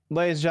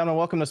Ladies and gentlemen,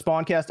 welcome to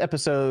Spawncast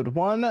episode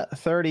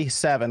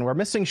 137. We're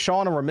missing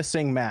Sean and we're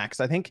missing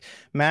Max. I think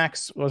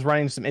Max was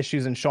running some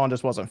issues and Sean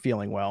just wasn't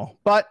feeling well.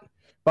 But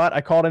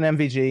I called an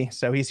MVG,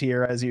 so he's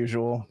here as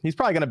usual. He's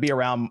probably going to be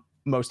around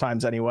most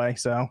times anyway.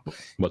 So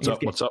what's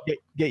up?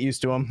 Get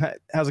used to him.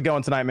 How's it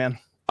going tonight, man?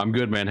 I'm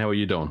good, man. How are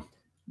you doing?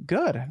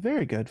 Good.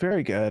 Very good.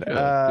 Very good.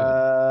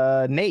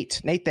 Good. Nate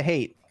the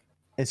Hate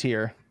is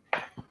here.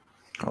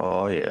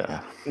 Oh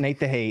yeah, Nate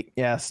the Hate.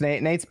 Yes,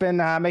 Nate's been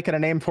making a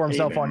name for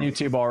himself on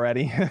YouTube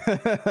already.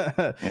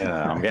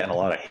 Yeah, I'm getting a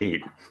lot of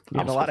hate.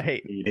 Getting a lot of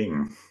hate.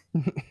 Eating.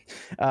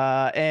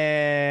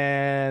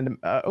 And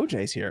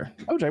OJ's here.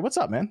 OJ, what's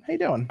up, man? How you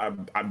doing?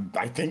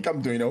 I think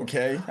I'm doing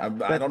okay.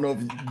 I don't know if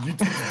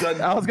YouTube's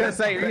done. I was gonna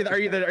say, are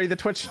you the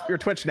Twitch? You're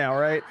Twitch now,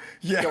 right?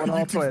 Yeah,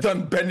 YouTube's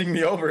done bending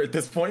me over at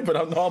this point, but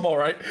I'm all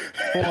right.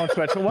 Full on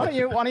Twitch. Well, why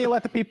don't you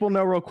let the people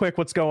know real quick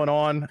what's going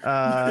on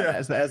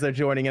as they're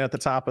joining in at the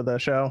top of the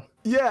show?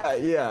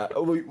 Yeah.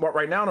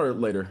 Right now or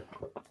later?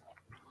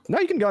 No,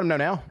 you can go to them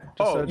now.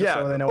 So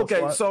they know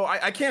okay, so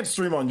I can't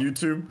stream on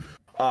YouTube.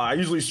 I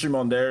usually stream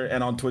on there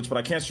and on Twitch, but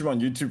I can't stream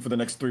on YouTube for the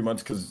next 3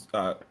 months because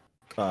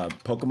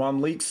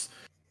Pokemon leaks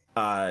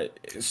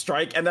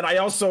strike, and then I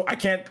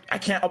can't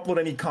upload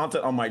any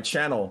content on my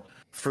channel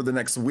for the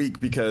next week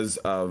because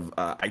of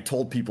I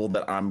told people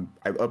that I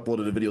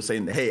uploaded a video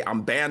saying, hey,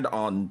 I'm banned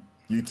on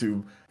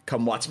YouTube.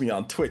 Come watch me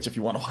on Twitch if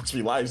you want to watch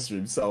me live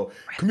stream. So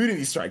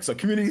community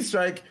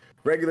strike.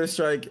 Regular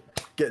strike,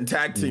 getting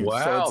tag teams.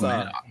 Wow, so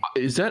man.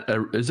 Is that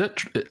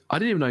I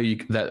didn't even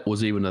know that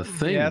was even a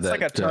thing. Yeah, it's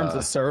like a terms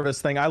of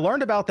service thing. I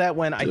learned about that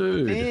when I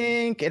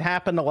think it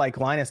happened to like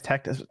Linus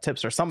Tech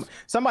Tips or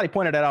somebody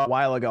pointed it out a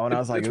while ago, and I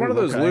was like, it's one of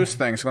those loose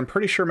things. I'm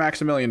pretty sure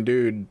Maximilian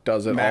Dude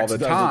does it all the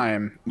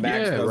time.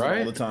 Max does it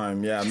all the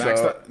time. Yeah,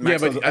 Max but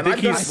I think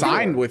he's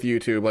signed with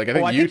YouTube. Like I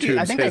think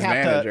YouTube's his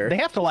manager. They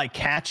have to like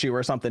catch you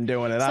or something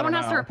doing it. Someone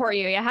has to report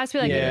you. It has to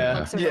be like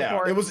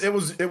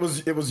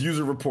it was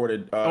user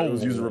reported. It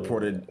was user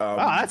reported.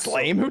 That's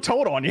lame. Who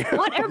told on you?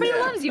 What? Everybody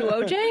loves you,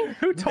 OJ.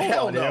 Who told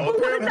on you? Who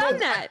would have done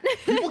that?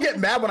 People get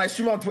mad when I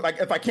stream on like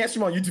if I can't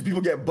stream on YouTube,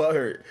 people get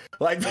butthurt.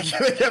 Like they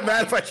get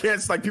mad if I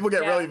can't. Like people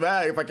get really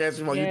mad if I can't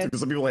stream on YouTube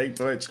because some people hate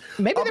Twitch.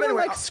 Maybe they were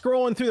like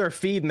scrolling through their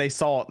feed and they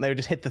saw it and they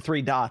just hit the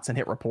 3 dots and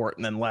hit report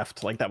and then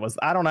left. Like that was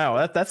I don't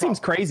know. That seems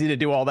crazy to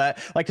do all that.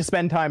 Like to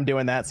spend time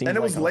doing that. Seems and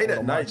it was like late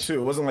at night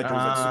too. It wasn't like it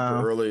was like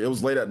super early. It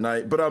was late at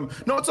night. But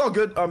no, it's all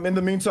good. In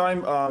the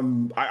meantime,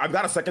 I've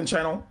got a second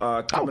channel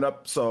coming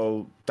up,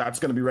 so that's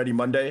going to be ready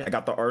Monday. I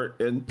got the art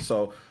in.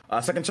 So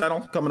second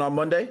channel coming on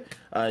Monday.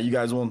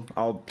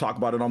 I'll talk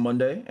about it on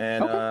Monday.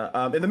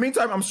 And in the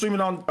meantime, I'm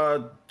streaming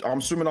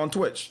on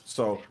Twitch.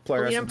 So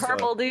player Essence,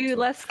 purple dude,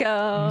 let's go.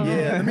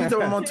 Yeah, in the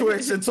meantime, I'm on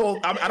Twitch. Until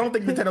I don't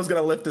think Nintendo's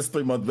going to lift this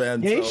 3-month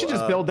ban. Yeah, you should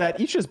just build that.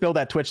 You should just build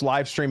that Twitch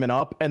live streaming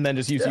up and then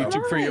just use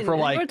YouTube for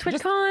like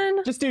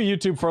just do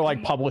YouTube for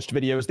like published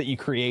videos that you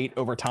create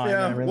over time.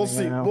 Yeah, and we'll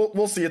see.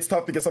 We'll see. It's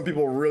tough because some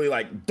people really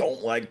like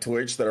don't like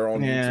Twitch that are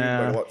on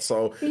YouTube.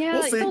 So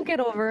we'll see. Don't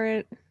get over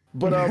it.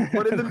 But in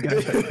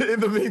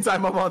the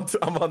meantime, I'm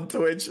on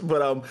Twitch.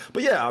 But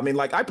yeah, I mean,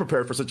 like I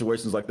prepare for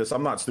situations like this.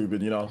 I'm not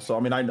stupid, you know. So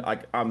I mean,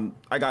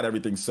 I got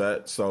everything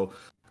set. So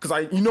because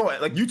like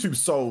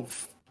YouTube's so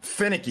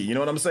finicky, you know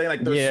what I'm saying?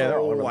 Like they're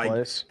so like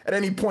at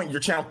any point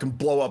your channel can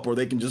blow up or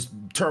they can just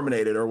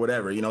terminate it or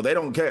whatever. You know, they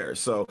don't care.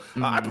 So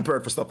I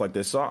prepared for stuff like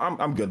this. So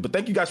I'm good. But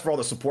thank you guys for all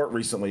the support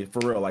recently. For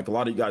real, like a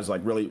lot of you guys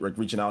like really like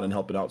reaching out and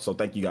helping out. So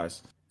thank you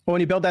guys. Well,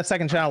 when you build that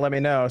second channel, let me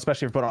know,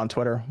 especially if you put it on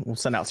Twitter. We'll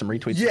send out some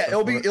retweets. Yeah,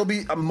 it'll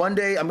be a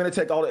Monday. I'm gonna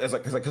take all it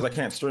because I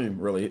can't stream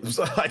really,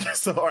 so I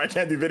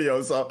can't do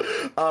videos. So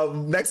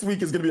next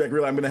week is gonna be like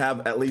really. I'm gonna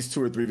have at least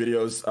 2 or 3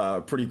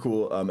 videos, pretty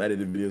cool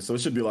edited videos. So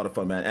it should be a lot of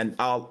fun, man. And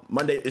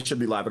Monday it should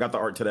be live. I got the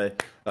art today,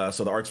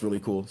 so the art's really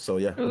cool. So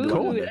yeah,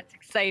 cool. That's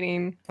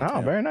exciting.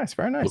 Oh, very nice,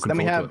 very nice. Then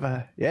we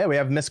have we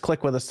have Miss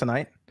Click with us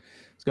tonight.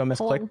 Let's go, Miss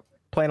Click.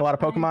 Playing a lot of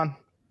Pokemon.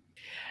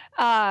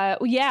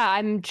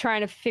 I'm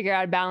trying to figure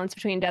out a balance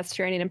between Death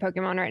Stranding and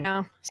Pokemon right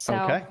now. So.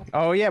 Okay.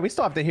 Oh yeah, we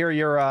still have to hear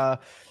your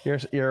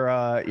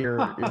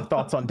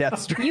thoughts on Death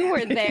Stranding. You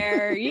were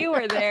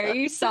there.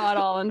 You saw it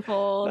all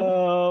unfold.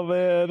 Oh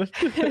man.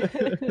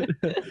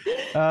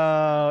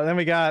 Then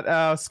we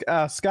got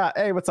Scott.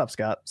 Hey, what's up,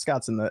 Scott?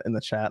 Scott's in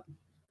the chat.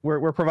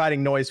 We're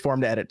providing noise for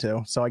him to edit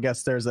to. So I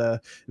guess there's a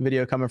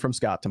video coming from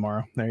Scott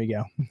tomorrow. There you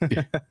go.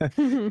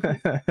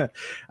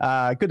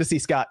 Good to see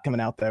Scott coming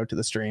out though to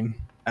the stream.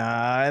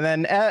 And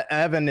then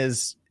Evan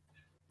he's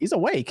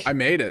awake. I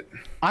made it.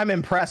 I'm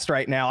impressed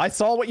right now. I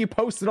saw what you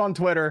posted on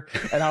Twitter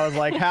and I was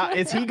like, how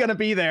is he going to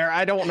be there?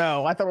 I don't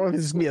know. I thought he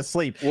was just going to be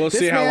asleep. We'll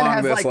see how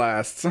long this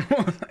lasts.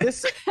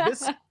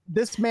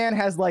 This man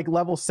has like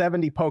level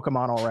 70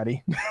 Pokemon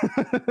already.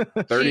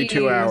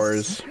 32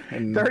 hours.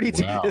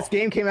 32. Wow. This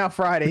game came out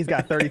Friday. He's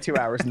got 32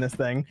 hours in this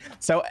thing.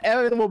 So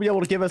Evan will be able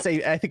to give us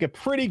I think a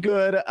pretty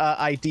good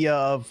idea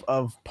of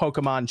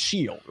Pokemon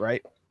Shield,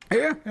 right?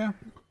 Yeah.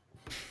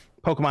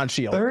 Pokemon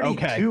Shield.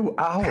 32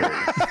 hours.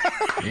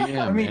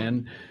 Yeah, I mean,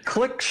 man.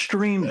 Click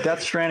stream Death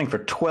Stranding for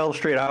 12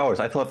 straight hours.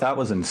 I thought that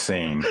was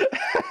insane.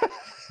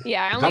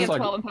 Yeah, I only That's have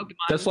like- 12 in Pokemon.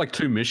 That's like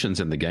 2 missions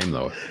in the game,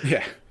 though.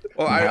 Yeah.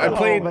 Well,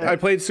 I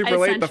played super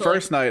late the Essentially.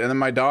 first night, and then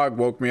my dog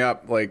woke me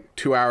up like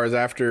 2 hours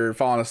after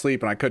falling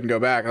asleep, and I couldn't go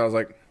back. I was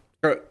like,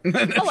 Oh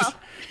well.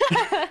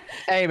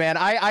 Hey man,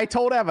 I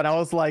told Evan, I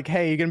was like,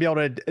 hey, you're gonna be able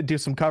to do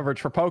some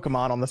coverage for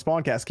Pokemon on the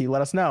Spawncast. Can you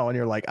let us know? And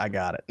you're like, I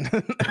got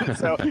it.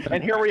 So,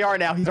 and here we are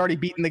now. He's already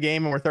beaten the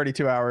game, and we're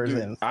 32 hours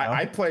in. So.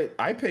 I played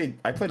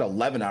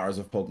 11 hours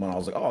of Pokemon. I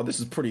was like, oh,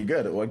 this is pretty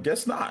good. Well, I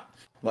guess not.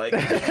 Like,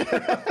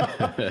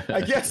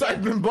 I guess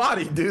I've been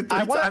bodied, dude,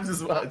 three times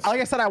as much.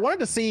 Like I said, I wanted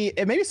to see,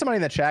 and maybe somebody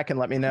in the chat can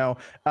let me know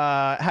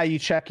how you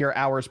check your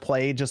hours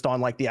played just on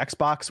like the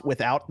Xbox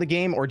without the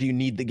game, or do you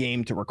need the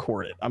game to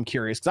record it? I'm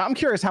curious, because I'm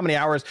curious how many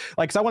hours,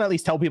 like, because I want to at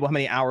least tell people how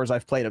many hours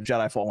I've played of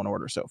Jedi Fallen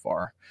Order so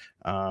far,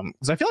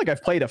 because I feel like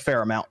I've played a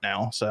fair amount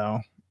now,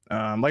 so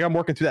like I'm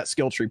working through that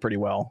skill tree pretty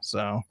well.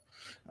 So,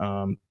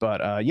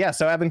 yeah,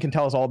 so Evan can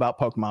tell us all about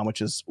Pokemon,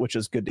 which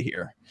is good to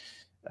hear.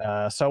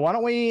 So why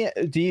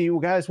don't do you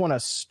guys want to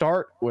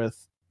start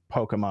with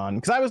Pokemon?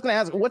 Because I was going to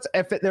ask,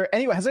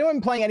 has anyone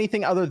been playing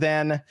anything other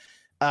than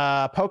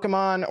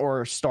Pokemon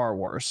or Star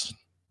Wars?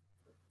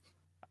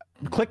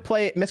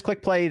 Miss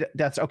Click played.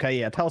 That's okay.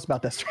 Yeah, tell us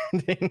about Death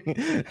Stranding.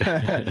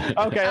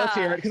 Okay, let's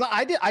hear it. Because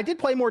I did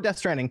play more Death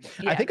Stranding.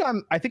 Yeah. I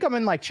think I'm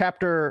in like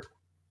chapter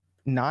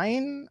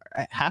 9,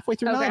 halfway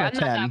through 9 or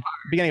 10,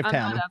 beginning of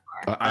 10.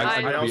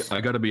 I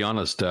got to be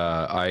honest.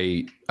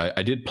 I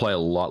did play a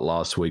lot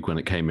last week when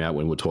it came out,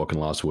 when we were talking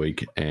last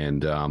week,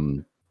 and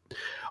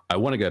I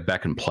want to go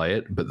back and play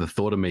it. But the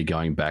thought of me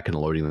going back and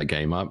loading the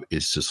game up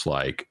is just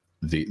like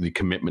the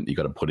commitment you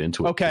got to put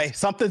into it. Okay,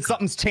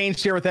 something's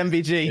changed here with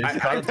MVG.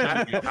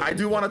 I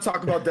do want to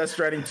talk about Death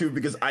Stranding too,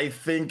 because I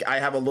think I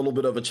have a little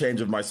bit of a change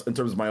in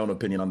terms of my own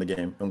opinion on the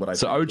game and what I.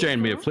 So think. OJ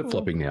and me are flip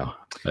flopping now.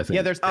 I think.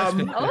 Yeah,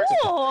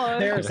 Oh.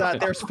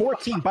 there's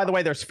 14. By the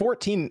way, there's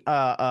 14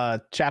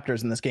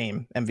 chapters in this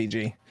game,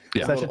 MVG.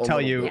 Yeah. So that should tell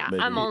you. Yeah,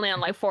 maybe. I'm only on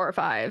like 4 or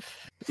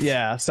 5.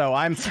 Yeah, so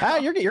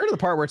you're to the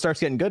part where it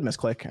starts getting good, Miss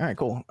Click. All right,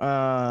 cool.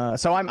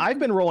 So I've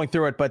been rolling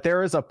through it, but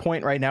there is a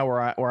point right now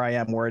where I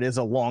am where it is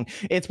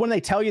it's when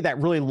they tell you that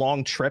really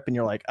long trip and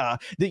you're like,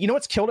 you know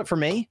what's killed it for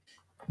me?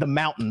 The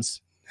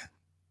mountains.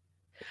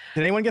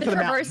 Did anyone get to the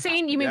mountains?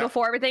 Traversing? You mean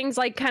before everything's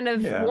like kind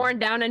of worn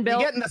down and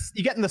built?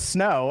 You get in the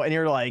snow and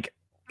you're like,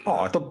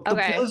 Oh, the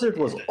blizzard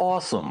was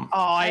awesome.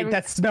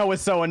 that snow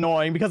is so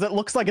annoying because it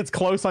looks like it's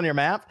close on your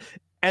map.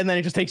 And then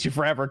it just takes you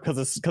forever because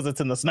it's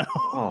in the snow.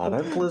 Oh,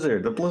 the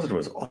blizzard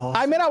was awesome.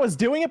 I mean, I was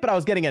doing it, but I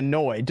was getting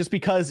annoyed just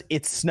because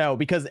it's snow.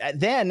 Because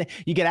then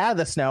you get out of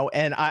the snow,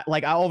 and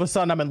all of a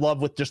sudden I'm in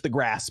love with just the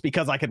grass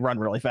because I could run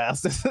really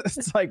fast.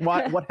 It's like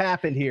what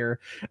happened here?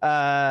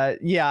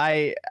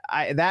 Yeah,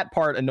 that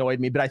part annoyed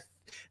me, but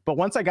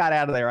once I got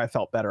out of there, I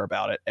felt better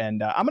about it,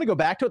 and I'm gonna go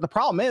back to it. The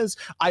problem is,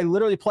 I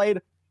literally played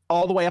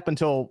all the way up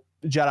until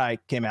Jedi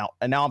came out,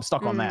 and now I'm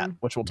stuck on that,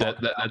 which we'll talk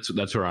about.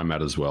 That's where I'm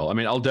at as well. I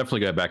mean, I'll definitely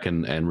go back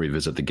and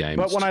revisit the game.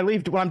 But when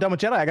I'm done with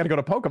Jedi, I got to go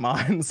to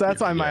Pokemon. So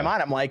that's why in my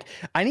mind I'm like,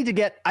 I just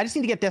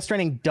need to get Death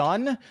Stranding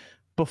done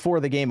before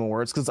the Game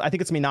Awards, because I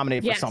think it's gonna be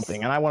nominated for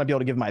something, and I want to be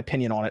able to give my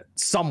opinion on it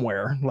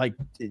somewhere. Like,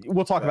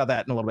 we'll talk about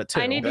that in a little bit too.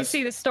 I need to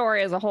see the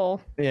story as a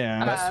whole.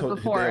 Yeah. Best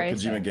before Hideo I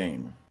Kojima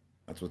game.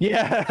 That's what.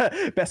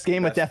 Yeah, best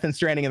game with Death and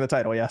Stranding in the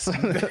title. Yes. Best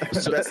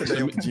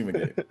Hideo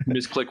Kojima game.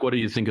 Miss Click, what do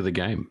you think of the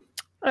game?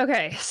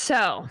 Okay,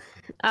 so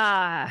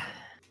I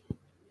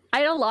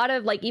had a lot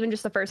of like, even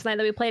just the first night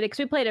that we played it, because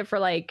we played it for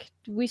like,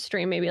 we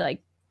streamed maybe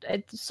like,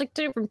 it's like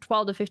from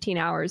 12 to 15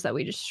 hours that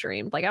we just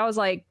streamed. Like, I was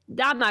like,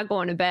 I'm not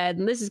going to bed,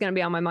 and this is going to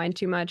be on my mind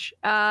too much.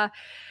 The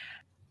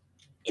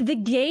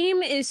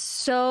game is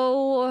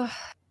so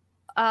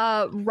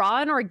raw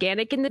and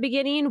organic in the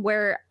beginning,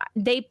 where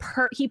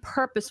he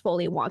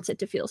purposefully wants it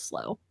to feel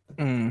slow.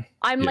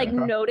 I'm like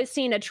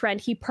noticing a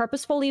trend. He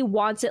purposefully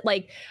wants it.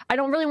 Like, I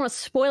don't really want to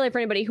spoil it for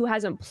anybody who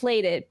hasn't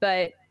played it,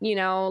 but you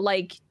know,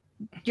 like,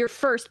 your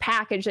first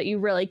package that you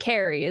really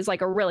carry is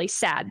like a really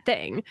sad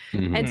thing.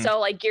 And so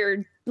like,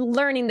 you're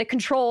learning the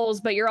controls,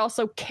 but you're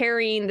also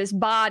carrying this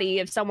body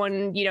of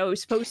someone, you know,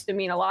 who's supposed to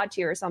mean a lot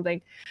to you or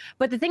something.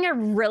 But the thing I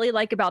really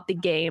like about the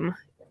game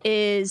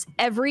is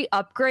every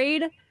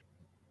upgrade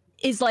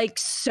is like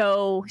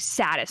so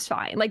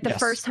satisfying. Like the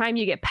first time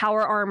you get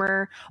power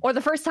armor, or the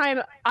first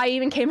time I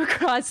even came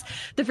across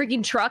the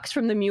freaking trucks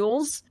from the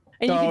mules.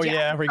 And you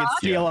where you can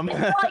steal them.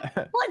 Like,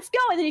 let's go.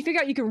 And then you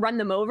figure out you can run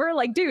them over.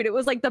 Like, dude, it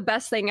was like the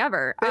best thing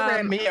ever. They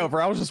ran me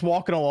over. I was just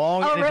walking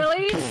along. Oh,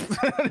 really?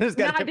 Just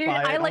Nah, dude,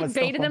 I like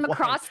baited them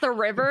across the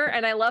river,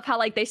 and I love how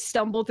like they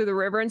stumble through the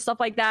river and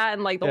stuff like that,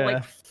 and like they'll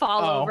like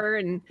fall over,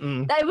 and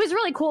it was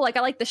really cool. Like,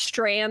 I like the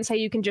strands, how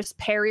you can just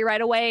parry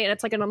right away, and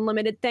it's like an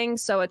unlimited thing,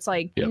 so it's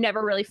like you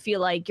never really feel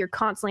like you're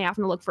constantly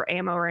having to look for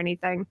ammo or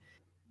anything.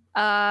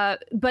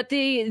 But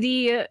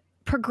the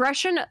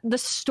progression, the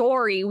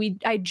story,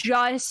 I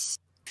just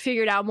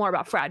figured out more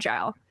about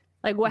Fragile,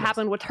 like what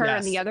happened with her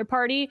and the other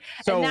party,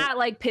 and that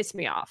like pissed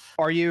me off.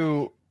 Are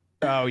you?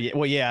 Oh yeah,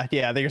 well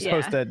yeah. They're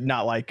supposed to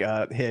not like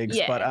Higgs,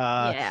 but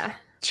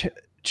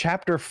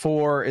chapter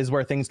 4 is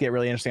where things get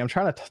really interesting. I'm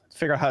trying to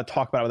figure out how to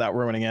talk about it without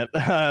ruining it.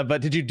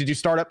 But did you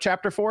start up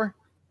chapter 4?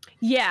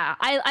 Yeah,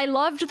 I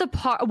loved the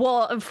part.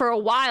 Well, for a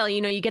while,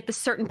 you get this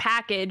certain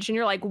package, and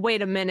you're like,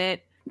 wait a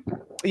minute,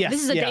 yes,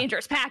 this is a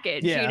dangerous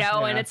package,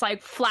 and it's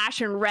like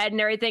flashing red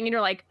and everything, and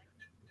you're like,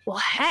 well,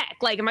 heck,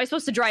 like, am I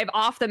supposed to drive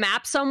off the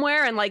map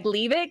somewhere and like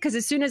leave it? Because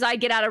as soon as I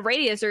get out of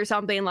radius or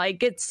something,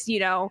 like it's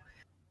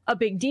a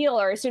big deal,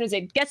 or as soon as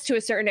it gets to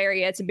a certain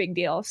area, it's a big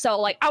deal. So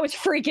like I was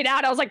freaking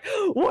out. I was like,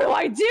 what do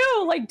I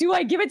do? Like, do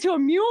I give it to a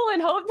mule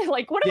and hope that,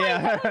 like, what do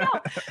I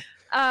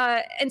do?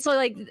 And so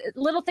like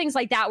little things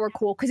like that were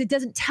cool because it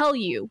doesn't tell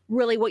you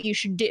really what you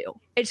should do.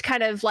 It just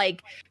kind of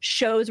like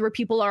shows where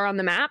people are on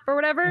the map or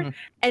whatever.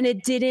 And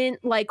it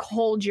didn't like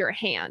hold your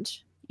hand.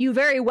 You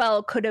very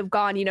well could have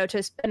gone,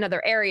 to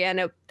another area,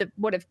 and it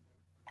would have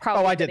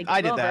probably. I did that.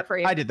 I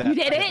did that. You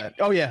did it?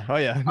 Oh yeah.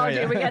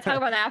 Dude, we gotta talk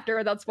about that after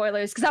without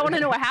spoilers, because I want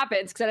to know what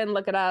happens, because I didn't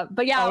look it up.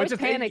 But yeah, I was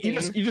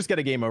panicking. You just get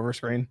a game over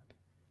screen.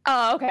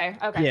 Oh, okay.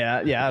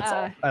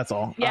 Yeah. That's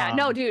all. Yeah,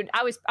 no, dude,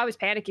 I was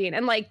panicking,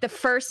 and like the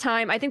first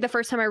time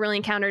I really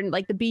encountered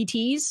like the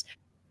BTs,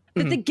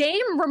 the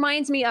game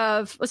reminds me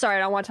of. Oh, sorry, I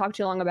don't want to talk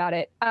too long about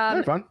it.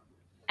 Fun.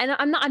 And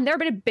I've never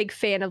been a big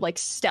fan of like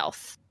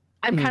stealth.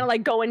 I'm kind of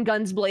like going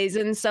guns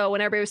blazing. So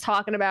when everybody was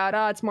talking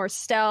about, it's more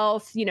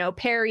stealth,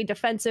 parry,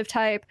 defensive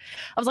type,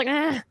 I was like,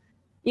 I'm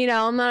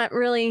not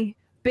really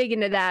big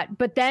into that.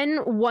 But then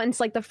once,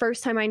 like the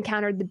first time I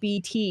encountered the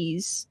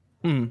BTs,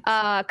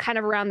 kind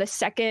of around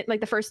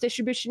the first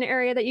distribution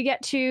area that you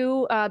get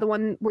to, the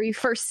one where you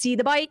first see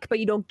the bike, but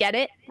you don't get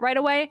it right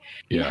away.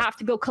 You have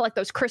to go collect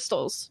those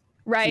crystals.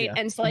 Right. Yeah.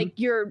 And so like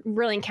you're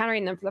really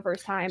encountering them for the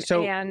first time.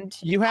 So and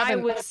I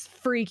was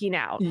freaking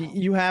out.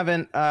 You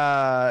haven't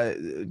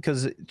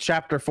because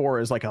chapter 4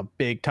 is like a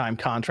big time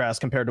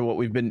contrast compared to what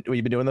we've been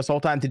doing this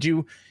whole time. Did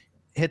you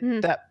hit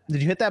that?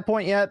 Did you hit that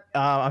point yet?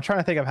 I'm trying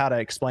to think of how to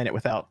explain it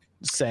without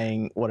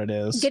saying what it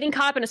is. Getting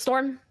caught up in a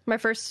storm, my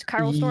first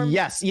chiral storm.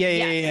 Yes.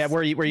 Yeah.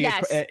 Where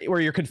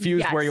you're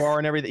confused where you are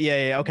and everything.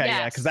 Yeah. Okay. Yes.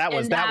 Yeah. Because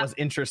that was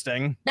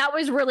interesting. That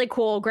was really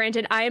cool.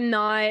 Granted, I am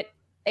not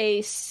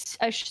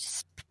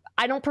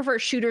I don't prefer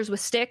shooters with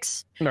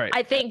sticks. Right.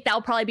 I think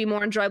that'll probably be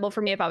more enjoyable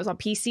for me if I was on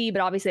PC,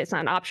 but obviously it's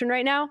not an option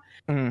right now.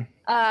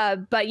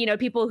 But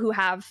people who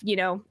have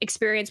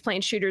experience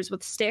playing shooters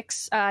with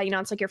sticks,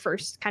 it's like your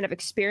first kind of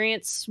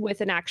experience with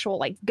an actual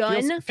like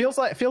gun.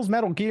 Feels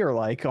Metal Gear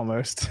like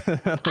almost.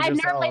 I've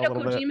never played a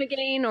Kojima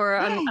game or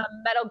a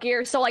Metal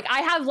Gear, so like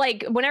I have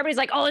like when everybody's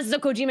like, oh, this is a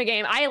Kojima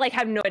game, I like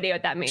have no idea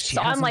what that means.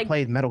 So I'm like,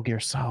 played Metal Gear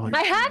Solid.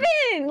 I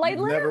haven't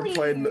literally never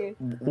played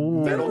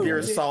Metal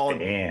Gear Solid.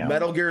 Damn.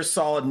 Metal Gear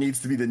Solid needs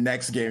to be the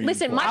next game.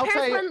 Listen, my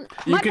parents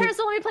don't let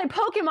me play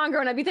Pokemon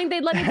growing up. You think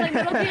they'd let me play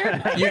Metal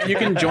Gear? You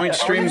can joint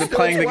stream to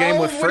playing the game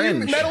with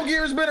Fringe. Metal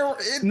Gear's been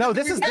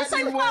this is like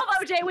 12,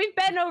 OJ. We've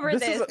been over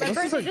this. My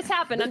birthday just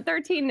happened. I'm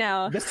 13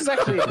 now. This is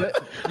actually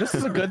this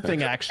is a good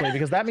thing actually,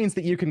 because that means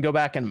that you can go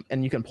back and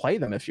you can play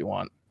them if you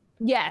want.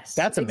 Yes,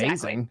 that's amazing.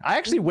 Exactly. I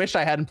actually wish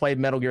I hadn't played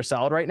Metal Gear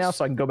Solid right now,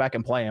 so I can go back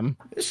and play them.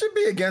 It should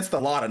be against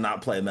the law to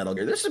not play Metal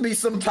Gear. There should be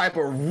some type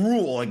of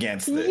rule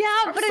against it.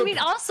 Yeah, but I mean,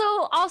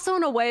 also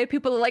in a way,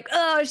 people are like,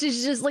 "Oh,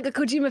 she's just like a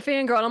Kojima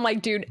fangirl," and I'm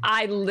like, dude,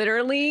 I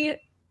literally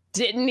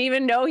didn't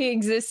even know he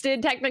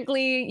existed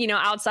technically,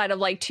 outside of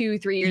like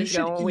 2-3 years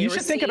ago when we were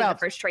seeing the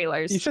first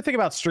trailers. You should think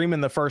about streaming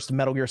the first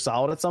Metal Gear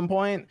Solid at some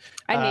point.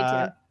 I need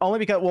to. Only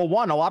because, well,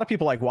 one, a lot of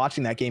people like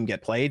watching that game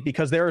get played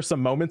because there are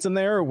some moments in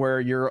there where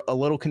you're a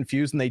little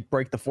confused and they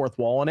break the fourth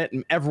wall in it,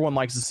 and everyone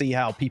likes to see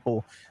how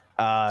people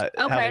how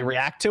they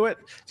react to it,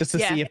 just to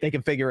see if they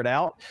can figure it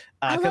out.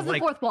 I love the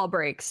fourth wall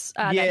breaks.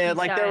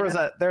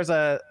 There's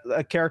a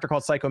character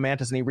called Psycho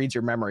Mantis, and he reads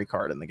your memory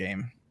card in the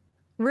game.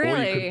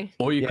 Really?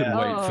 Or you could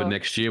wait for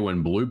next year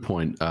when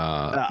Bluepoint.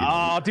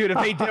 Dude, if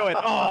they do it,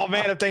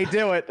 if they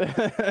do it,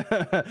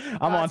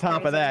 I'm on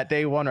top of that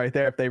day one right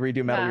there. If they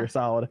redo Metal Gear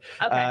Solid.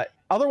 Okay.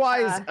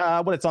 Otherwise,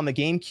 when it's on the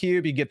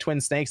GameCube, you get Twin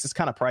Snakes. It's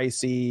kind of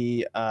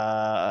pricey.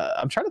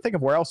 I'm trying to think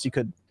of where else you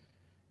could.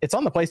 It's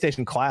on the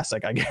PlayStation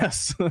Classic, I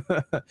guess.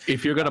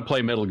 If you're going to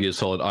play Metal Gear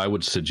Solid, I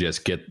would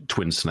suggest get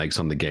Twin Snakes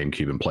on the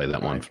GameCube and play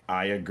that one.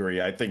 I agree.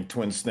 I think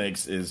Twin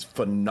Snakes is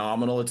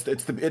phenomenal. It's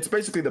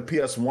basically the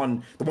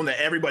PS1, the one that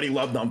everybody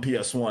loved on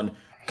PS1,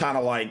 kind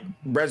of like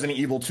Resident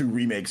Evil 2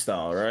 remake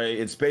style, right?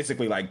 It's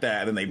basically like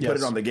that, and they put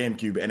it on the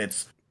GameCube, and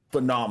it's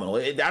phenomenal.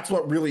 That's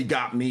what really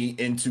got me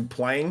into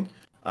playing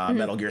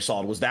Metal Gear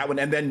Solid, was that one.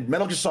 And then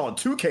Metal Gear Solid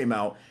 2 came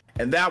out,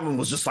 and that one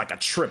was just like a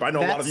trip. I know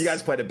a lot of you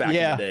guys played it back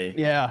in the day.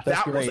 Yeah,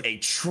 that was a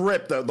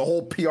trip. The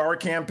whole PR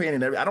campaign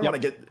and everything. I don't want to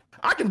get.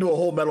 I can do a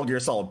whole Metal Gear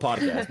Solid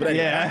podcast, but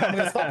anyway, I'm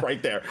going to stop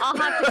right there. I'll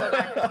have to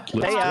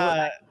go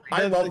back.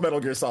 I love Metal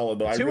Gear Solid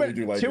though. I really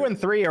do like it. 2 and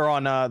 3 are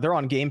on they're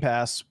on Game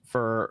Pass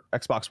for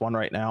Xbox One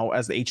right now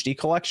as the HD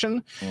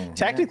collection.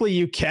 Technically,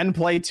 you can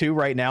play 2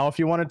 right now if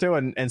you wanted to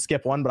and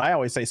skip 1, but I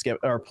always say skip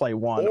or play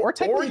 1. Or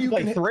technically you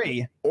play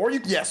 3. Or you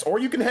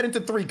can head into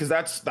 3 because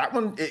that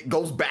one it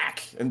goes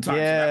back in time.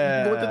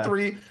 Yeah. So you can go into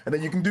 3 and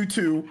then you can do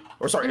 2,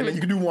 or sorry, and then you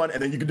can do 1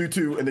 and then you can do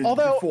 2 and then you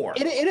can do 4.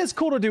 It is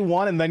cool to do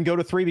 1 and then go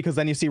to 3 because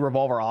then you see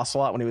Revolver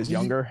Ocelot when he was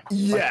younger.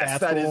 Yes,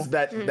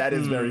 that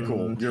is very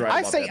cool. You're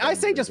right. I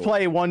say just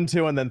play 1,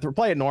 2, and then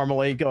play it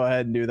normally. Go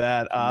ahead and do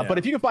that. But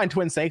if you can find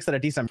Twin Snakes at a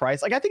decent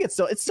price, like I think it's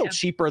still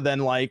cheaper than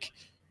like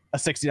a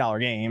 $60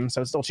 game,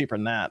 so it's still cheaper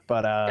than that.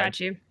 But got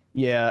you.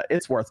 Yeah,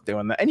 it's worth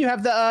doing that. And you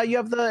have the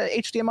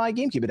HDMI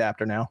GameCube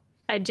adapter now.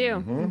 I do.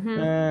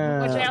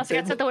 Which I also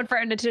got sent the one for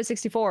Nintendo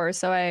 64,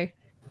 so I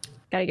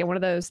gotta get one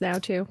of those now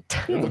too.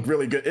 It looked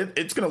really good.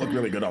 It's gonna look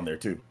really good on there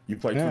too. You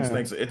play Twin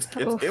Snakes.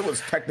 It was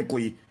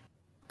technically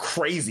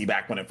crazy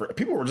back when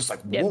people were just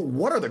like, whoa,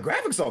 what are the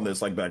graphics on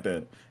this like back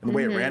then? And the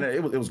way it ran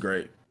it was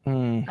great.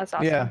 That's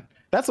awesome. Yeah.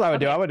 That's what I would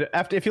do. I would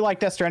if you like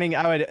Death Stranding,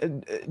 I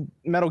would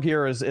Metal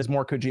Gear is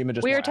more Kojima.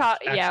 Just we were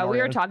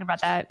talking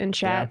about that in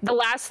chat. Yeah. The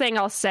last thing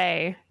I'll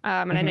say,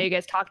 and I know you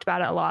guys talked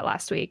about it a lot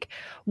last week,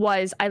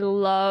 was I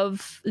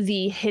love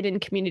the hidden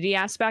community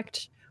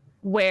aspect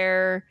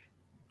where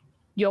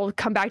you'll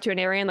come back to an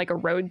area and like a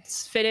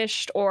road's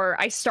finished, or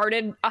I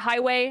started a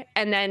highway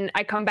and then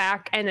I come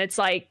back and it's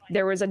like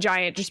there was a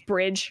giant just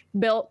bridge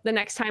built the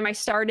next time I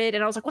started,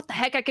 and I was like, what the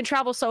heck, I can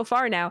travel so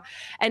far now.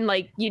 And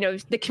like, you know,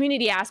 the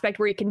community aspect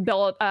where you can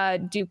build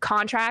do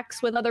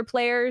contracts with other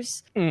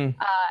players and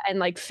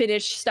like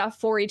finish stuff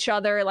for each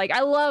other, like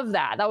I love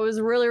that. That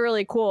was really,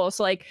 really cool.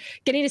 So like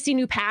getting to see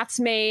new paths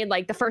made,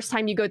 like the first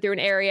time you go through an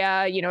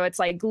area, you know, it's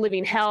like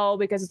living hell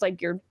because it's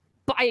like your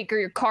bike or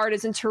your car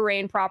doesn't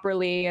terrain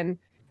properly, and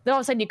then all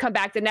of a sudden you come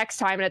back the next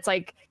time and it's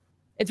like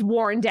it's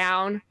worn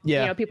down. You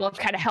know, people have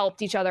kind of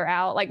helped each other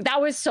out. Like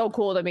that was so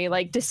cool to me,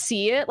 like to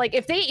see it. Like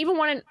if they even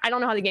wanted, I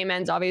don't know how the game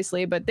ends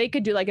obviously, but they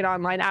could do like an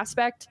online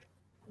aspect,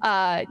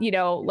 you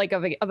know, like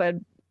of a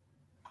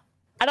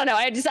I don't know.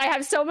 I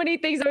have so many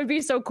things that would be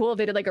so cool if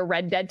they did like a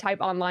Red Dead type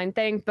online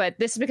thing, but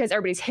this is because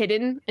everybody's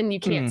hidden and you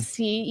can't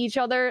see each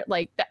other.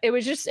 Like it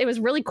was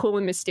really cool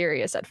and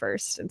mysterious at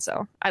first. And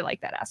so I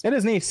like that aspect. It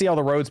is neat to see all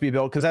the roads be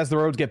built, because as the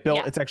roads get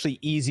built, it's actually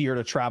easier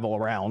to travel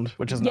around,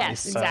 which is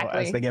nice.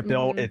 Exactly. So as they get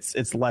built,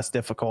 it's less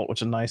difficult,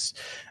 which is nice.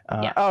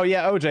 Oh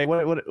yeah. OJ,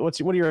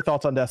 what are your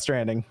thoughts on Death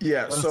Stranding?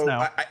 Yeah. So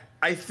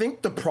I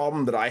think the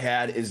problem that I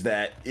had is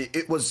that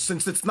it was,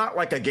 since it's not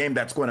like a game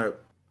that's going to,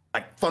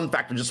 like fun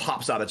factor just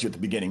hops out at you at the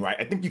beginning, right?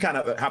 I think you kind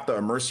of have to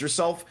immerse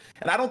yourself,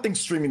 and I don't think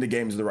streaming the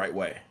game is the right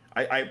way.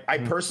 I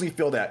personally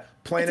feel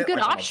that playing it's a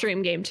good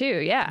off-stream game too,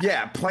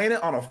 yeah, playing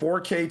it on a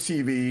 4K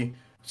TV,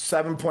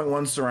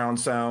 7.1 surround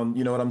sound,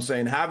 you know what I'm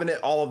saying? Having it,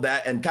 all of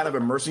that, and kind of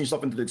immersing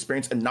yourself into the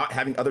experience and not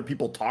having other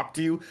people talk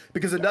to you,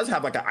 because it does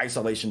have like an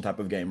isolation type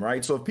of game,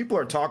 right? So if people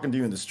are talking to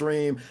you in the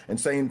stream and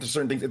saying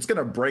certain things, it's going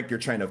to break your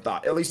train of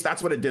thought. At least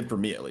that's what it did for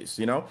me, at least,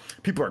 you know?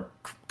 People are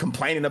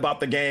complaining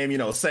about the game, you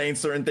know, saying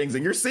certain things,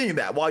 and you're seeing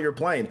that while you're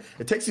playing.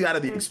 It takes you out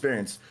of the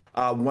experience.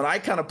 When I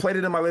kind of played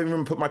it in my living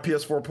room, put my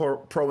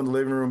PS4 Pro in the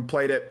living room,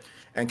 played it,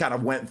 and kind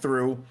of went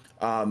through,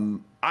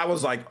 I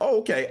was like, oh,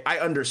 okay, I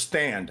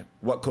understand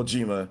what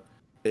Kojima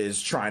is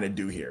trying to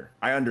do here.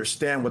 I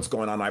understand what's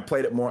going on. I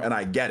played it more and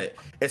I get it.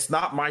 It's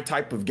not my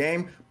type of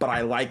game, but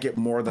I like it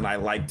more than I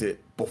liked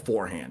it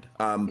beforehand.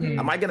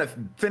 Am I going to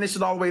finish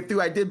it all the way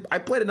through? I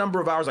played a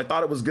number of hours. I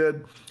thought it was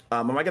good.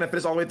 Am I going to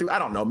finish all the way through? I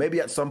don't know. Maybe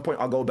at some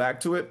point I'll go back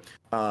to it,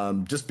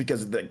 just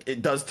because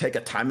it does take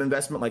a time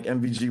investment, like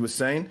MVG was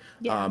saying.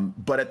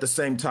 But at the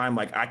same time,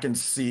 like I can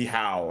see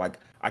how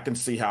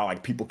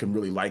like people can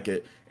really like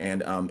it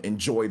and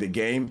enjoy the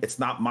game. It's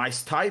not my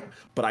type,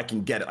 but I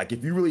can get it. Like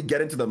if you really get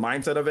into the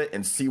mindset of it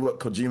and see what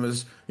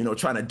Kojima's, you know,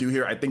 trying to do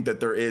here, I think that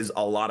there is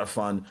a lot of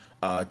fun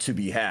to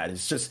be had.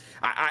 It's just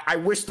I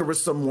wish there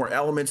was some more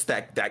elements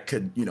that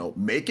could, you know,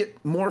 make it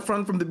more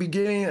fun from the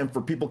beginning and for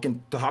people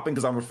to hop in,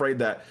 because I'm afraid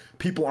that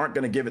people aren't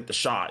going to give it the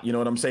shot. You know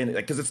what I'm saying?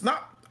 Because it's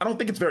not. I don't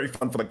think it's very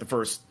fun for like the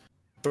first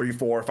 3,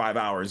 4, 5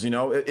 hours, you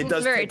know, it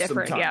does take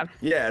some time.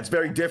 Yeah, it's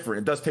very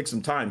different. It does take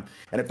some time.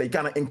 And if they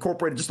kind of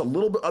incorporated just a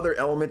little bit other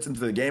elements into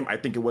the game, I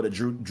think it would have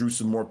drew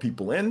some more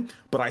people in.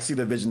 But I see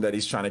the vision that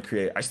he's trying to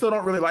create. I still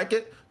don't really like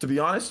it, to be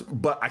honest,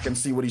 but I can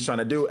see what he's trying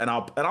to do. And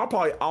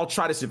I'll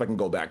try to see if I can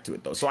go back to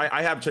it though. So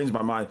I have changed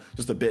my mind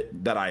just a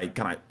bit, that I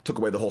kind of took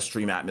away the whole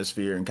stream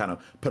atmosphere and kind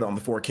of put it on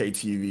the 4K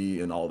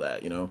TV and all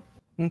that, you know.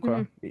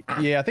 Okay.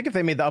 Yeah, I think if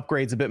they made the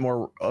upgrades a bit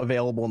more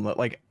available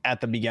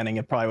at the beginning,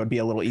 it probably would be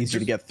a little easier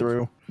to get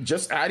through.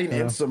 Just adding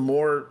in some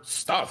more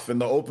stuff in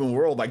the open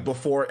world, like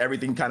before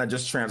everything kind of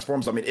just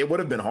transforms. I mean, it would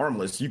have been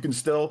harmless. You can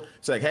still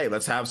say, hey,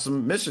 let's have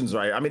some missions,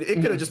 right? I mean, it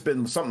could have just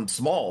been something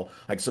small,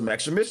 like some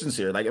extra missions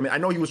here. Like, I mean, I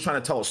know he was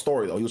trying to tell a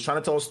story though. He was trying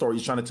to tell a story.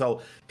 He's trying to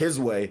tell his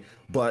way.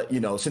 But, you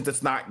know, since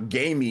it's not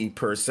gamey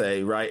per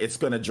se, right, it's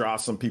going to draw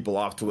some people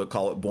off to it,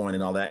 call it boring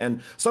and all that.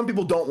 And some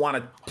people don't want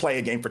to play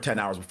a game for 10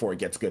 hours before it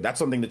gets good. That's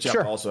something that you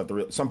have to also have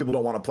to some people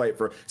don't want to play it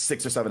for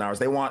 6 or 7 hours.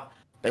 They want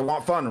They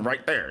want fun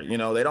right there. You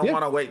know, they don't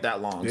want to wait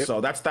that long.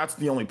 So that's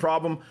the only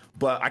problem.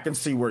 But I can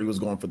see where he was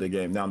going for the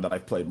game now that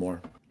I've played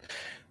more.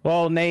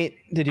 Well, Nate,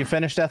 did you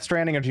finish Death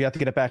Stranding, or did you have to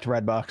get it back to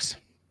Redbox?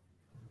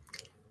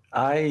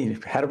 I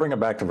had to bring it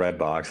back to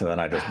Redbox, and then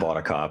I just bought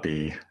a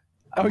copy.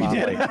 Oh, you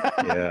did?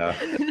 Yeah.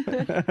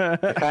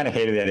 I kind of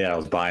hated the idea I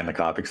was buying the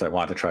copy because I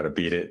wanted to try to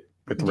beat it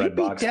with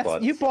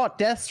Redbox. You bought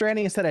Death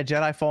Stranding instead of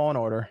Jedi Fallen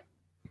Order.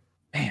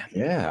 Man.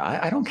 Yeah,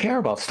 I don't care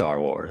about Star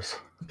Wars.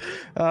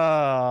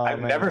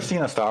 I've never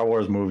seen a Star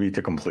Wars movie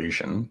to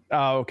completion.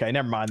 Oh, okay.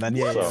 Never mind then.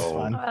 Yeah, so,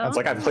 fine. It's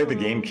like I played the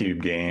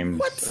GameCube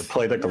games. I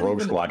played like the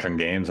Rogue Squadron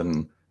games,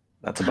 and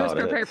that's about it. I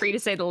was prepared for you to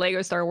say the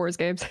Lego Star Wars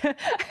games.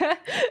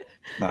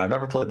 No, I've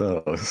never played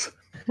those.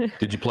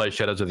 Did you play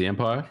Shadows of the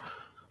Empire?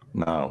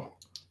 No.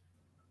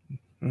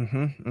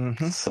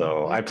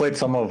 So I played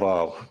some of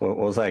what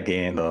was that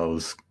game?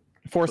 Those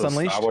Force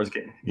Unleashed. Star Wars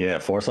game. Yeah,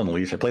 Force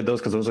Unleashed. I played those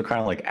because those are kind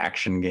of like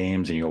action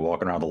games, and you're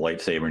walking around with a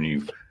lightsaber, and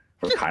you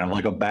were kind of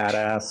like a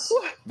badass.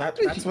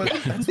 That's what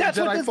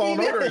Jedi Fallen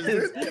Order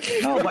is.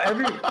 No, but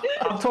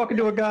I'm talking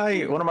to a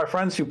guy, one of my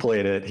friends who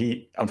played it.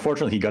 He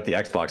unfortunately he got the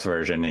Xbox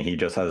version, and he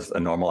just has a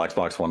normal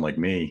Xbox One like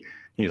me.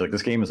 He's like,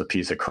 this game is a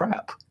piece of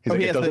crap. He's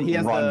like, he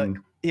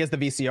has the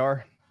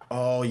VCR.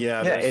 Oh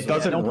yeah, it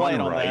doesn't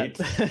run on right.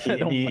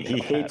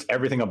 He hates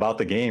everything about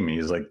the game.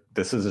 He's like,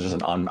 this is just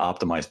an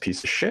unoptimized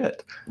piece of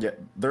shit. Yeah,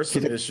 there's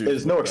some issues.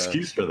 There's no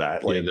excuse for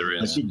that. Like, yeah, there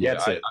is. He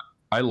gets it.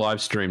 I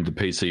live streamed the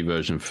PC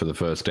version for the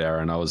first hour,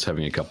 and I was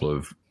having a couple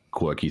of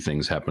quirky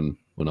things happen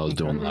when I was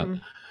doing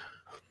that.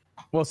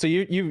 Well, so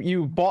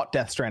you bought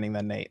Death Stranding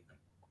then, Nate?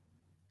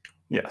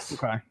 Yes.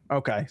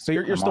 Okay. So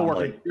you're still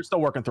working. You're still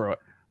working through it.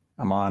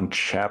 I'm on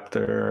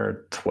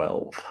chapter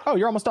 12. Oh,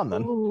 you're almost done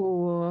then.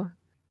 Ooh.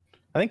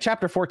 I think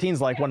chapter 14 is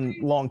like one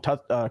long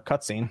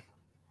cutscene.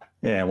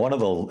 Yeah, in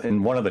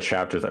one of the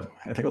chapters, I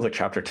think it was like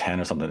chapter 10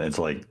 or something.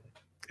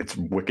 It's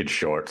wicked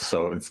short,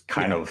 so it's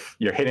kind of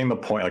you're hitting the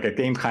point. Like a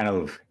game kind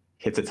of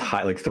hits its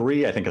high. Like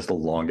 3, I think, is the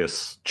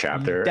longest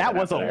chapter. That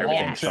was a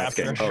long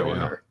chapter.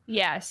 Shorter.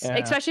 Yes,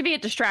 especially if you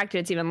get distracted,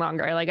 it's even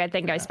longer. Like I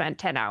think I spent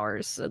 10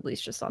 hours at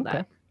least just on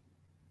that.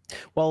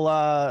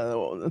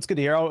 Well, that's good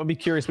to hear. I'll be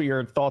curious what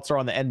your thoughts are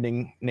on the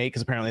ending, Nate,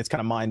 because apparently it's kind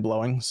of mind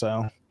blowing.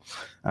 So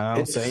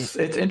it's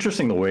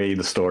interesting the way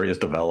the story is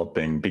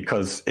developing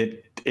because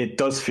it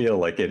does feel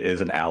like it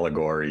is an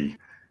allegory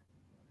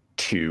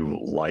to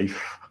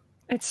life.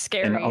 It's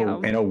scary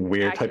in a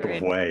weird accurate.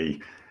 type of way.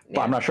 But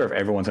I'm not sure if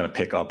everyone's going to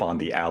pick up on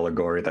the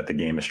allegory that the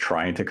game is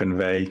trying to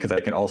convey, because I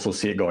can also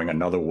see it going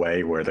another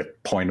way where the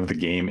point of the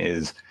game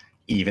is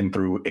even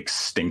through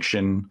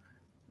extinction,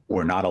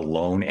 we're not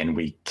alone and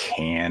we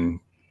can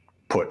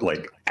put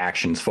like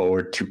actions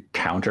forward to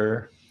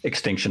counter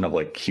extinction of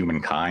like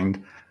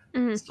humankind.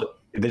 So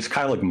there's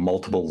kind of like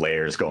multiple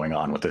layers going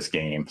on with this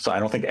game. So I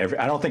don't think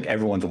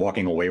everyone's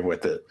walking away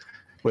with it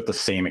with the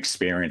same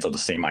experience or the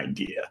same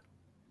idea.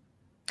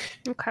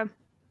 Okay.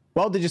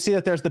 Well, did you see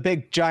that there's the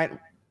big giant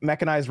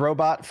mechanized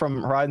robot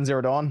from Horizon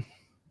Zero Dawn?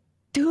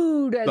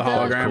 Dude, the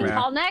hologram,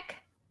 tall neck?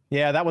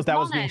 Yeah, that was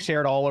being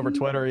shared all over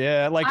Twitter.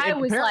 Yeah, like I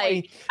was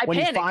apparently like, when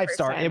you panicked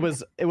 5-star, it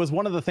was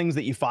one of the things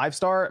that you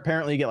 5-star.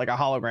 Apparently, you get like a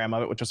hologram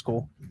of it, which is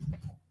cool.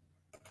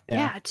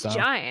 Yeah, it's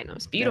giant. It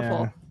was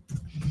beautiful.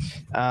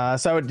 Yeah.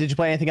 So, did you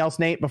play anything else,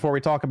 Nate? Before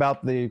we talk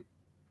about the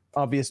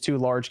obvious 2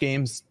 large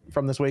games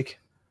from this week?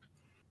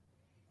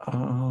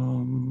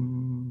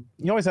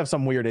 You always have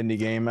some weird indie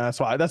game. That's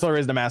the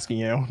reason I'm asking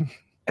you.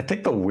 I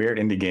think the weird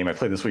indie game I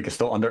played this week is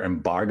still under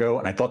embargo,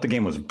 and I thought the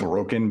game was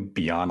broken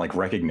beyond like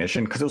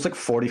recognition because it was like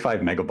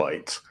 45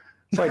 megabytes.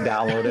 So I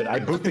downloaded, I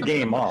boot the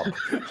game up,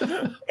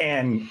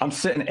 and I'm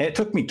sitting. It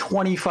took me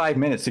 25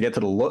 minutes to get to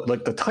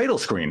the title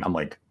screen. I'm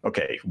like,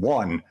 okay,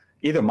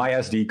 either my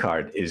SD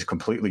card is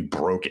completely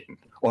broken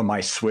or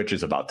my Switch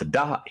is about to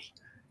die.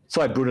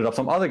 So I booted up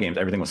some other games.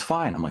 Everything was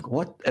fine. I'm like,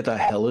 what the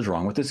hell is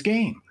wrong with this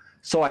game?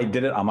 So I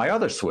did it on my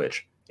other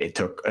Switch. It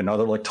took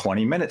another like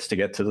 20 minutes to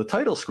get to the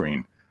title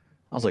screen.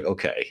 I was like,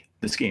 okay,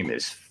 this game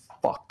is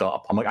fucked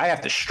up. I'm like, I have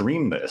to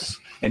stream this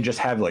and just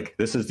have like,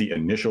 this is the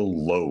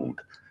initial load.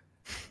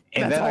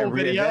 And then I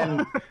was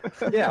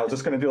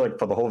just going to do like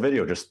for the whole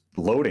video, just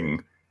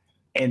loading.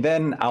 And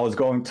then I was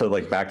going to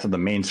like back to the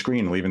main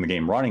screen, leaving the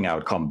game running. I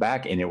would come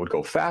back and it would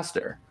go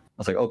faster. I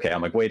was like, okay,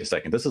 I'm like, wait a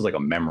second. This is like a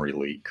memory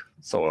leak.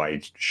 So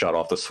I shut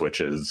off the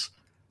switches,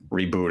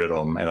 rebooted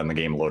them, and then the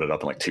game loaded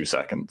up in like 2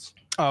 seconds.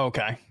 Oh,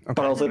 okay. But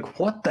I was like,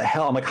 what the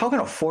hell? I'm like, how can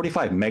a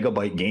 45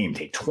 megabyte game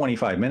take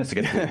 25 minutes to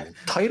get to the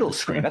title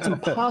screen? That's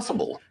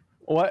impossible.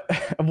 What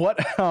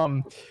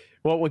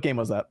game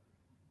was that?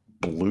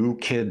 Blue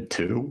Kid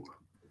 2.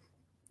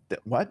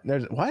 What?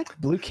 There's what?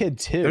 Blue Kid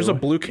 2. There's a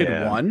Blue Kid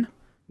 1?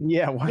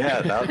 Yeah. What?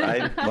 Yeah,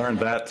 I learned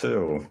that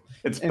too.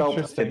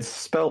 It's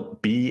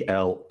spelled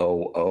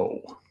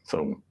BLOO.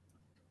 So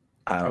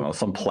I don't know,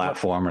 some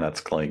platformer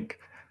that's like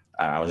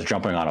I was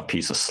jumping on a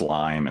piece of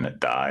slime and it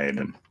died,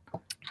 and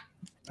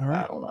all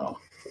right. I don't know.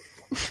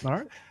 All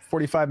right,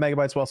 45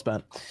 megabytes well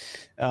spent.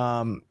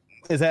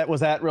 Was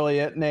that really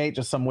it, Nate?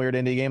 Just some weird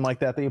indie game like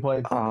that you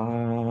played?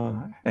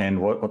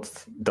 And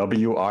what's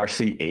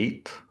WRC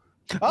 8?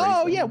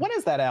 Oh yeah, when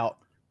is that out?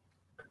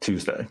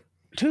 Tuesday.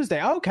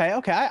 Okay.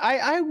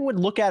 I would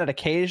look at it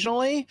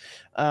occasionally.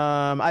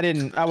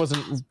 I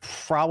wasn't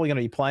probably going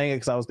to be playing it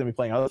because I was going to be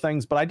playing other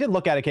things, but I did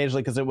look at it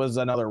occasionally because it was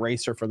another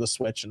racer for the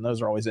Switch, and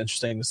those are always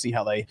interesting to see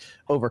how they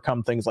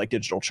overcome things like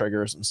digital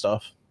triggers and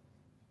stuff.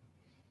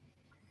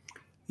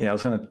 Yeah, I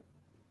was going to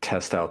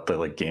test out the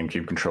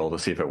GameCube control to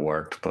see if it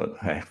worked, but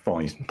I've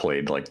only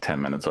played 10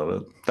 minutes of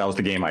it. That was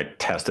the game I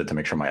tested to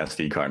make sure my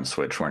SD card and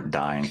Switch weren't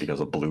dying because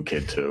of Blue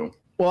Kid 2.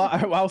 Well,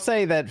 I'll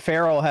say that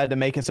Feral had to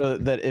make it so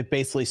that it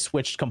basically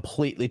switched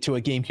completely to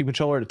a GameCube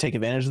controller to take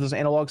advantage of those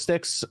analog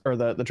sticks or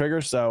the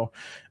triggers. So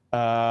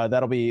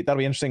that'll be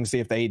interesting to see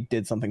if they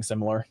did something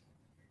similar.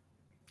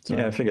 So.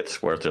 Yeah, I think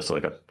it's worth just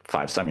a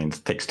 5. I mean,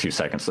 it takes 2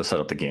 seconds to set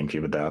up the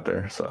GameCube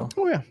adapter. So.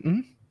 Oh yeah,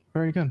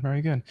 very good,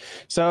 very good.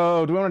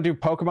 So do we want to do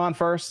Pokemon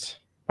first?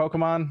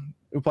 Pokemon.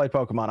 Who played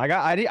Pokemon? I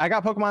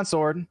got Pokemon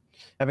Sword.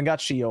 Haven't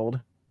got Shield.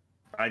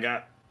 I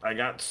got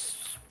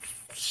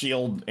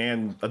Shield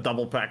and a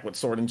double pack with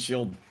Sword and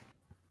Shield.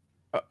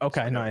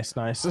 Okay, nice.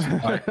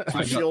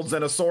 Two shields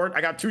and a sword.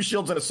 I got 2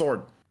 shields and a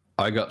sword.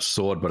 I got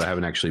Sword, but I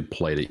haven't actually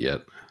played it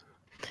yet.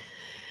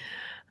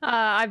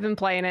 I've been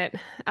playing it.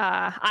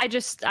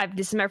 This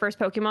is my first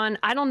Pokemon.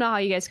 I don't know how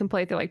you guys can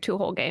play through 2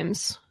 whole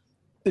games.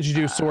 Did you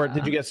do Sword?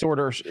 Did you get Sword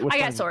or? I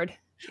got Sword.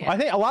 Yeah. I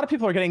think a lot of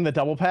people are getting the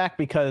double pack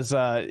because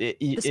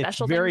it's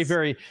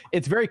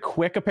very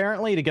quick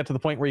apparently to get to the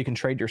point where you can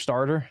trade your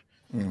starter.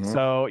 Mm-hmm.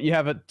 So you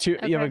have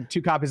you have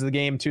 2 copies of the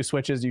game, 2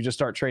 switches. You just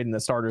start trading the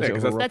starters. Yeah,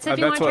 that's if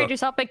you want to trade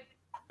yourself.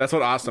 That's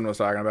what Austin was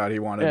talking about. He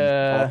wanted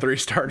all 3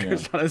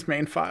 starters on his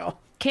main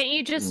file. Can't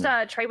you just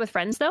trade with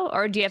friends though,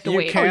 or do you have to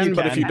wait? You can,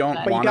 but if you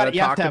don't want to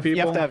talk to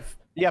people,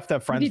 you have to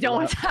have friends. You don't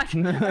want to talk.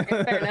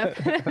 Okay, fair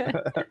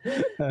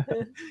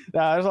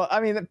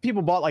enough.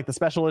 People bought the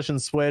special edition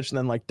Switch and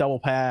then double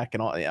pack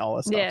and all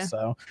that stuff. Yeah.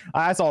 So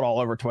I saw it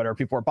all over Twitter.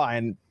 People were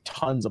buying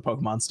tons of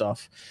Pokemon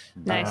stuff.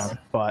 Nice.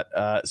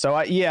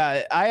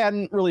 I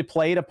hadn't really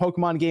played a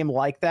Pokemon game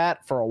like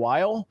that for a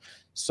while.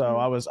 So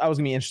I was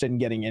gonna be interested in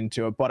getting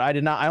into it, but I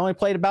did not. I only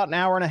played about an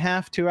hour and a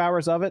half, 2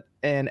 hours of it,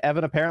 and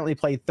Evan apparently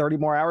played 30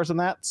 more hours than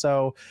that.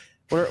 So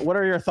what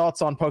are your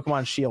thoughts on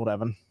Pokemon Shield,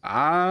 Evan?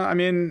 I'm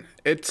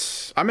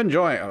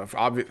enjoying it.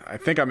 I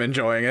think I'm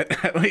enjoying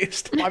it at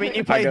least.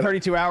 You played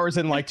 32 hours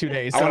in 2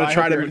 days. So I want to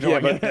try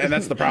to, and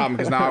that's the problem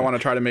because now I want to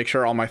try to make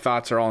sure all my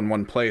thoughts are all in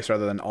one place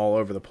rather than all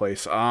over the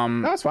place.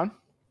 That's fun.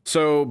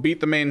 So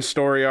beat the main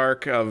story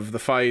arc of the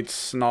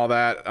fights and all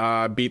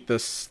that. Beat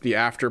the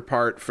after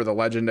part for the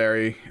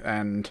legendary,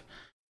 and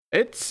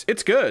it's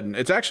good.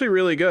 It's actually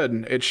really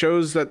good. It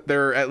shows that they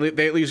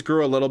at least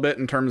grew a little bit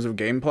in terms of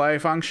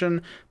gameplay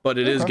function, but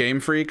it is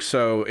Game Freak,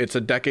 so it's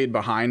a decade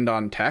behind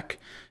on tech.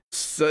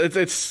 So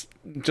it's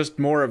just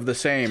more of the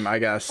same, I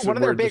guess. One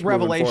of their big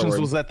revelations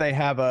was that they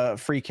have a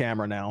free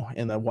camera now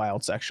in the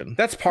wild section.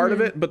 That's part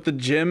of it, but the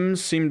gyms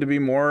seem to be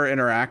more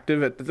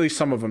interactive. At least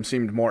some of them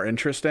seemed more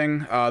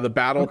interesting. The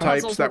battle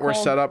types that were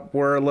set up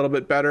were a little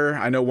bit better.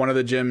 I know one of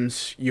the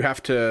gyms you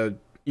have to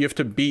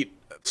beat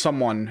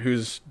someone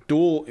who's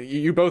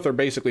you both are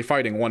basically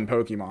fighting one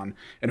Pokemon,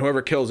 and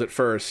whoever kills it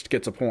first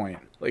gets a point.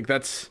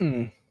 That's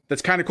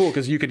kind of cool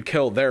because you could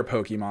kill their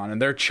Pokemon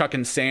and they're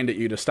chucking sand at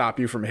you to stop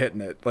you from hitting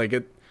it.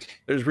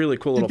 There's really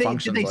cool little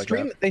functions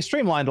that. They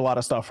streamlined a lot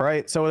of stuff,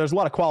 right? So there's a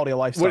lot of quality of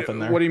life stuff in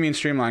there. What do you mean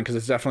streamlined? Because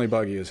it's definitely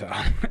buggy as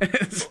hell.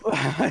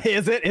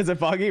 Is it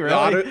buggy?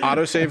 Really?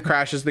 Autosave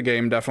crashes the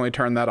game. Definitely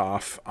turn that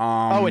off.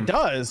 It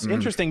does.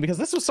 Interesting, because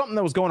this was something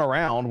that was going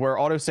around where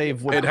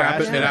autosave would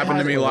crash. It happened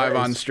to me live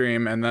on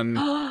stream, and then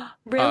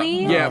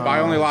really? But I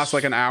only lost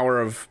an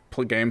hour of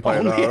gameplay.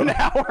 Only an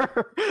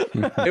hour.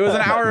 It was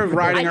an hour of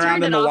riding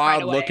around in the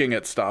wild looking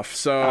at stuff.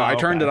 So I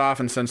turned it off,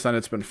 and since then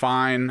it's been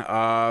fine.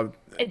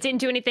 It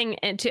didn't do anything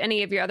to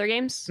any of your other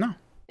games? No.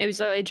 It was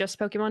literally just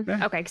Pokemon?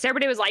 Yeah. Okay, because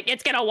everybody was like,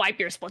 it's going to wipe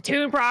your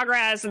Splatoon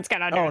progress. It's going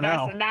to do this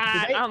and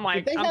that.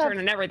 I'm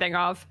turning everything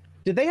off.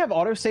 Did they have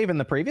autosave in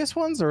the previous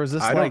ones, or is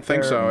this? I don't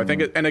think so. I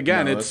think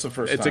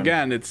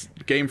it's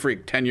Game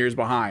Freak 10 years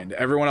behind.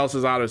 Everyone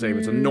else's autosave.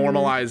 It's a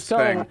normalized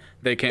thing.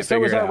 They can't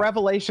figure it out. So is our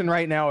revelation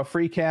right now a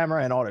free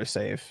camera and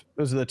autosave?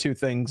 Those are the 2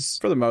 things.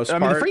 For the most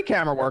part. The free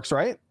camera works,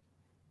 right?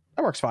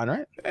 That works fine,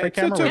 right? It's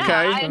okay.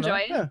 Yeah, I enjoy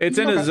it. Yeah. It's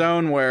in a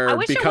zone where I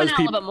wish it went out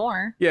a little bit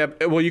more. Yeah,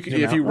 well, if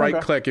you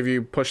right click, if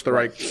you push the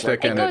right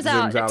stick in, it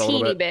zooms out a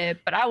little bit.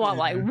 But I want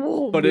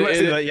whoa. But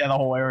the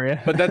whole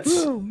area. But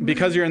that's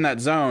because you're in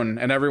that zone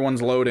and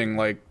everyone's loading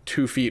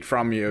 2 feet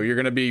from you. You're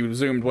gonna be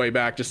zoomed way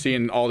back, just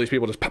seeing all these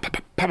people just pop,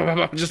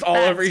 just all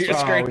over your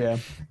screen. Yeah.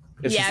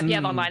 If you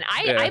have online.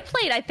 I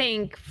played, I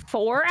think,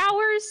 4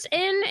 hours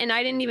in, and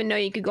I didn't even know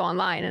you could go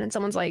online. And then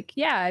someone's like,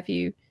 yeah, if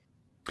you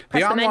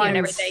press the menu and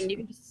everything, you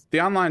can just... The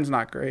online's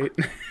not great.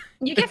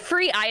 You get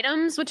free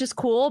items, which is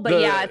cool, but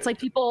it's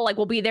people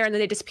will be there and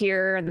then they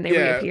disappear and then they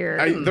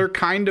reappear. They're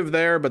kind of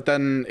there, but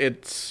then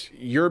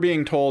you're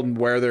being told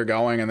where they're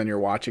going and then you're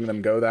watching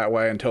them go that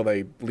way until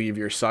they leave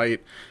your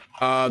sight.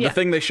 The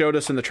thing they showed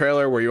us in the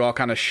trailer where you all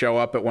kind of show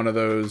up at one of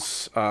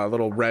those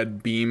little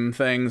red beam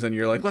things and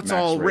you're like, let's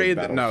all raid.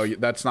 No,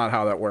 that's not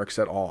how that works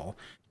at all.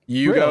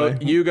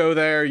 You go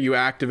there, you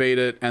activate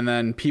it, and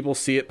then people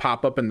see it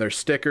pop up in their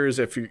stickers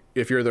if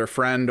you're their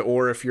friend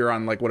or if you're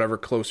on like whatever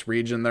close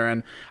region they're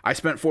in. I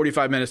spent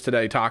 45 minutes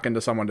today talking to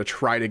someone to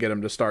try to get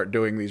them to start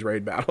doing these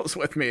raid battles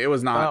with me. It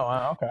was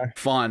not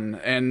fun,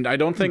 and I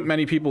don't think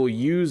many people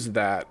use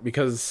that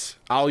because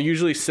I'll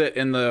usually sit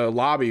in the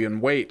lobby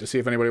and wait to see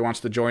if anybody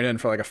wants to join in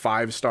for like a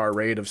 5-star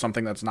raid of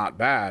something that's not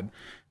bad,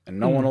 and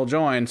no one will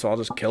join, so I'll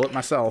just kill it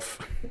myself.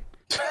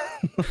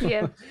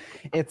 Yeah.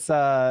 It's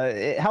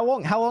how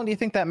long do you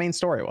think that main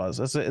story was?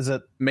 Is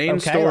it main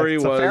okay? story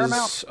like,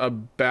 was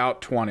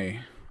about 20,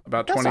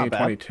 about 20,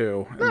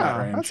 22 in that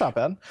range. That's not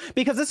bad,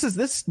 because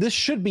this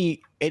should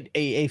be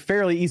a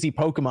fairly easy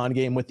Pokemon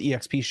game with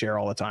EXP share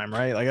all the time,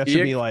 right? Like that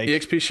should be like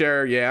EXP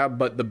share, yeah.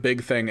 But the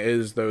big thing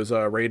is those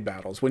raid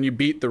battles. When you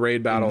beat the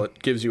raid battle, it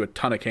gives you a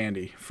ton of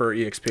candy for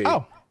EXP.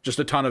 Oh, just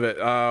a ton of it.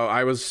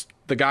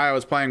 The guy I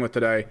was playing with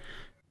today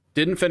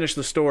didn't finish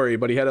the story,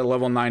 but he had a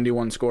level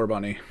 91 score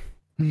bunny.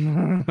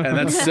 And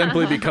that's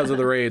simply because of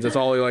the raids. That's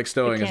all he likes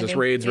doing is just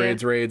raids,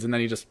 and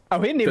then he just he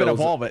didn't even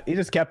evolve it. He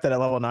just kept it at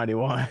level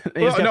 91.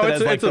 Well, no,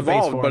 it's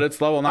evolved, but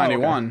it's level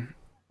 91.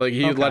 Like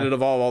he let it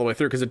evolve all the way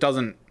through because it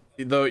doesn't.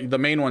 The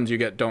main ones you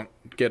get don't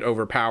get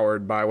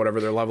overpowered by whatever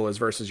their level is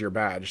versus your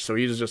badge. So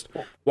he's just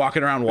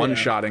walking around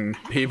one-shotting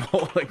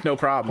people like no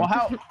problem.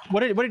 Well, what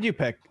did you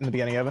pick in the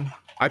beginning, Evan?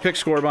 I picked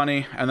Score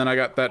Bunny, and then I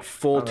got that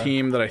full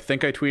team that I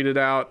think I tweeted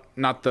out.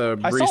 Not the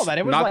I saw that.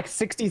 It was like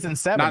 60s and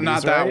 70s.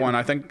 Not that one.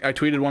 I think I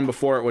tweeted one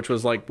before it, which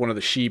was like one of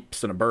the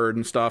sheeps and a bird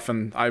and stuff.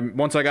 And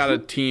once I got a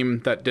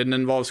team that didn't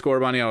involve Score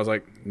Bunny, I was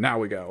like, now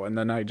we go. And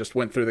then I just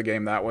went through the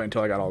game that way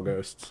until I got all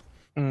ghosts.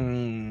 Okay.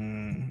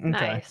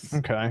 Nice.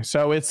 Okay.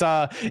 So it's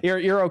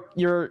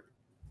you're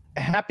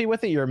happy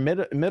with it? You're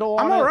middle.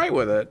 I'm all right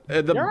with it.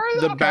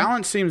 The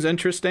balance seems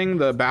interesting.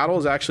 The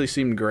battles actually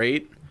seemed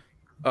great.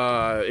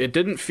 It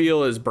didn't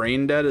feel as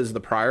brain dead as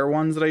the prior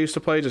ones that I used to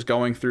play, just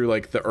going through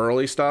like the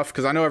early stuff,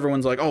 because I know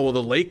everyone's like, oh well,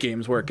 the late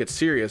game's where it gets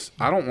serious.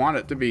 I don't want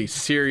it to be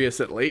serious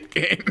at late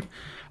game.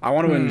 I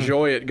want to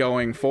enjoy it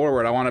going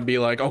forward. I want to be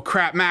like, oh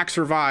crap, Max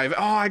revive,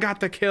 oh I got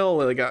the kill.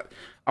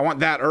 I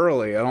want that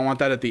early. I don't want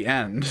that at the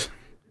end.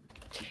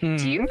 Do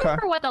you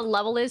remember what the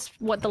level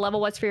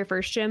was for your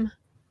first gym?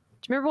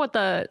 Do you remember what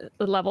the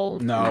level?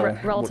 No,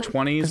 relative?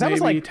 20s maybe,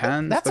 like,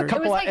 10s. That's 30s?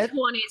 It was like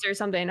 20s or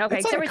something. Okay,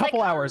 it's like a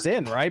couple hours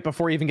in, right,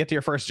 before you even get to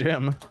your first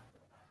gym.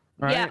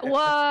 Right? Yeah,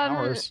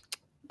 well,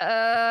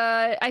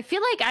 I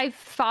feel like I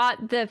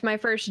fought my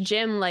first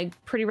gym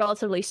like pretty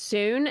relatively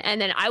soon,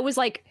 and then I was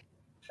like,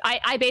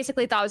 I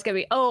basically thought it was gonna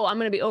be, I'm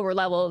gonna be over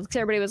leveled, because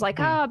everybody was like,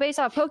 based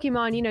off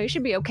Pokemon, you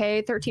should be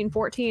okay, 13,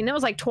 14. It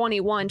was like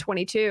 21,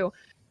 22.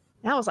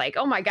 And I was like,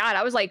 oh my god,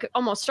 I was like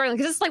almost struggling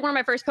because it's like one of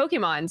my first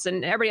Pokemons,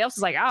 and everybody else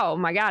is like, oh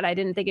my god, I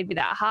didn't think it'd be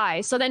that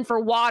high. So then for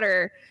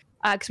water,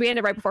 because we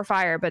ended right before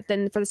fire, but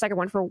then for the second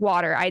one for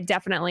water, I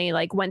definitely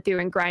like went through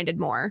and grinded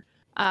more,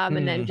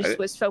 and then just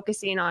was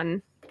focusing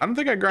on. I don't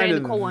think I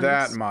grinded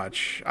that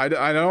much. I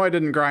know I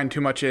didn't grind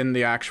too much in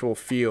the actual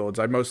fields.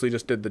 I mostly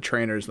just did the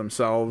trainers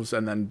themselves,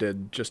 and then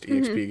did just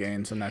EXP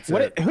gains, and that's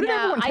it. Who did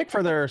everyone pick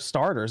for their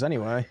starters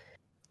anyway?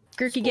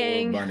 Grookey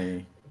Gang.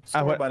 Bunny.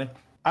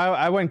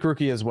 I went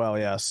Grookey as well.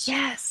 Yes.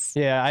 Yes.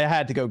 Yeah, I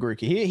had to go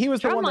Grookey. He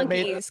was the one that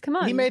made. Come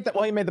on. He made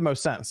the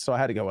most sense, so I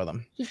had to go with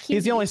him.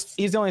 He's the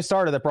only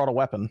starter that brought a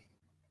weapon.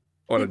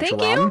 What, a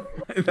drum?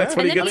 That's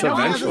what he gets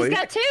eventually. He's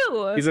got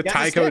two. He's a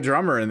Taiko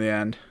drummer in the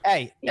end.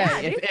 Hey,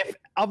 if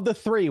of the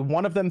three,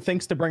 one of them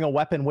thinks to bring a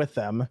weapon with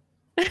them,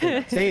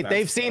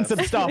 they've seen some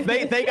stuff.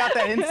 They got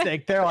that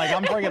instinct. They're like,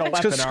 I'm bringing a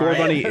weapon. Because Score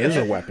Bunny is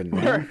a weapon.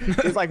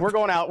 He's like, we're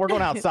going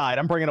outside.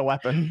 I'm bringing a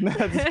weapon.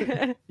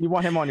 You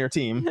want him on your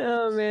team.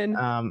 Oh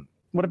man.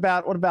 What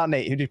about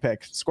Nate? Who'd you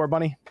pick? Score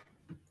Bunny?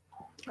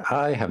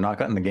 I have not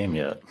gotten the game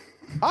yet.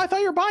 Oh, I thought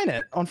you were buying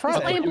it on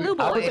Friday. Playing Blue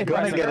Boy. I was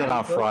going to get it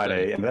on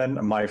Friday, and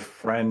then my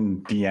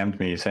friend DM'd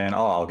me saying,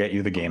 "Oh, I'll get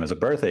you the game as a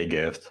birthday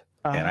gift."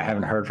 And I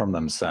haven't heard from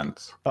them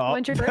since.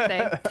 When's your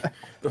birthday?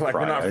 They're like,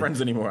 we're not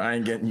friends anymore. I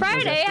ain't getting you.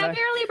 Friday, happy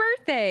early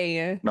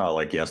birthday. No,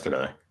 like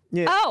yesterday.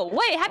 Yeah. Oh,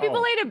 wait, happy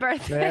belated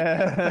birthday.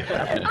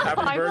 Happy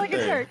I'm like a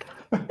birthday.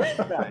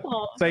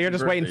 jerk. So you're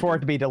just waiting for it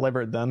to be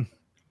delivered then?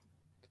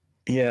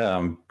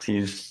 Yeah,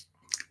 he's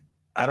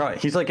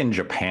like in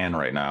Japan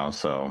right now,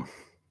 so.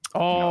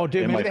 Oh,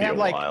 dude, maybe they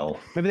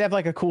have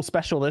like a cool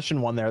special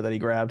edition one there that he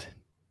grabbed.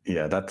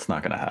 Yeah, that's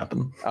not gonna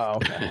happen. Oh,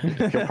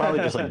 okay. He'll probably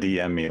just like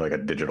DM me like a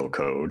digital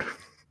code.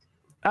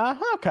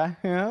 Okay.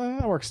 Yeah,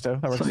 that works too.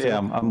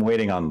 I'm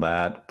waiting on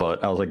that,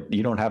 but I was like,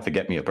 you don't have to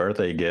get me a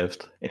birthday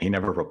gift, and he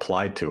never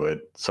replied to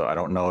it, so I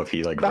don't know if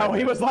he like. No,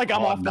 he was like,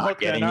 I'm off the hook.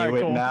 Getting you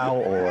it now,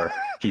 or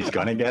he's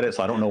gonna get it,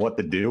 so I don't know what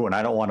to do, and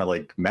I don't want to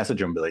like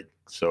message him, be like,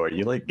 so are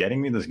you like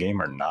getting me this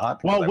game or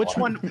not? Well,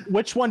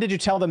 which one did you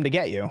tell them to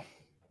get you?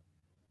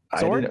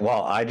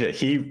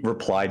 He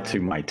replied to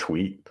my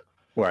tweet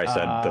where I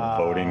said the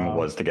voting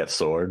was to get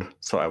Sword,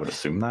 so I would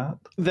assume that.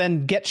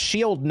 Then get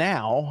Shield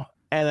now,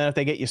 and then if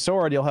they get you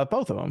Sword, you'll have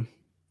both of them.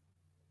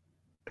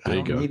 There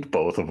you go. I don't need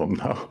both of them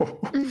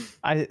though.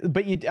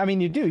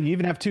 You do. You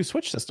even have two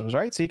Switch systems,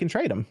 right? So you can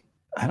trade them.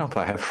 I don't know if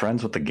I have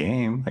friends with the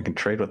game. I can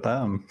trade with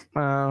them. Okay,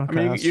 I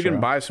mean, you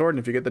can buy a sword, and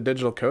if you get the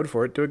digital code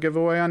for it, do a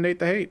giveaway on Nate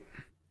the Hate.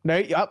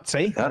 Nate,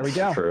 see, That's there we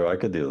go. true. I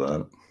could do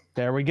that.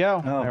 There we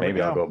go. Oh,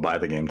 maybe I'll go buy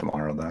the game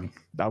tomorrow then.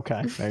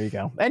 Okay, there you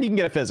go. And you can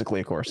get it physically,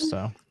 of course.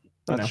 So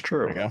that's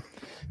true. There you go.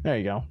 There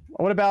you go.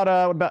 What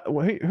about who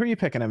are you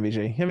picking, MVG?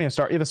 You haven't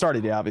even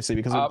started yet, obviously,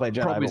 because we played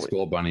Jedi. Probably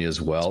Score Bunny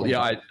as well.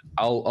 Yeah,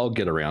 I'll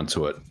get around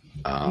to it.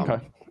 Okay.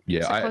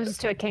 Yeah, so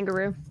closest to a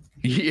kangaroo.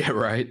 Yeah,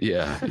 right.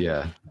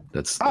 Yeah.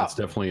 That's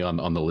definitely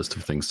on the list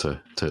of things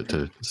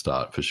to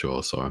start for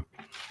sure. So,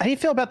 how do you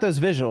feel about those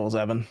visuals,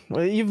 Evan?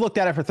 Well, you've looked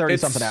at it for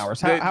 30-something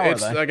hours. How are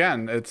they?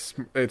 Again,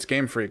 it's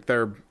Game Freak.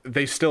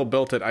 They still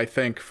built it, I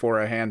think,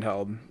 for a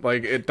handheld.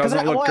 Like, it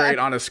doesn't look great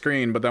on a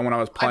screen, but then when I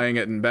was playing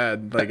it in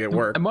bed, like, it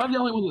worked. Am I the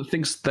only one that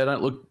thinks they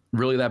don't look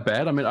really that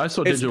bad? I mean, I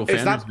saw Digital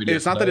Foundry's video.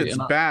 It's not that it's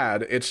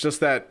bad. It's just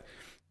that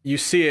you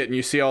see it and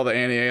you see all the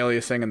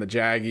anti-aliasing and the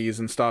jaggies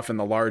and stuff in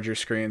the larger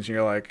screens, and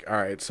you're like, all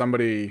right,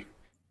 somebody's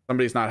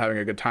not having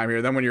a good time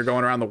here. Then when you're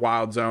going around the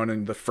wild zone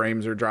and the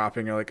frames are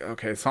dropping, you're like,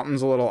 okay,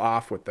 something's a little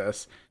off with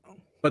this.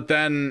 But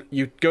then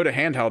you go to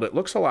handheld, it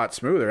looks a lot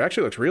smoother. It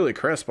actually looks really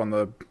crisp on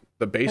the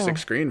basic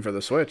screen for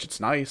the Switch. It's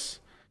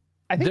nice.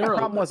 I think the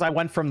problem was I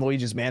went from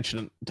Luigi's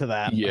Mansion to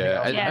that.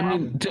 Yeah, I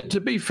mean,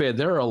 to be fair,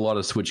 there are a lot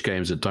of Switch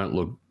games that don't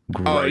look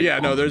great. Oh yeah,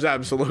 no, there's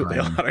absolutely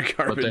a lot of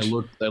garbage.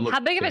 But they look How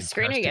big of a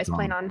screen are you guys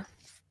playing on?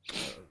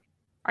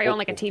 Are you on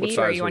like a TV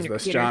or are you on your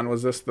computer? John,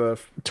 was this the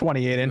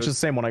 28 inches?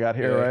 Same one I got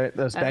here, right?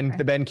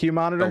 The BenQ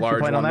monitor, the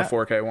large one, the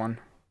 4K one.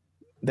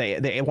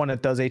 The one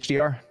that does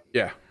HDR.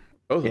 Yeah,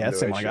 yeah,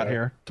 same one I got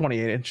here,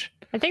 28 inch.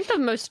 I think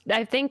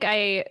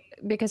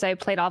because I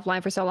played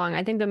offline for so long,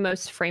 I think the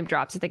most frame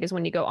drops is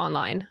when you go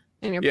online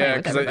and you're playing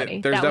with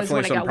everybody. There's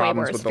definitely some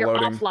problems with the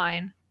loading.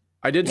 Offline.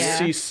 I did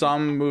see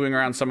some moving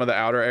around some of the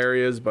outer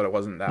areas, but it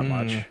wasn't that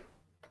much.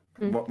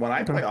 When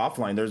I play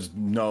offline, there's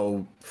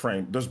no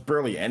frame. There's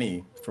barely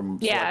any from.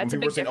 Yeah, when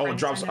people were saying, "Oh, it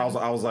drops," I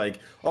was like,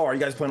 "Oh, are you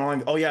guys playing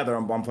online?" Oh yeah,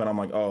 I'm playing. I'm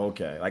like, "Oh,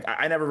 okay." Like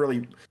I never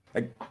really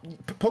like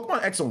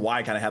Pokemon X and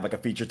Y kind of had like a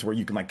feature to where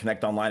you can like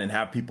connect online and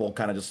have people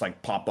kind of just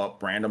like pop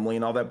up randomly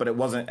and all that, but it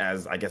wasn't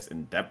as I guess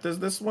in depth as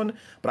this one.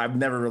 But I've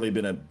never really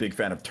been a big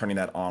fan of turning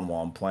that on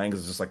while I'm playing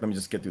because it's just like let me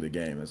just get through the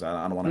game.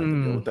 I don't want to have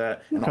to deal with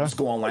that, and I'll just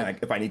go online.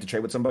 Like if I need to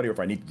trade with somebody or if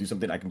I need to do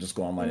something, I can just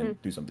go online and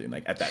do something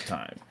like at that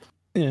time.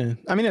 Yeah,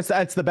 I mean it's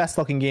the best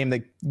looking game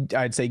that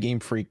I'd say Game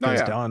Freak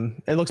has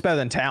done. It looks better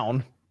than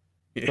Town,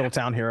 Little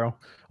Town Hero.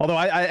 Although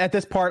I at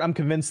this point I'm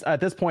convinced I'm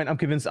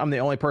the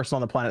only person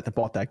on the planet that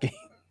bought that game.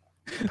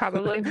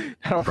 Probably.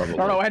 I don't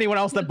know anyone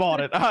else that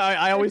bought it.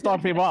 I always talk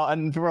to people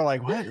and people are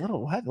like, what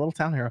Little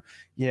Town Hero?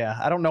 Yeah,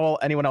 I don't know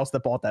anyone else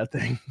that bought that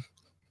thing.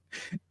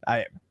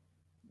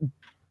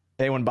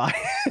 Anyone buy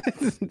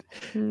it?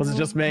 Was it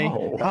just me?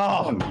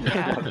 Yeah.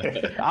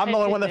 I'm the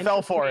only one that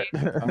fell for it.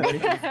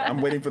 I'm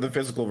waiting for the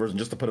physical version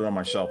just to put it on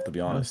my shelf, to be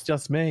honest. It's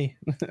just me.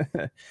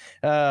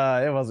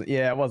 It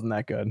wasn't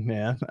that good.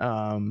 Yeah.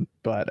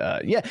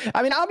 Yeah.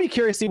 I mean, I'll be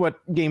curious to see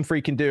what Game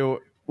Freak can do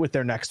with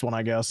their next one,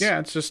 I guess. Yeah,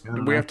 it's just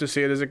we have to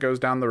see it as it goes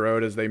down the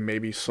road as they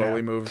maybe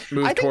slowly move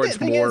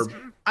towards more.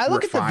 I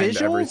look at the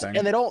visuals everything.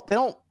 And they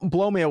don't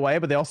blow me away,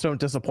 but they also don't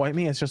disappoint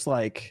me. It's just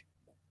like,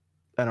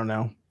 I don't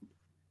know.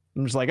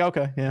 I'm just like,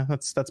 okay, yeah,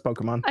 that's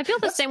Pokemon. I feel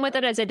the same with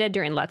it as I did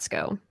during Let's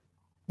Go.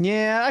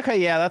 Yeah, okay,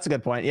 yeah, that's a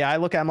good point. Yeah,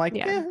 I'm like,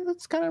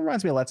 that's kind of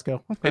reminds me of Let's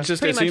Go. Okay. It's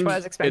just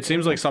it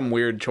seems like some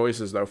weird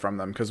choices though from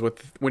them because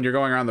when you're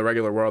going around the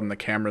regular world and the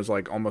camera's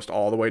like almost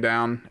all the way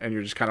down and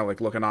you're just kind of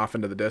like looking off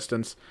into the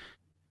distance,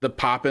 the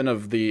pop-in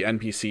of the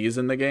NPCs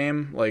in the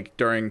game, like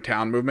during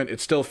town movement,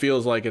 it still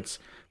feels like it's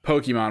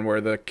Pokemon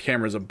where the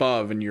camera's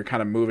above and you're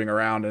kind of moving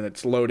around and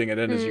it's loading it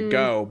in as you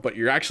go, but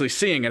you're actually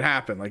seeing it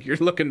happen. Like you're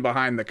looking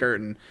behind the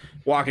curtain,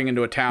 walking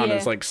into a town, and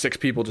it's like 6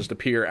 people just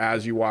appear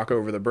as you walk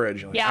over the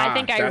bridge. Like, I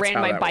think I ran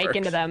my bike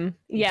into them.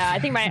 Yeah, I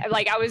think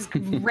I was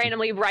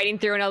randomly riding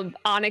through and an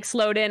Onix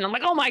load in. I'm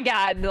like, oh my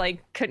god,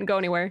 like couldn't go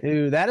anywhere.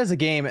 Dude, that is a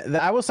game.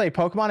 I will say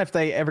Pokemon, if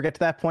they ever get to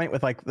that point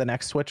with like the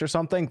next Switch or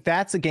something,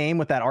 that's a game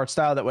with that art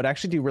style that would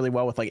actually do really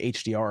well with like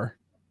HDR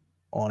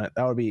on it.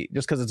 That would be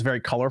just because it's very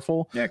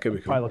colorful. Yeah, it could be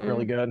cool. Probably look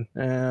really good.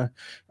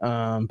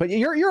 But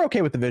you're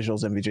okay with the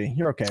visuals, MVG.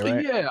 You're okay,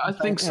 right? Yeah, I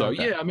think so.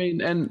 Okay. Yeah, I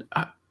mean, and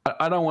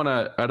I don't want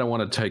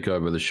to take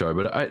over the show,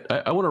 but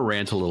I want to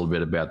rant a little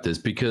bit about this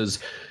because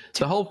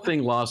the whole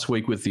thing last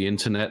week with the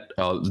internet,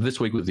 this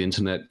week with the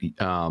internet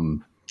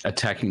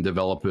attacking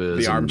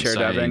developers, the armchair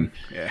deving.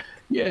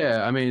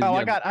 Yeah, I mean,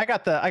 I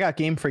got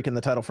Game Freak in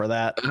the title for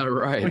that.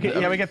 Right.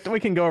 We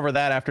can go over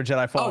that after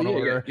Jedi Fallen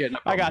Order. Yeah, no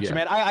I got you,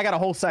 man. I got a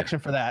whole section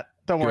for that.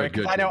 Don't worry.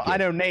 Good, I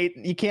know Nate.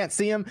 You can't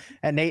see him,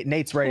 and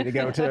Nate's ready to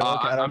go too.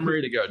 I'm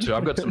ready to go too.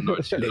 I've got some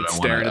notes here. Nate's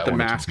staring at the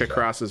mask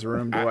across his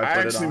room. I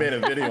actually made a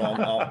video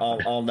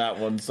on that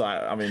one, so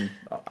I mean,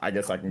 I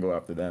guess I can go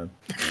after them.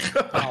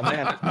 Oh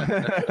man.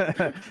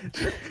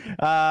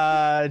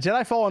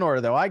 Jedi Fallen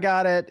Order though. I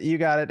got it. You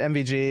got it.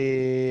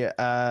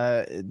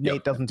 MVG.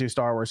 Nate doesn't do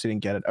Star Wars. He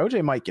didn't get it.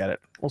 OJ might get it.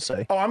 We'll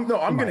see. Oh, I'm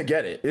gonna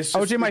get it. It's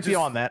just, OJ might be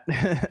on that.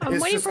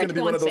 It's just gonna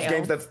be one of those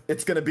games that's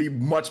it's gonna be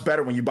much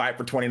better when you buy it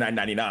for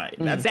 $29.99.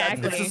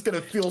 Exactly. It's just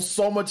gonna feel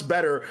so much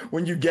better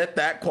when you get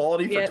that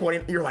quality for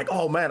 $20. You're like,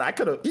 oh man, I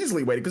could have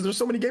easily waited because there's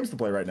so many games to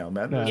play right now,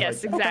 man.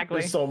 Yes, exactly.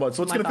 There's so much.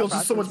 So it's gonna feel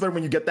just so much better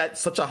when you get that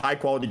such a high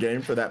quality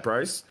game for that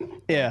price.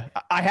 Yeah,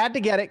 I had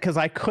to get it because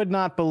I could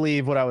not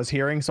believe what I was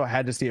hearing, so I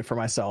had to see it for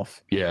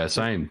myself. Yeah,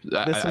 same.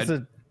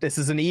 This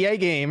is an EA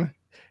game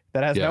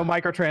that has no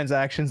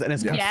microtransactions and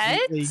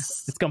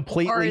it's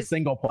completely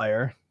single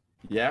player.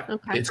 Yeah.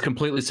 Okay. It's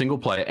completely single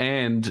player,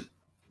 and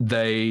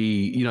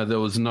they, there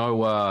was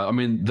no. I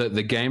mean,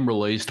 the game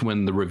released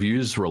when the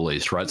reviews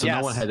released, right? So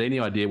no one had any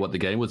idea what the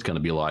game was going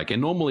to be like.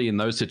 And normally in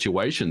those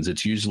situations,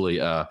 it's usually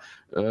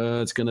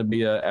it's going to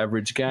be an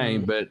average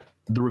game, but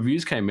the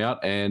reviews came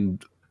out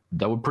and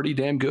they were pretty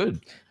damn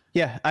good.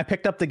 Yeah, I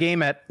picked up the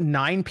game at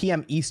 9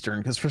 p.m. Eastern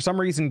because for some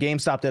reason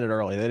GameStop did it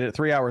early. They did it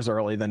 3 hours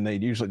early than they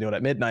usually do it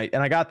at midnight.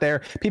 And I got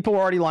there, people were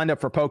already lined up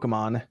for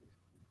Pokemon,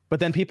 but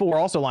then people were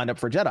also lined up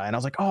for Jedi. And I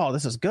was like, oh,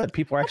 this is good.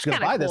 People are actually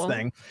going to buy this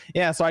thing.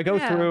 Yeah, so I go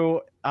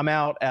through, I'm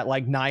out at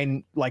like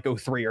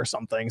 9:03 or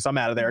something. So I'm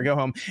out of there, I go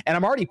home, and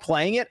I'm already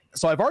playing it.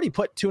 So I've already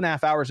put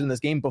 2.5 hours in this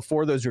game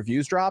before those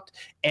reviews dropped.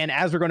 And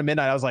as we're going to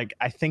midnight, I was like,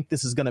 I think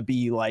this is going to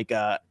be like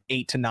a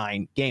 8 to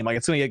 9 game. Like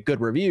it's going to get good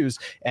reviews.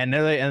 And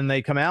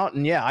they come out,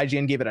 and yeah,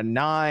 IGN gave it a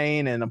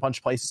 9, and a bunch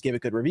of places gave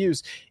it good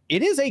reviews.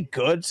 It is a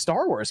good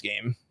Star Wars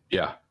game.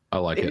 Yeah, I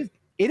like it.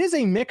 It is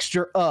a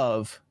mixture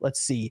of, let's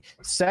see,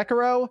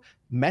 Sekiro,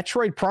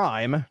 Metroid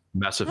Prime,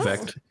 Mass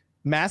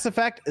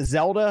Effect,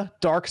 Zelda,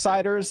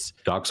 Darksiders,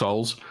 Dark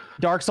Souls.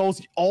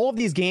 All of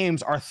these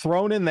games are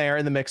thrown in there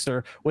in the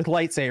mixer with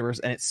lightsabers,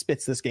 and it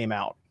spits this game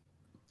out.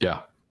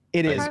 Yeah.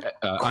 It is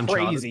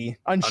crazy.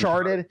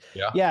 Uncharted.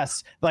 Yeah.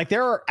 Yes. Like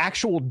there are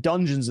actual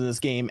dungeons in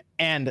this game,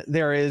 and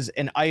there is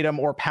an item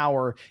or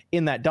power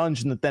in that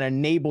dungeon that then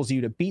enables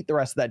you to beat the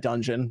rest of that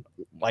dungeon,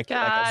 like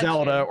a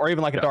Zelda or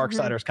even like a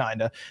Darksiders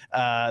kind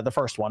of, the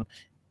first one.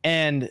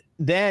 And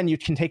then you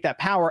can take that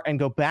power and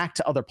go back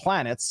to other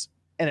planets,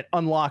 and it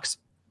unlocks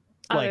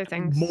like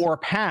more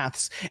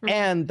paths.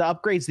 And the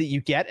upgrades that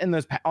you get in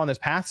on those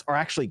paths are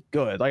actually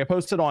good. Like I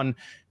posted on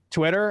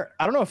Twitter,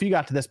 I don't know if you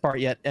got to this part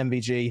yet,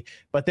 MVG,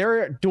 but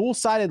they're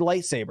dual-sided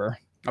lightsaber.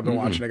 I've been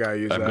watching a guy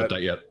use that. I haven't got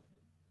that yet.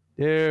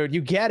 Dude,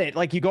 you get it.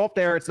 Like you go up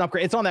there, it's an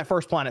upgrade. It's on that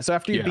first planet. So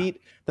after you beat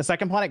the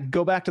second planet,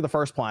 go back to the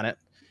first planet,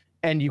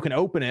 and you can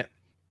open it,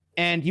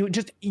 and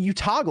you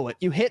toggle it.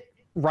 You hit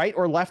right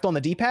or left on the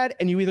D-pad,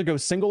 and you either go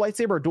single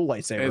lightsaber or dual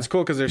lightsaber. And it's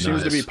cool because there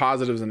seems to be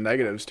positives and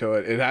negatives to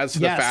it. It has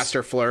the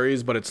faster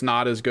flurries, but it's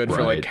not as good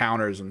for like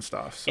counters and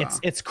stuff. So.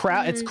 It's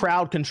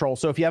crowd control.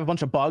 So if you have a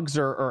bunch of bugs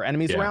or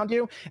enemies around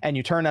you, and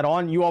you turn that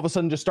on, you all of a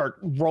sudden just start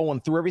rolling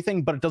through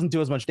everything, but it doesn't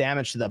do as much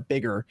damage to the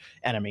bigger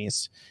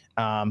enemies.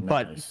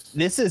 But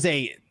this is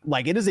it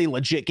is a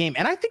legit game,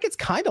 and I think it's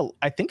kind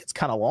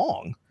of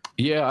long.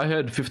 Yeah, I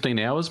heard 15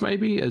 hours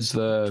maybe as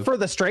for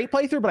the straight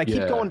playthrough, but I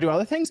keep going to do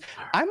other things.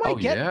 I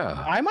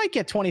might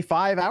get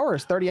 25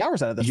 hours, 30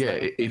 hours out of this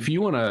thing. If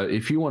you want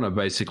to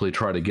basically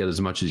try to get as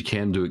much as you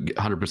can do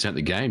 100%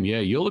 the game,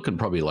 you're looking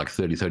probably like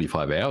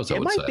 30-35 hours.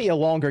 It might be a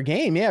longer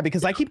game,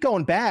 because I keep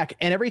going back,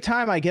 and every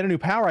time I get a new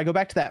power, I go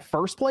back to that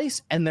first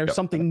place, and there's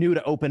something new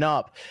to open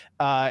up.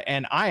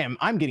 And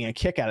I'm getting a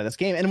kick out of this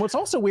game. And what's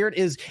also weird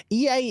is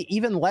EA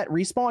even let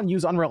Respawn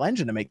use Unreal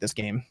Engine to make this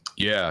game.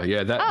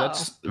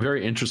 That's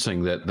very interesting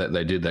that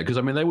they did that, because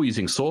I mean they were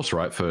using Source,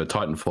 right, for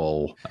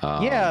Titanfall.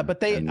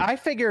 But I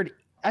figured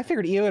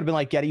EA would have been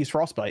like, gotta use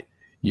Frostbite.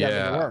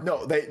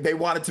 No, they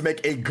wanted to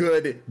make a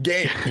good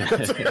game.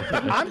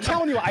 I'm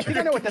telling you, I think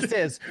I know what this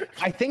is.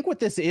 I think what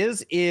this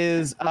is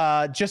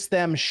just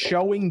them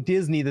showing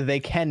Disney that they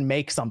can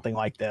make something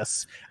like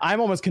this. I'm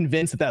almost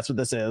convinced that that's what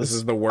this is. This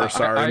is the worst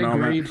I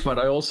agree, but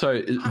I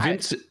also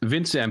Vince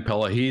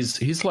Zampella,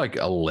 he's like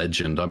a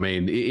legend. I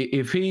mean,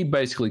 if he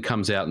basically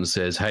comes out and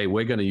says, "Hey,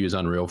 we're going to use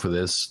Unreal for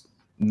this,"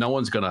 no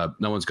one's gonna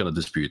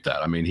dispute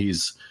that. I mean,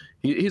 he's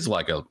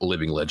like a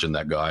living legend,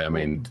 that guy. I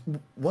mean,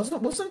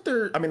 wasn't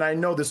there? I mean, I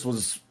know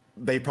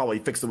they probably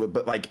fixed it,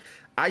 but like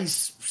it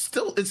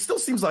still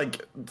seems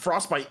like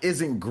Frostbite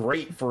isn't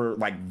great for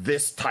like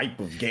this type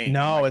of game.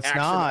 No, like it's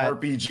not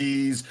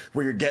RPGs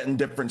where you're getting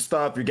different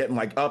stuff, you're getting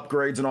like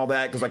upgrades and all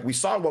that. Because like we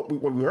saw what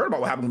we heard about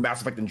what happened with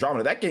Mass Effect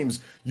Andromeda. That game's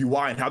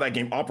UI and how that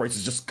game operates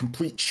is just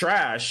complete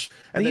trash.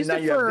 And they used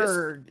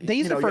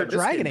it for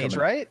Dragon Age,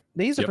 right?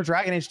 They used it for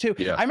Dragon Age too.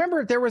 Yeah. I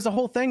remember there was a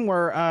whole thing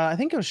where I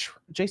think it was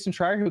Jason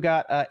Schreier who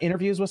got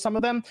interviews with some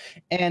of them,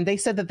 and they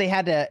said that they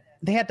had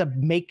to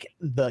make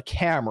the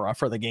camera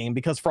for the game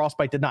because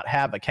Frostbite did not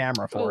have a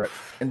camera for it.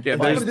 And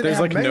there's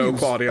like no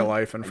quality of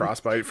life in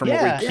Frostbite from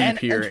what we keep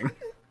hearing.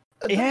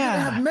 It didn't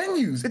have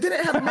menus. It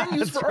didn't have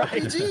menus for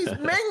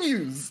RPGs.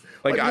 Menus.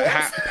 Like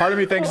part of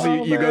me thinks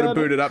you go to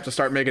boot it up to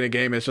start making a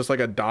game. It's just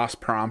like a DOS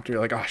prompt. You're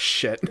like, oh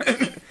shit.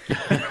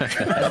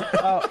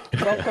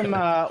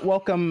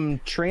 Welcome,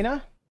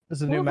 Trina.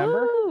 is a new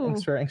member.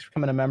 Thanks for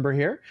becoming a member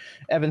here.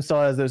 Evan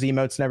still has those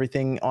emotes and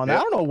everything on that.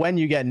 I don't know when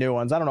you get new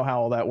ones. I don't know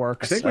how all that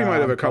works. I think we might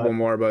have a couple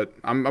more, but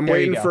I'm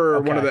waiting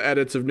for one of the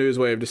edits of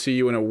Newswave to see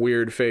you in a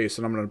weird face,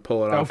 and I'm going to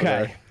pull it off.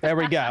 Okay, there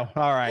we go.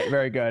 All right,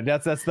 very good.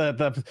 That's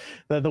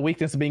the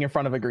weakness of being in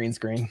front of a green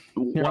screen.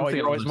 One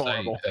thing I was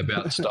saying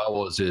about Star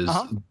Wars is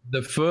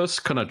the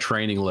first kind of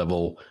training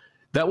level.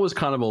 That was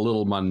kind of a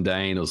little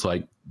mundane. It was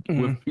like,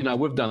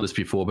 we've done this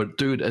before, but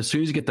dude, as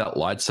soon as you get that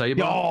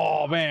lightsaber,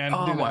 oh man,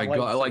 oh my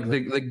god, like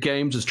the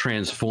game just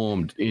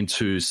transformed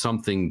into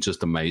something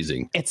just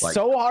amazing. It's like,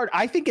 so hard.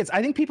 I think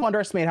people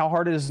underestimate how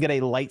hard it is to get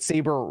a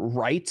lightsaber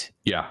right.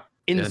 Yeah,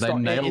 in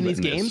these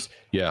games.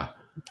 Yeah,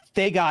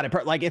 they got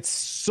it. Like, it's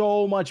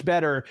so much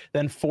better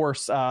than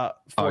Force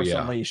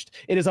Unleashed.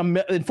 It is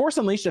in Force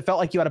Unleashed, it felt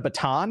like you had a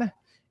baton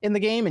in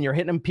the game and you're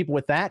hitting people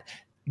with that.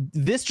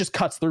 This just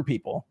cuts through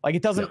people. Like,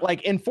 it doesn't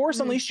like in Force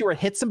Unleashed, you would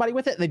hit somebody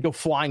with it and they'd go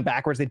flying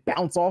backwards, they'd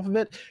bounce off of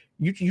it.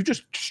 You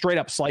just straight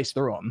up slice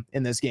through them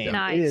in this game.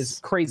 Nice. It is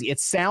crazy. It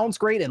sounds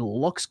great. It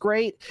looks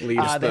great.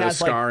 Leaves the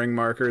scarring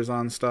markers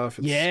on stuff.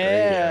 It's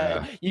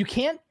yeah. You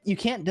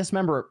can't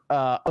dismember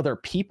other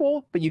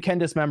people, but you can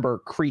dismember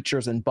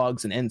creatures and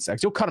bugs and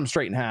insects. You'll cut them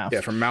straight in half. Yeah,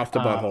 from mouth to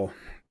butthole.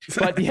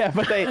 But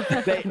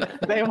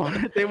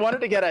they wanted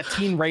to get a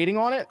teen rating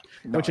on it,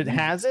 which it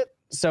has it.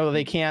 So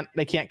they can't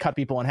cut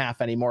people in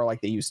half anymore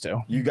like they used to.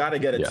 You got to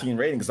get a teen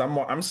rating, because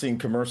I'm seeing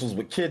commercials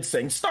with kids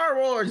saying Star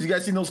Wars. You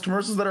guys seen those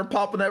commercials that are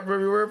popping up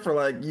everywhere for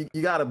like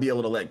you got to be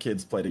able to let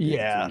kids play the game.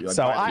 Yeah, too. Like,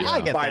 so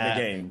I get buy that.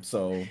 the game.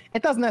 So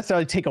it doesn't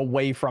necessarily take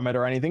away from it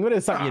or anything, but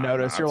it's something you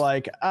notice. You're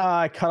like,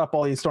 I cut up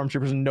all these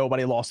stormtroopers and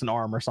nobody lost an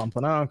arm or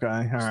something. Okay, all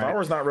right. Star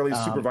Wars not really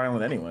super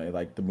violent anyway,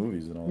 like the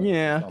movies and all that.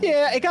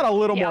 Yeah, it got a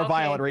little more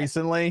violent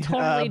recently.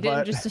 Totally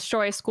didn't just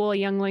destroy a school of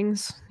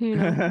younglings. You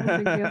know,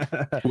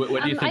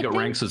 where do you think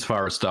it ranks as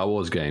far as Star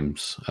Wars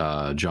games,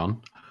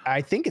 John?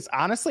 I think it's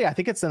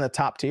in the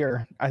top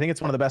tier. I think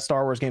it's one of the best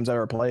Star Wars games I've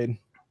ever played.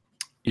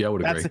 Yeah, I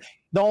would agree.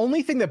 The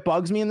only thing that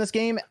bugs me in this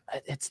game,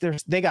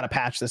 they got to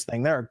patch this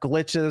thing. There are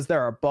glitches,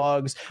 there are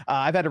bugs.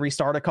 I've had to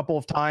restart a couple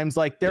of times.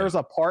 Like, there's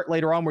a part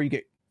later on where you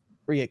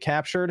get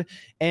captured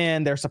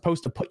and they're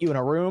supposed to put you in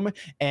a room,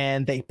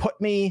 and they put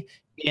me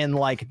in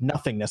like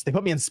nothingness. They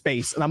put me in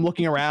space and I'm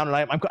looking around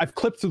and I've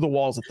clipped through the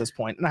walls at this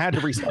point, and I had to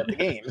restart the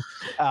game.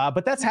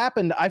 But that's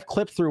happened. I've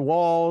clipped through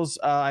walls.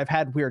 I've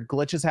had weird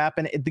glitches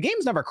happen. The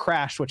game's never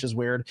crashed, which is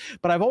weird,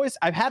 but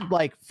I've had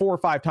like 4 or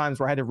 5 times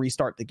where I had to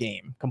restart the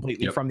game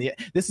completely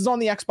this is on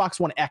the Xbox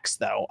One X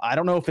though. I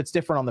don't know if it's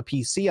different on the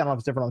PC. I don't know if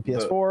it's different on the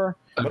PS4.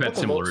 I've had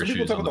similar issues.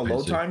 People talk about the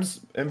load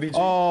times, MVG.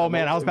 Oh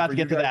man, I was about to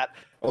get to that.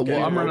 Okay,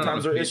 well, load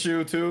times are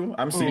issue too.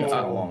 I'm seeing it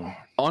long.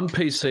 On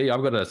PC,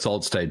 I've got a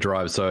solid state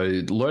drive,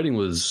 so loading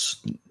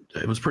was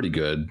pretty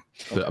good,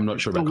 but I'm not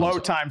sure about the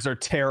load times are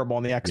terrible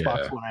on the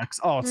Xbox One X.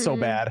 Oh, it's so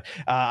bad.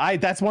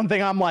 That's one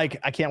thing I'm like,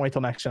 I can't wait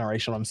till next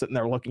generation. I'm sitting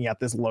there looking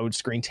at this load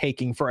screen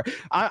taking for.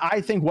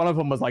 I think one of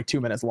them was like 2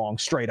 minutes long,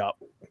 straight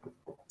up,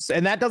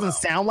 and that doesn't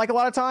sound like a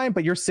lot of time,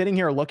 but you're sitting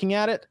here looking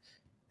at it.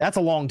 That's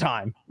a long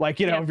time.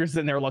 Like, if you're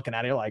sitting there looking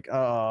at it, you're like,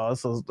 oh,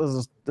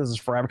 this is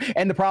forever.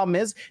 And the problem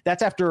is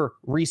that's after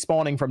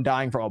respawning from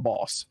dying from a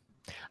boss.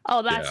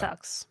 Oh, that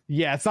sucks.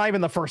 Yeah, it's not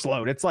even the first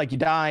load. It's like you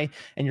die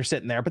and you're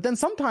sitting there. But then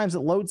sometimes it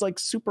loads like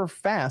super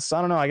fast. So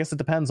I don't know. I guess it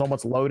depends on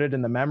what's loaded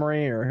in the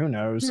memory, or who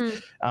knows.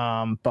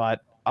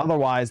 But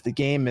otherwise, the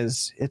game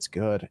it's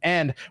good.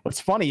 And what's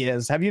funny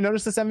is, have you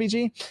noticed this,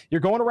 MVG?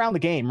 You're going around the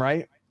game,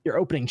 right? You're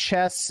opening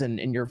chests and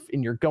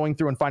you're going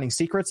through and finding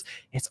secrets.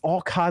 It's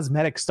all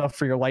cosmetic stuff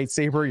for your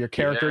lightsaber, your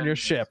character, and your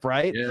ship,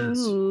 right? Yes.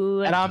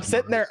 Ooh, and I'm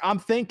sitting there, I'm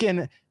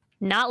thinking,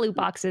 not loot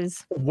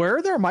boxes.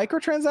 Were there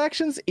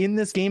microtransactions in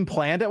this game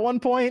planned at one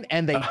point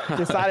and they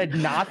decided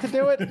not to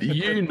do it?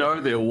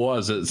 There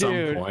was at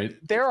some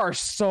point. There are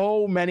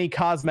so many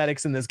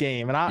cosmetics in this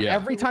game. And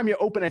every time you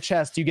open a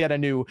chest, you get a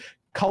new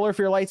color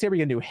for your lightsaber, you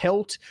get a new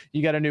hilt,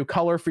 you get a new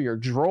color for your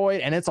droid,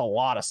 and it's a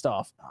lot of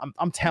stuff.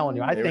 I'm telling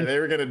you, I think they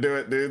were gonna do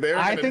it, dude.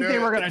 I think they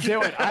were gonna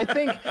do it. I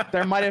think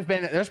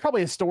there's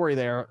probably a story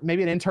there,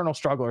 maybe an internal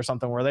struggle or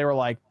something, where they were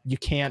like, you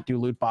can't do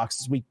loot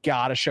boxes. We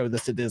gotta show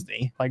this to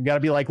Disney. Like,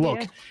 gotta be like,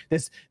 look,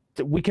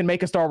 we can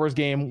make a Star Wars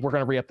game. We're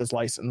gonna re-up this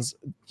license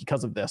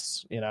because of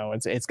this.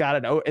 It's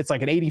got it's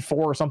like an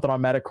 84 or something on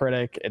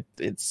Metacritic.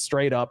 It's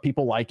straight up.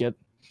 People like it.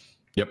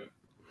 Yep.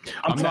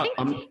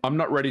 I'm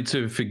not ready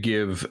to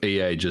forgive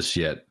EA just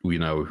yet,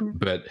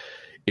 but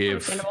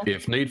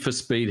if Need for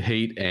Speed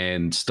Heat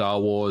and Star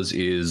Wars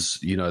is,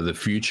 the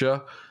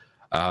future,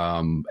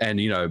 and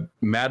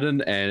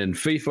Madden and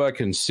FIFA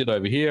can sit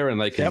over here and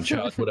they can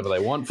charge whatever they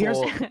want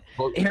for.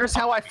 Here's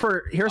how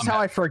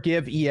I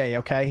forgive EA,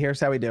 okay? Here's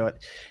how we do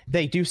it.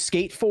 They do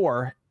Skate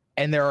 4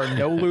 and there are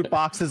no loot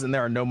boxes and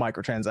there are no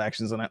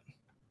microtransactions in it.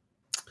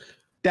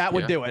 That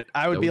would do it.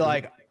 I would be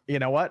like, you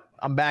know what?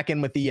 I'm back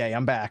in with EA.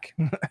 I'm back.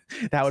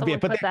 That would be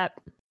it. But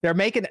they're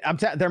making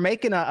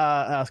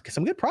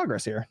some good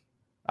progress here.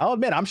 I'll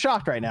admit, I'm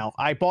shocked right now.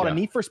 I bought a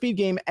Need for Speed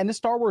game and a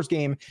Star Wars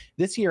game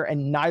this year,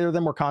 and neither of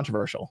them were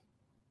controversial.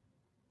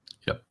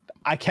 Yep.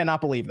 I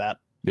cannot believe that.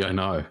 Yeah, I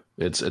know.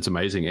 It's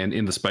amazing, and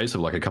in the space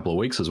of like a couple of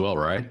weeks as well,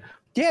 right?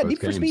 Yeah, Both Need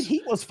for Speed games.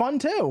 Heat was fun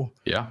too.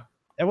 Yeah.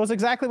 It was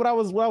exactly what I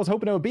was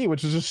hoping it would be,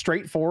 which is just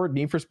straightforward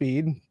Need for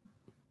Speed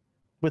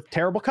with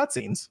terrible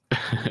cutscenes.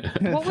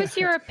 What was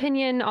your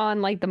opinion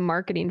on like the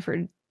marketing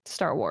for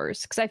Star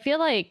Wars? Because I feel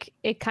like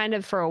it kind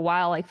of for a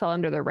while like fell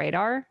under the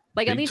radar.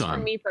 Like Big at least time.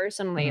 for me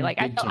personally,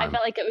 like I Big felt time.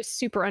 like it was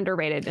super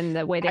underrated in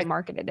the way they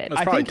marketed it. It's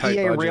I probably think tight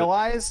EA budget.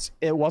 realized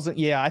it wasn't.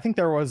 Yeah, I think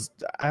there was.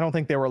 I don't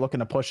think they were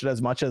looking to push it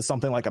as much as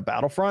something like a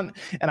Battlefront.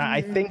 And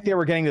I think they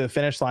were getting to the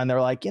finish line. They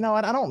were like, you know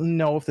what? I don't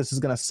know if this is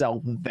going to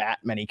sell that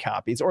many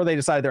copies. Or they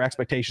decided their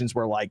expectations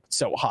were like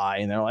so high,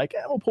 and they're like,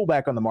 we'll pull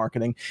back on the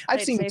marketing.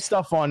 I've seen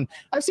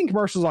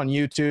commercials on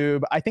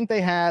YouTube. I think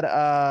they had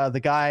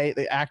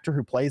the actor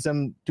who plays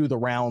him do the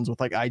rounds with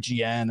like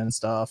IGN and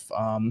stuff.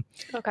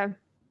 Okay.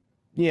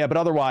 Yeah, but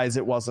otherwise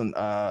it wasn't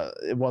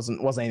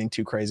anything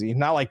too crazy.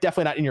 Not like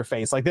definitely not in your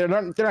face. Like they're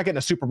not getting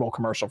a Super Bowl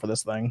commercial for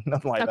this thing.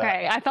 Nothing like that.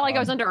 Okay. I felt like I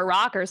was under a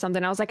rock or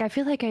something. I was like, I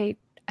feel like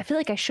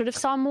I should have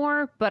saw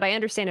more, but I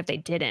understand if they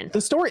didn't. The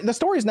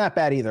story's not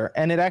bad either,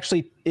 and it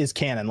actually is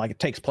canon. Like it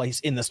takes place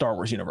in the Star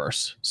Wars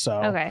universe.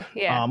 So Okay.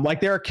 Yeah. like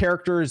there are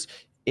characters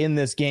in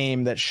this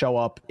game that show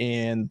up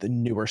in the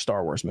newer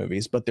Star Wars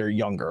movies, but they're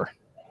younger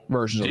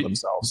versions of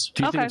themselves.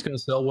 Do you think Okay. it's going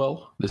to sell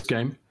well, this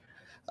game?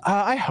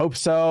 I hope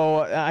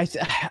so.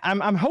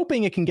 I'm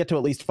hoping it can get to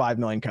at least 5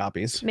 million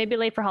copies. Maybe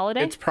late for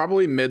holiday. It's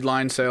probably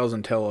midline sales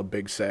until a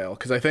big sale,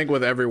 because I think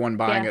with everyone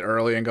buying it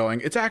early and going,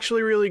 it's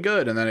actually really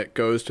good, and then it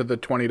goes to the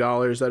 $20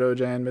 that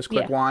OJ and Miss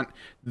Click want,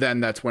 then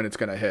that's when it's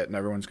going to hit, and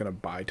everyone's going to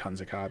buy tons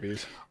of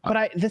copies.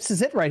 But this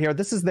is it right here.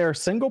 This is their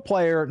single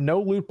player, no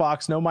loot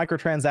box, no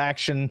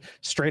microtransaction,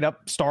 straight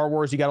up Star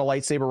Wars. You got a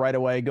lightsaber right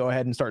away. Go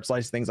ahead and start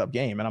slicing things up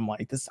game. And I'm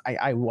like,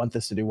 I want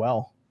this to do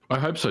well. I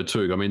hope so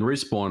too. I mean,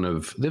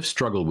 Respawn they've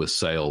struggled with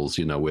sales,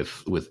 you know,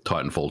 with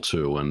Titanfall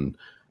 2, and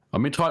I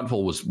mean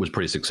Titanfall was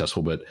pretty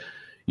successful, but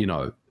you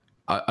know,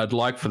 I'd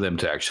like for them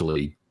to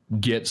actually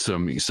get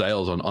some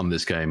sales on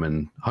this game,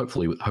 and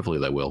hopefully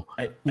they will.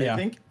 I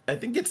think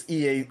it's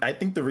EA. I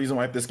think the reason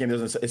why this game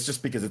doesn't, it's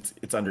just because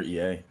it's under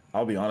EA.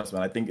 I'll be honest,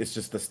 man. I think it's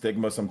just the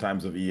stigma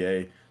sometimes of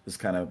EA just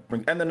kind of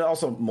bring, and then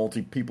also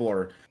people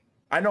are.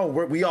 I know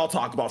we all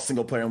talk about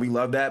single player and we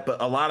love that,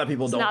 but a lot of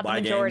people don't buy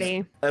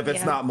games if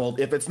it's not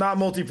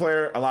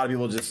multiplayer. A lot of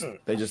people just don't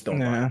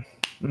buy it.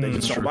 They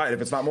just don't buy it if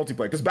it's not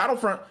multiplayer. Because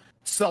Battlefront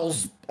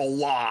sells a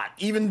lot.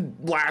 Even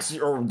last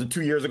year or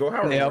 2 years ago,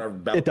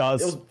 it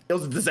does. It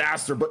was a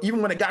disaster. But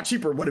even when it got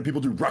cheaper, what did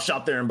people do? Rush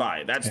out there and buy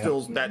it. That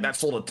still that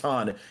sold a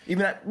ton.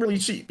 Even at really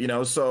cheap, you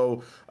know.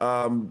 So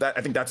I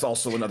think that's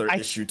also another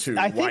issue too.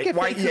 Why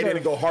EA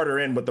didn't go harder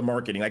in with the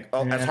marketing, like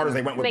as hard as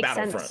they went with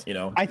Battlefront, you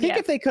know. I think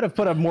if they could have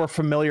put a more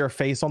familiar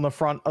face on the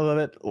front of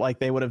it, like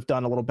they would have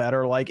done a little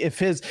better. Like if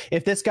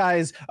this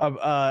guy's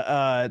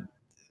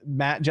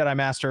Jedi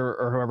Master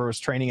or whoever was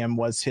training him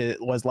was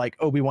like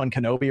Obi-Wan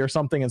Kenobi or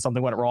something, and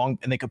something went wrong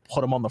and they could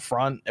put him on the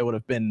front, it would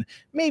have been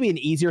maybe an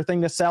easier thing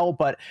to sell.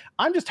 But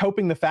I'm just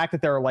hoping the fact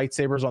that there are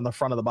lightsabers on the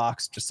front of the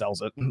box just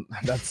sells it.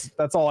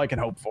 That's all I can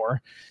hope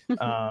for.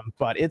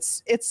 But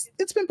it's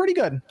been pretty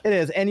good. It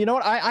is. And you know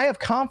what? I have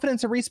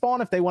confidence in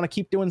Respawn if they want to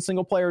keep doing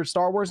single player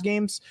Star Wars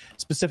games,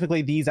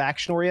 specifically these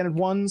action oriented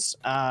ones.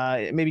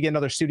 Maybe get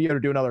another studio to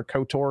do another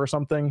KOTOR or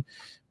something.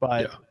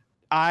 But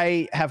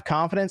I have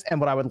confidence, and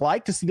what I would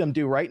like to see them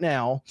do right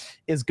now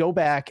is go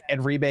back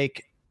and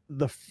remake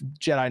the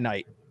Jedi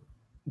Knight,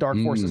 Dark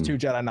Forces 2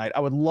 Jedi Knight. I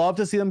would love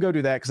to see them go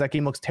do that because that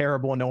game looks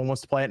terrible and no one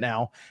wants to play it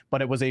now,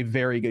 but it was a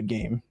very good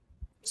game.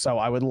 So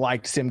I would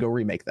like to see them go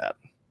remake that.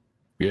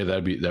 Yeah,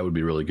 that would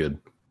be really good.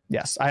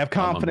 Yes, I have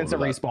confidence in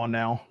Respawn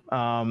now.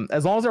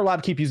 As long as they're allowed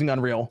to keep using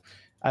Unreal.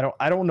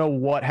 I don't know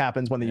what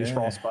happens when they use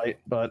Frostbite,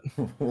 but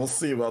we'll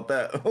see about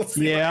that.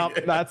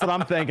 That's what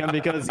I'm thinking,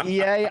 because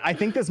EA, I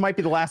think this might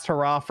be the last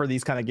hurrah for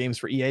these kind of games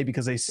for EA,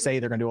 because they say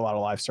they're going to do a lot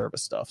of live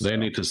service stuff. They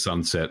need to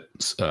sunset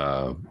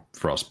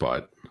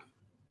Frostbite.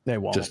 They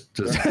won't. Just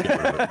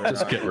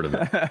get rid of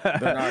it.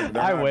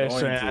 I wish,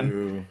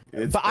 man.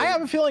 But I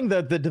have a feeling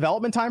that the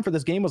development time for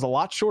this game was a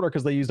lot shorter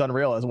because they used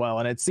Unreal as well,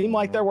 and it seemed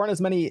like there weren't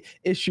as many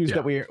issues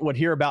that we would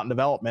hear about in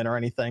development or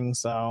anything.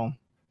 So.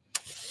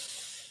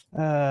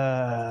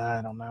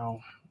 I don't know.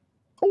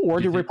 Or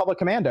do Republic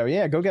Commando.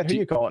 Yeah, go get who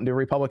you call it and do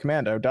Republic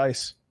Commando.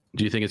 DICE.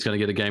 Do you think it's going to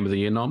get a Game of the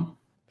Year nom?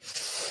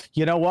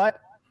 You know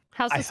what?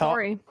 How's the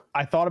story?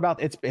 I thought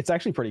about it's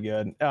actually pretty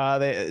good.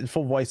 The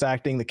full voice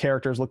acting, the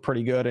characters look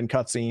pretty good in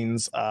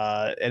cutscenes,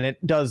 and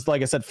it does,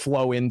 like I said,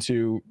 flow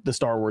into the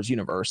Star Wars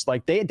universe.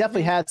 Like they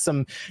definitely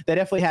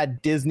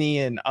had Disney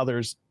and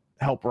others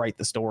help write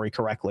the story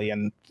correctly,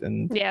 and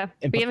we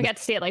haven't got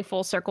to see it like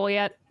full circle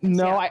yet.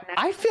 No,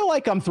 I feel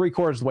like I'm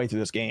 3/4 of the way through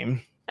this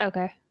game.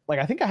 Okay. Like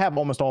I think I have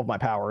almost all of my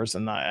powers,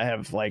 and I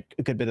have like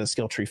a good bit of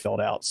skill tree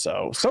filled out.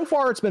 So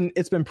far it's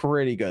been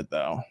pretty good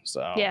though.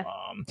 So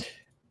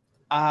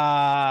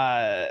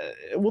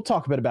we'll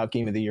talk a bit about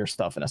Game of the Year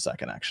stuff in a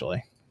second,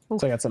 actually. Oof.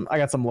 So I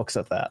got some looks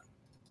at that.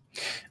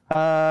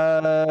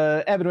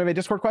 Evan, we have any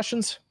Discord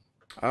questions?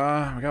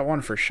 I got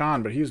one for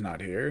Sean, but he's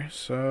not here.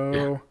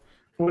 So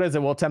What is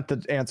it? We'll attempt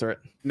to answer it.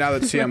 Now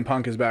that CM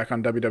Punk is back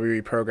on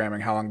WWE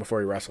programming, how long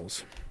before he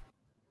wrestles?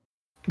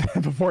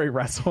 Before he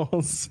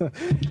wrestles? A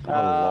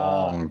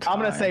long time. I'm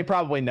going to say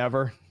probably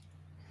never.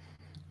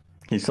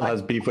 He still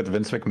has beef with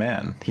Vince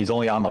McMahon. He's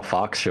only on the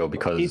Fox show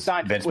because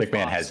Vince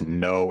McMahon has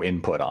no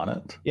input on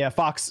it. Yeah,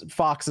 Fox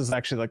is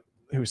actually like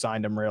who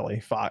signed him, really.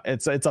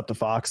 Fox, it's up to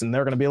Fox, and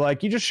they're going to be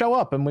like, you just show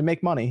up and we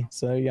make money.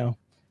 So, you know,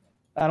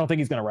 I don't think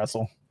he's going to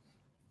wrestle.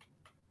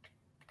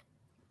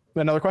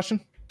 Another question?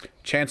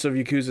 Chance of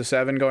Yakuza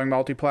 7 going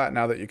multi-plat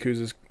now that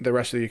the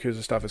rest of the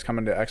Yakuza stuff is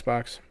coming to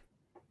Xbox?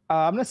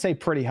 I'm going to say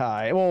pretty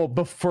high. Well,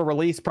 for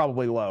release,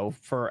 probably low.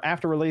 For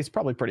after release,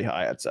 probably pretty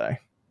high, I'd say.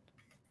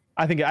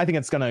 I think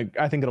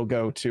it'll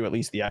go to at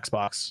least the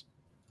Xbox.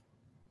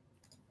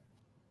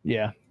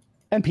 Yeah.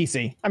 And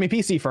PC. I mean,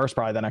 PC first,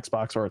 probably, then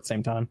Xbox, or at the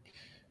same time.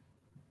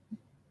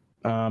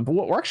 But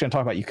we're actually going to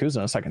talk about Yakuza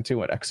in a second,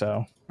 too, at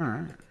XO. All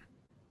right.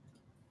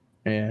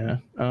 Yeah.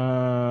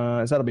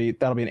 That'll be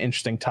an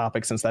interesting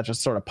topic since that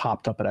just sort of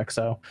popped up at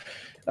XO.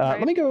 Right.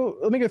 Let me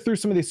go through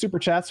some of these super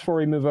chats before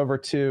we move over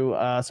to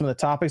some of the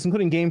topics,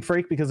 including Game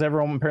Freak, because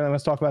everyone apparently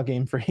wants to talk about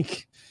Game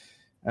Freak.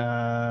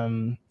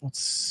 Let's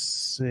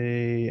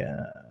see.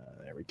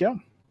 There we go.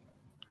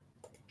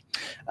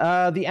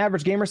 The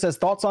Average Gamer says,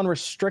 thoughts on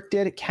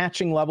restricted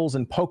catching levels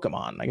in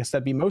Pokemon? I guess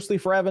that'd be mostly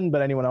for Evan,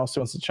 but anyone else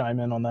who wants to chime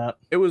in on that?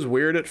 It was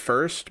weird at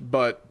first,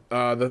 but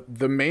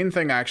the main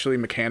thing actually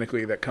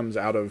mechanically that comes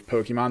out of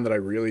Pokemon that I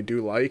really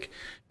do like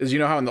is, you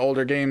know how in the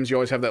older games you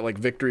always have that like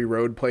Victory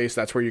Road place,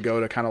 that's where you go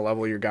to kind of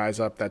level your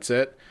guys up, that's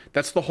it.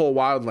 That's the whole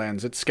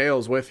Wildlands. It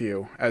scales with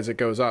you as it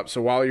goes up.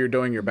 So while you're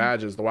doing your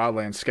badges, the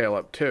Wildlands scale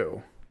up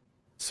too.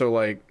 So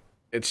like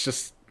it's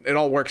just, it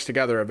all works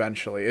together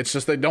eventually. It's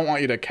just they don't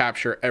want you to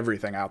capture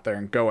everything out there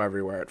and go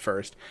everywhere at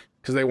first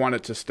because they want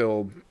it to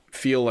still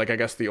feel like, I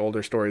guess, the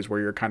older stories where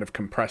you're kind of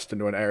compressed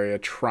into an area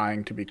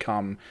trying to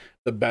become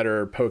the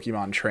better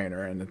Pokemon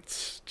trainer, and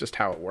it's just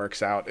how it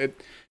works out.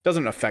 It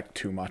doesn't affect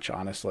too much,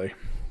 honestly.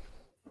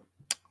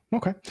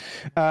 Okay.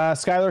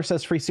 Skylar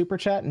says free super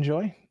chat.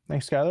 Enjoy.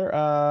 Thanks, Skylar.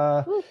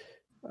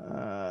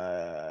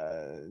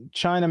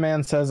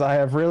 Chinaman says, I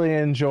have really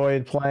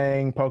enjoyed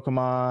playing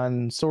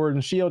Pokemon Sword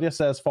and Shield. Yes,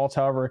 it has faults.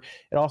 However,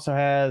 it also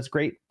has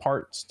great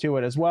parts to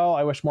it as well.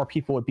 I wish more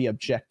people would be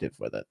objective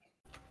with it.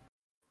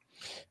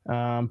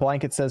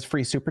 Blanket says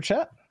free super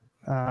chat.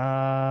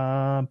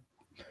 Oh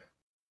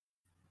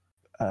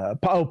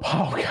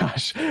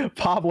gosh.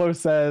 Pablo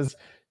says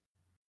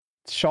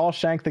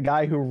Shawshank, the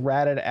guy who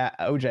ratted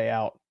OJ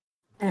out.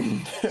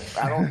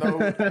 I don't know,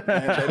 man.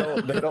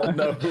 They don't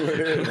know who it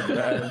is,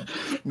 man.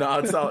 No,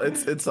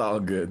 it's all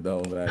good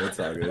though, man. It's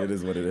all good. It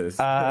is what it is.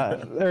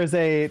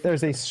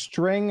 There's a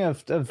string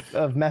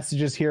of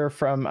messages here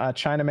from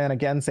Chinaman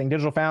again saying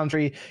Digital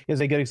Foundry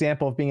is a good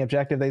example of being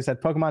objective. They said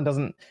Pokemon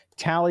doesn't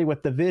tally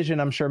with the vision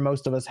I'm sure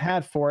most of us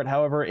had for it.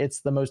 However,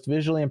 it's the most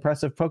visually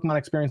impressive Pokemon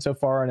experience so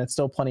far, and it's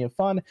still plenty of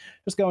fun.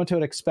 Just go into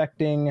it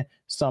expecting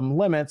some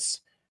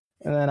limits.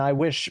 And then I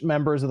wish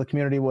members of the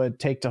community would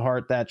take to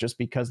heart that just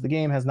because the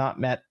game has not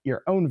met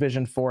your own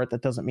vision for it,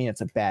 that doesn't mean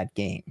it's a bad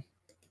game.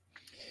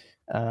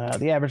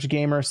 The Average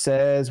Gamer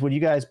says, would you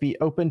guys be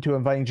open to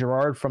inviting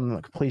Gerard from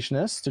The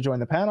Completionist to join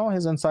the panel?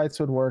 His insights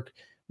would work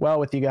well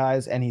with you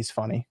guys, and he's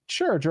funny.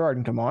 Sure, Gerard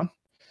can come on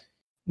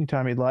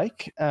anytime he'd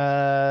like.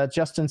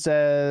 Justin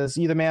says,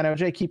 you the man,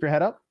 OJ, keep your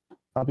head up.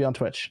 I'll be on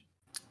Twitch.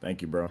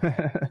 Thank you, bro.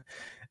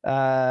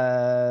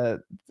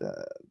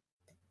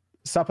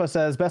 Suppa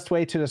says, best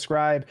way to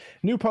describe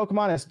new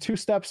Pokemon is 2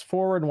 steps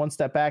forward, 1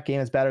 step back. Game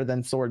is better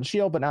than Sword and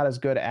Shield, but not as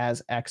good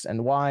as X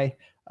and Y.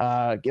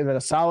 Give it a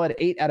solid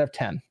 8 out of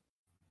 10.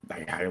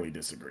 I highly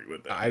disagree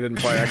with that. I didn't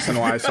play X and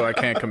Y, so I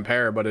can't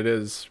compare, but it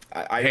is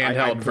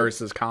handheld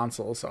versus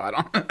console, so I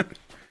don't...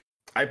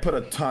 I put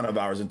a ton of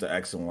hours into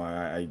X and Y.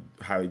 I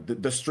highly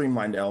the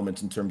streamlined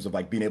elements in terms of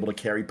like being able to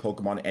carry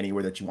Pokemon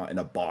anywhere that you want in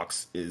a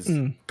box is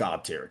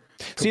god tier.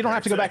 So you don't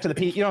have to go back to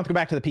the you don't have to go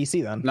back to the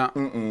PC then. No,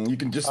 you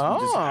can just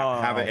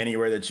have it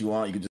anywhere that you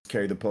want. You can just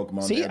carry the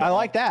Pokemon. See, I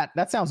like that.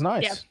 That sounds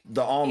nice. Yeah.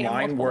 The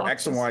online where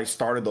X and Y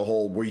started the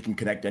whole where you can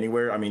connect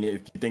anywhere. I mean,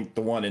 if you think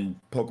the one in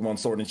Pokemon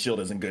Sword and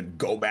Shield isn't good,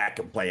 go back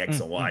and play X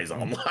and Y's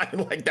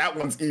online. Like that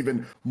one's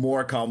even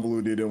more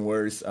convoluted and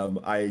worse.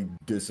 I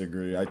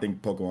disagree. I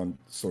think Pokemon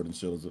Sword and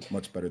Shield is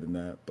much better than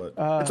that, but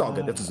it's all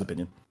good. That's his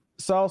opinion.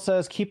 Saul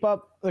says, keep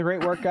up the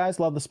great work, guys.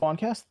 Love the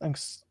Spawncast.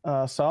 Thanks,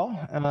 Saul.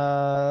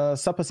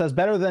 Suppa says,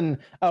 better than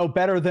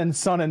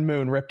Sun and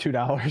Moon. Rip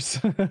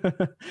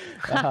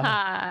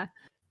 $2.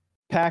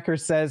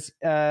 Packers says,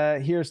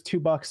 here's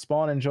 $2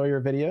 Spawn. Enjoy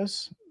your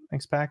videos.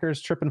 Thanks,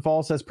 Packers. Trip and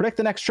Fall says, predict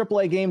the next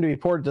AAA game to be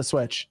ported to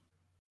Switch.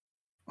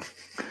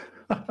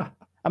 I'm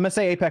going to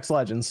say Apex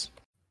Legends.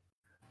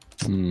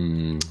 Let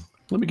me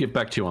get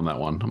back to you on that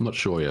one. I'm not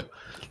sure yet.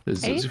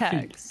 There's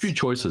a few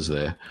choices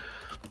there.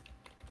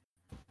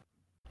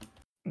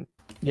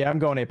 Yeah, I'm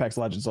going Apex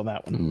Legends on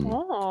that one.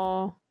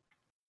 Oh.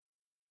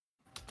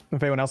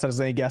 If anyone else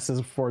has any guesses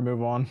before we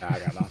move on. I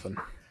got nothing.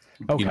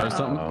 Okay. You know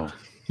something?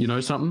 You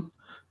know something?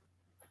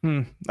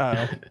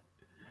 Uh-oh.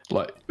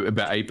 Like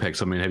about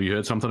Apex. I mean, have you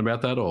heard something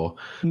about that or?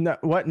 No,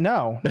 what?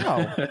 No.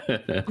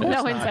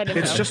 No insight.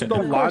 It's just the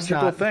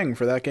logical thing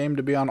for that game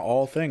to be on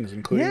all things,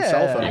 including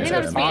cell phones. I think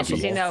that would be possible.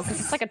 interesting though,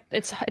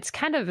 because it's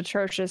kind of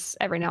atrocious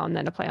every now and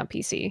then to play on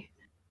PC.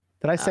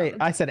 Did I say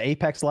I said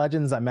Apex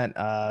Legends? I meant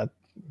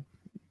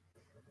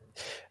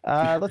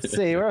let's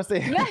see. Where else?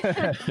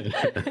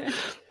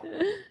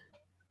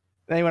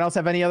 Anyone else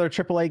have any other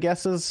AAA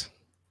guesses?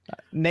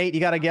 Nate, you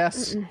got a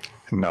guess?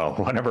 No,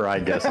 whenever I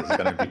guess it's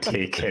going to be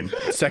taken.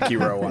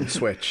 Sekiro on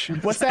Switch.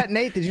 What's that,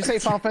 Nate? Did you say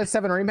Final Fantasy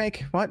VII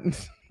Remake? What?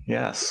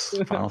 Yes,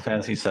 Final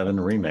Fantasy VII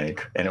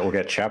Remake, and it will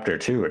get Chapter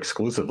 2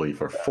 exclusively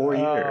for 4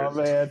 years. Oh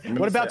man!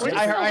 What about?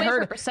 I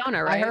heard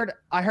Persona, right?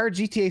 I heard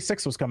GTA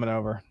 6 was coming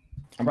over.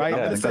 Right?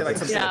 Yeah, that's like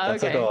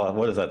a,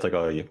 what is that? It's like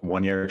a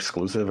 1 year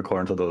exclusive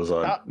according to those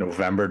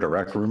November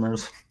direct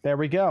rumors. There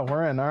we go.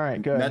 We're in. All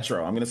right, good.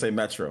 Metro. I'm gonna say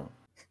Metro.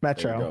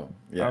 Metro.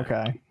 Yeah.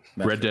 Okay.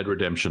 Metro. Red Dead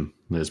Redemption.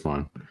 There's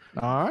mine.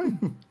 All right.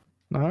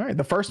 All right.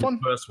 The first one?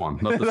 The first one,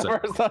 not the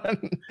second. First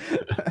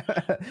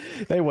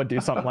one. They would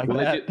do something like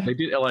that. They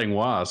did L.A.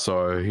 Noire,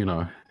 so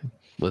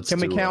let's.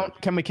 Can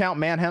we count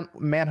Manhunt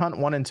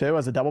 1 and 2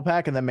 as a double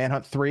pack, and then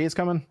Manhunt 3 is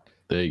coming?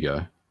 There you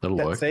go. That'll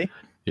work. See?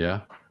 Yeah.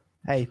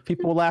 Hey,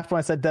 people laughed when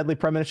I said Deadly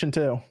Premonition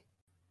 2.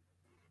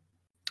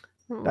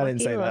 I didn't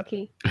say that.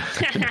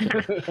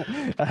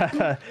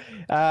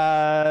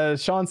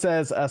 Sean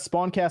says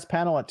Spawncast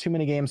panel at Too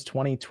Many Games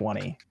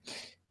 2020.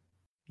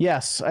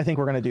 Yes, I think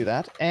we're going to do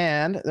that,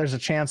 and there's a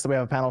chance that we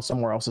have a panel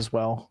somewhere else as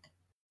well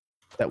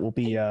that will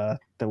be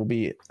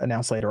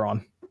announced later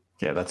on.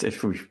 Yeah, that's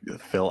if we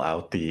fill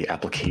out the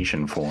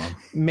application form.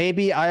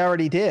 Maybe I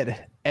already did,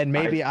 and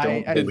maybe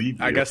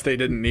I guess they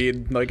didn't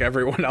need like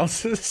everyone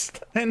else's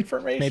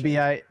information. Maybe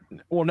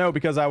no,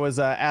 because I was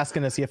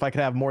asking to see if I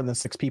could have more than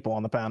 6 people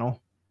on the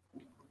panel.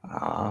 There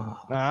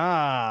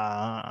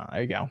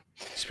you go.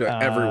 Just be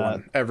like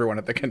everyone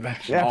at the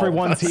convention.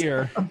 Everyone's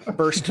here.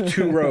 First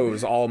 2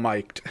 rows, all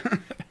mic'd.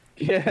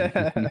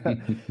 Yeah.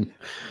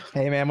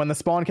 Hey man, when the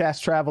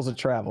Spawncast travels, it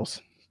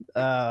travels.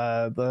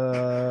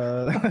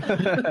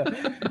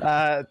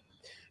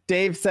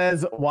 Dave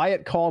says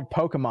Wyatt called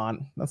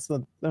Pokemon. Those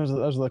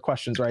are the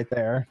questions right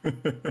there.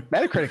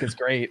 Metacritic is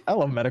great. I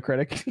love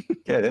Metacritic.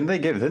 Yeah,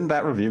 didn't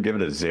that review give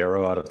it a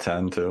 0 out of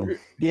 10 too?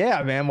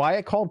 Yeah, man.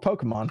 Wyatt called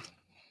Pokemon.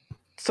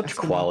 Such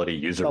quality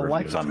user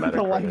reviews on Metacritic.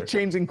 The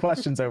life-changing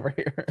questions over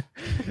here.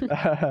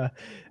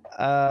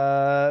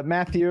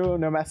 Matthew,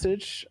 no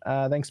message.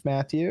 Thanks,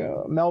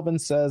 Matthew. Melvin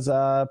says,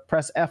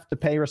 press F to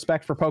pay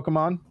respect for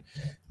Pokemon.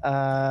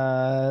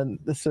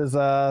 This is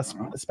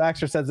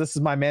Spaxter says this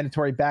is my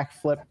mandatory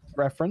backflip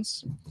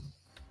reference.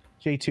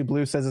 J2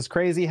 Blue says it's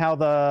crazy how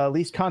the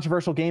least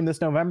controversial game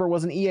this November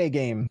was an EA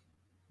game.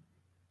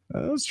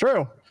 That's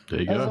true. There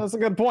you go. That's a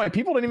good point.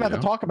 People didn't even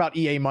have to talk about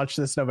EA much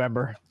this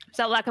November. It's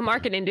that lack of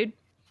marketing, dude.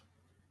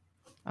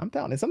 I'm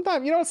telling you,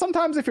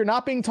 sometimes if you're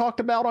not being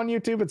talked about on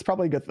YouTube, it's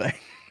probably a good thing.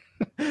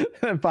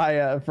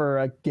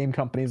 For game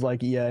companies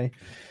like EA.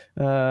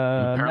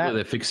 Apparently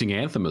they're fixing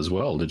Anthem as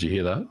well. Did you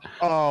hear that?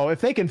 Oh, if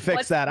they can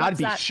fix that, I'd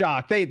be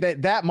shocked.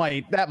 That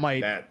might.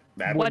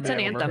 What's an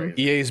Anthem?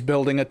 EA's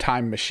building a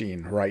time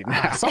machine right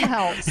now.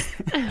 Somehow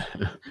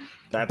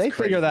they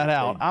figure that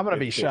out. I'm gonna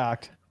be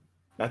shocked.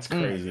 That's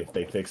crazy if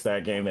they fix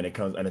that game and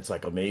it's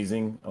like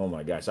amazing. Oh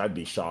my gosh, I'd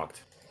be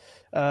shocked.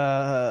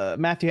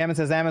 Matthew Hammond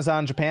says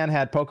Amazon Japan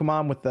had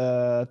Pokemon with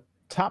the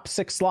top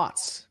 6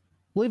 slots.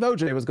 I believe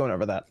OJ was going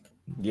over that.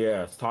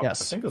 Yeah, it's top.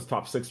 Yes. I think it was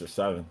top 6 or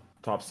 7.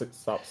 Top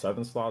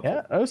 7 slots.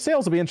 Yeah, those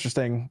sales will be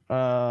interesting.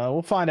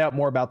 We'll find out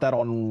more about that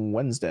on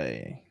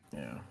Wednesday.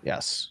 Yeah.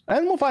 Yes,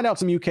 and we'll find out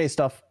some UK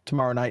stuff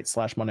tomorrow night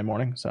 / Monday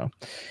morning. So,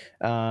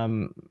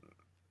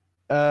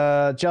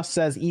 Just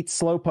says eat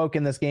Slowpoke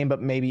in this game,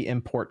 but maybe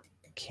import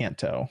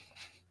Kanto.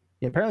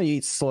 Yeah, apparently you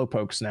eat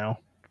Slowpokes now.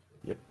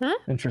 Yep. Huh?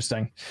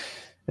 Interesting.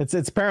 It's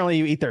apparently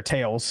you eat their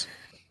tails.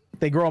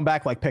 They grow them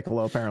back like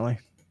Piccolo, apparently.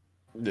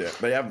 Yeah,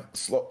 they have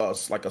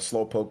like a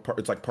Slowpoke.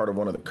 It's like part of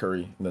one of the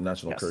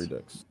national curry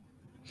decks.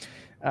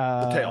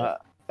 The tail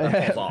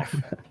falls off.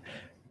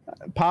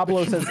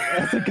 Pablo says,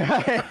 as a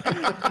guy,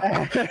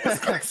 this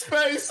guy's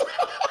face.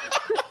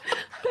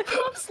 I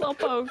love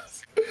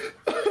Slowpokes.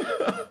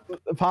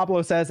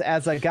 Pablo says,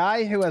 as a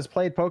guy who has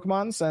played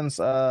Pokemon since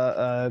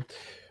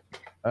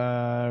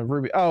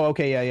Ruby. Oh,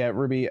 okay, yeah,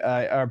 Ruby.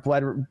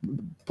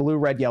 Blue,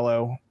 red,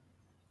 yellow,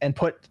 and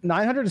put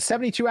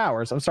 972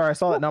 hours. I'm sorry, I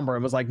saw that number.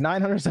 It was like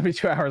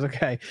 972 hours.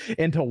 Okay,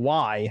 into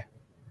Y.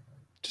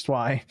 Just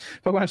Y.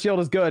 Pokemon Shield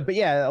is good, but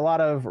yeah, a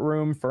lot of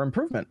room for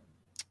improvement.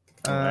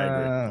 I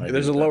agree.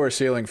 There's a lower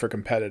ceiling for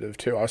competitive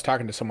too. I was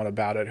talking to someone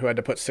about it who had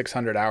to put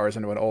 600 hours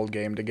into an old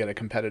game to get a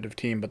competitive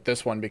team, but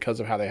this one, because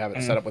of how they have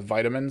it set up with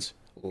vitamins,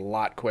 a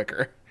lot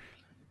quicker.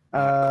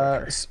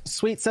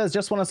 Sweet says,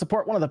 just want to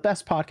support one of the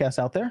best podcasts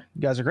out there.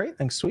 You guys are great.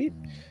 Thanks, Sweet.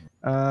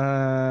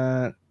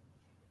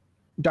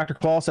 Dr.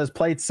 Claw says,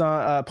 played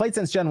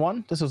since Gen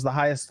 1. This was the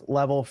highest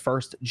level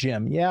first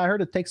gym. Yeah, I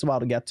heard it takes a while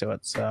to get to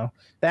it. So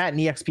that and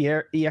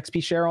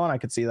EXP share on, I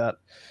could see that.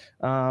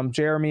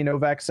 Jeremy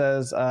Novak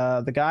says,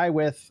 the guy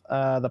with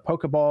the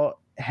Pokeball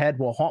head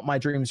will haunt my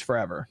dreams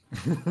forever.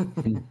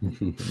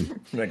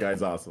 That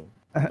guy's awesome.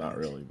 Not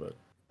really, but.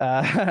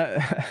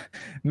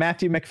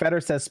 Matthew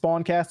McFetter says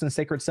Spawncast and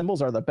Sacred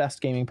Symbols are the best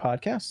gaming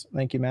podcasts.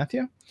 Thank you,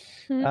 Matthew.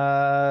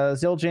 Zildjian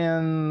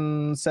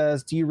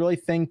says, do you really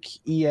think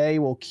EA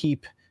will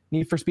keep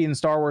Need for Speed and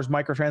Star Wars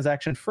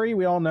microtransaction free?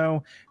 We all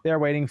know they're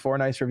waiting for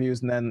nice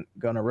reviews and then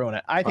going to ruin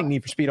it. I think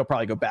Need for Speed will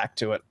probably go back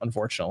to it,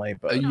 unfortunately.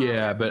 But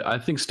yeah, but I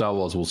think Star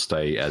Wars will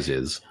stay as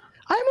is.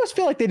 I almost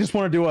feel like they just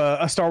want to do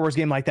a Star Wars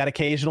game like that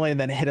occasionally and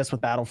then hit us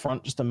with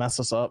Battlefront just to mess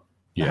us up.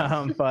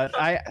 Yeah. But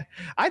I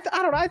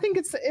don't know. I think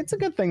it's a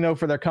good thing though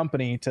for their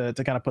company to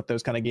kind of put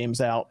those kind of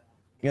games out,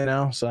 you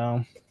know.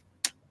 So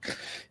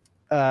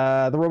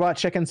the Robot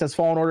Chicken says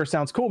Fallen Order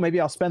sounds cool. Maybe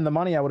I'll spend the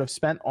money I would have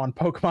spent on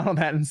Pokemon on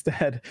that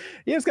instead.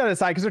 You just gotta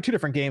decide because they're two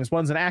different games.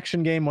 One's an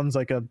action game, one's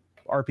like a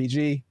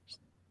RPG.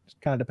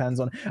 Kind of depends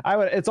on.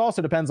 It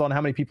also depends on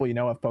how many people you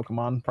know of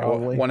Pokemon.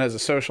 Probably one has a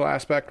social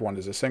aspect, one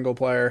is a single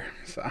player.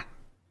 So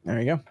there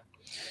you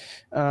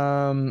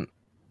go.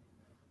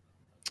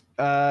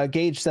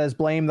 Gage says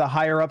blame the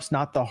higher ups,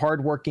 not the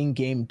hardworking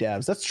game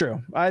devs. That's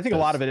true. I think a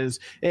lot of it is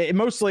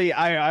mostly.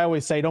 I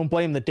always say don't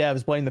blame the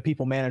devs, blame the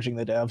people managing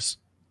the devs.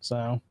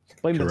 So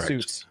blame the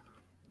suits.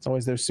 It's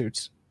always those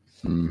suits.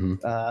 And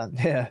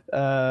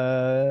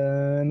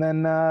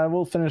then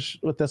we'll finish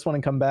with this one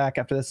and come back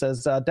after this.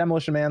 Says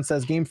Demolition Man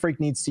says Game Freak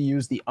needs to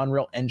use the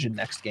Unreal Engine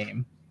next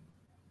game.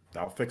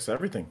 That'll fix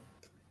everything.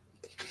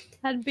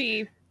 That'd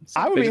be.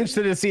 I would be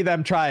interested to see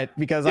them try it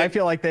because I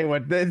feel like they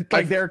would,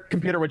 their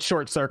computer would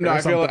short circuit. No,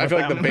 I feel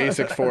like the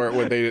basics for it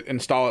would they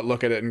install it,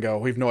 look at it, and go,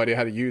 "We have no idea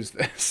how to use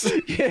this."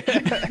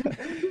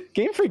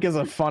 Game Freak is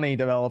a funny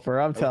developer.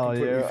 I'm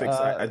telling you.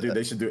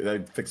 They should do it. They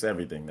fix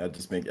everything. That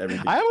just make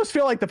everything. I almost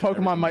feel like the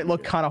Pokemon might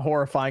look kind of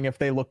horrifying if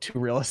they look too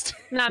realistic.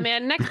 Nah,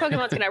 man. Next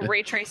Pokemon's gonna have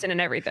ray tracing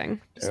and everything.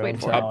 Just wait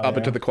for it. Up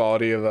into the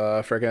quality of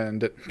a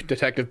freaking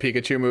Detective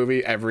Pikachu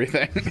movie.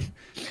 Everything.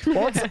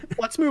 Well,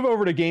 let's move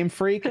over to Game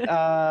Freak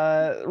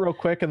real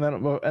quick, and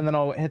then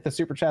I'll hit the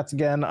super chats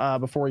again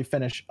before we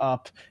finish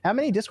up. How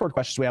many Discord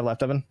questions do we have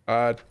left, Evan?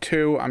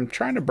 2. I'm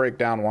trying to break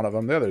down one of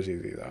them. The other's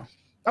easy though.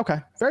 Okay,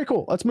 very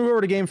cool. Let's move over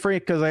to Game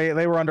Freak because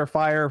they were under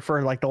fire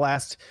for like the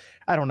last,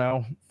 I don't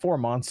know, 4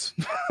 months.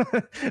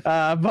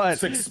 But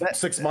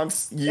 6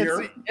 months,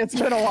 year. It's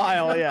been a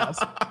while, yes.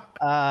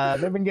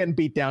 They've been getting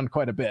beat down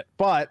quite a bit.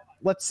 But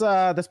let's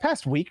this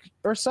past week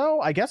or so,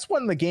 I guess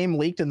when the game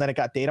leaked and then it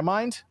got data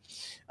mined.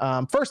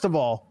 First of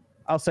all,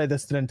 I'll say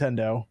this to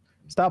Nintendo: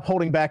 stop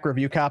holding back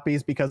review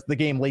copies because the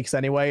game leaks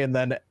anyway, and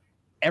then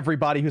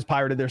everybody who's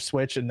pirated their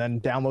Switch and then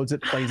downloads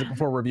it plays it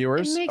before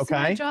reviewers. It makes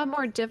my job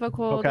more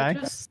difficult. Okay.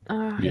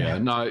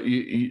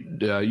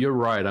 You're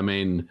right. I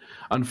mean,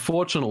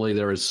 unfortunately,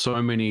 there is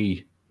so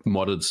many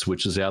modded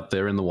Switches out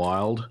there in the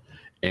wild,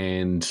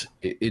 and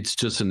it's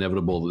just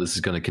inevitable that this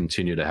is going to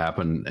continue to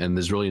happen, and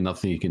there's really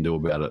nothing you can do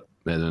about it.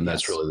 And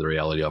that's really the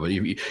reality of it.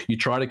 You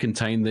try to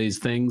contain these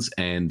things,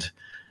 and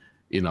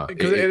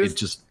it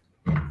just.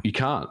 You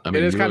can't. I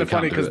mean, it is kind of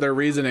funny because their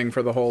reasoning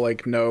for the whole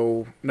like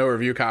no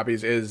review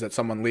copies is that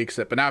someone leaks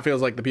it, but now it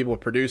feels like the people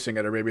producing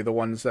it are maybe the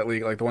ones that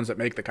leak, like the ones that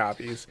make the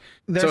copies.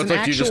 So it's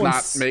like, do you just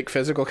not make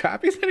physical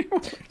copies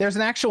anymore? There's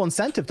an actual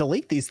incentive to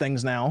leak these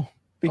things now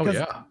because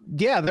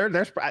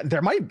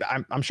there might.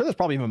 I'm sure there's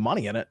probably even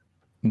money in it.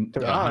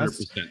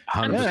 100%.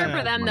 I'm sure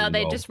for them though,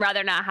 they'd just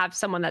rather not have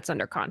someone that's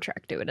under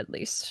contract do it at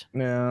least.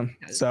 Yeah.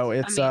 So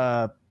it's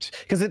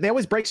because they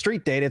always break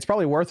street data. It's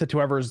probably worth it to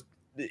whoever's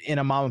in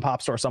a mom and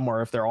pop store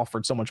somewhere if they're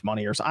offered so much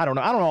money or so. I don't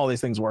know how all these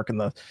things work in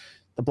the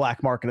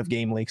black market of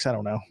game leaks. I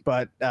don't know,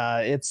 but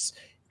it's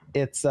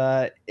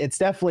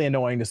definitely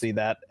annoying to see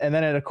that. And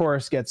then it of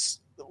course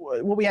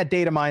we had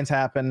data mines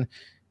happen.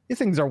 These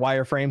things are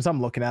wireframes.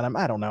 I'm looking at them.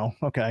 I don't know.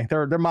 Okay,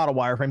 they're model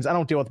wireframes. I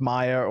don't deal with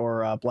Maya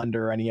or Blender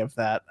or any of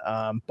that.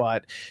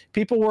 But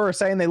people were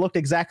saying they looked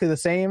exactly the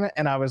same,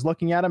 and I was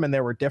looking at them and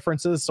there were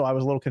differences, so I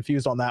was a little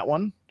confused on that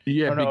one.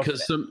 Yeah,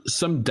 because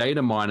some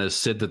data miners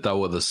said that they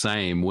were the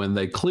same when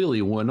they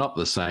clearly were not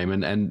the same,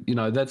 and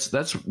that's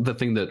the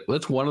thing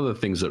that's one of the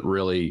things that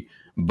really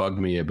bugged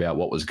me about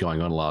what was going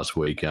on last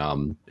week.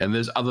 And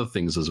there's other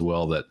things as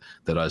well that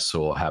I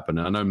saw happen.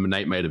 And I know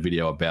Nate made a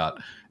video about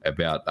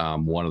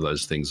one of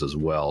those things as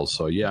well.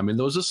 So yeah, I mean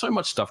there was just so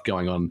much stuff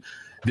going on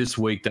this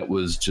week that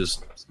was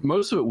just,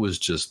 most of it was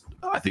just,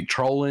 I think,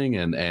 trolling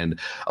and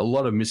a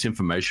lot of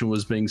misinformation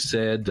was being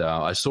said.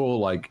 I saw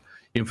like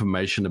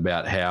information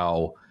about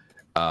how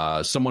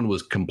someone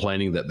was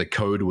complaining that the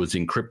code was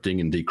encrypting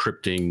and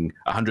decrypting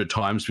 100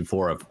 times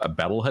before a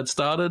battle had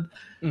started.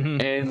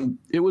 Mm-hmm. And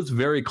it was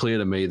very clear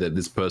to me that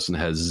this person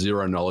has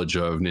zero knowledge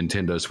of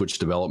Nintendo Switch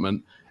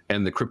development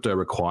and the crypto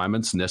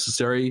requirements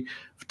necessary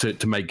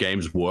to make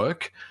games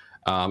work.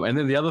 And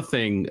then the other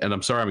thing, and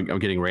I'm sorry I'm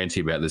getting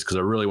ranty about this because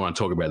I really want to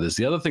talk about this.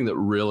 The other thing that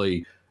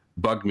really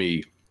bugged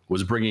me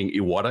was bringing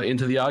Iwata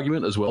into the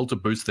argument as well to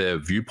boost their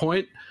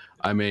viewpoint.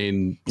 I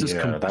mean, just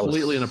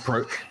completely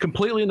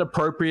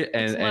inappropriate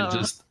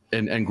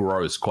and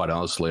gross, quite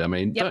honestly. I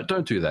mean,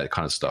 don't do that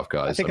kind of stuff,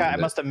 guys. I think I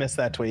must have missed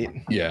that tweet.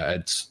 Yeah,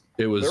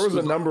 it was. There was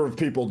a number of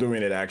people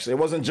doing it. Actually, it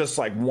wasn't just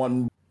like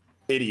one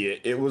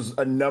idiot. It was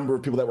a number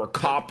of people that were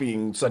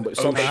copying somebody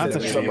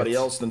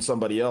else than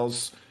somebody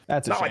else.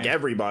 That's not like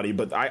everybody,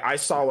 but I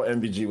saw what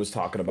MVG was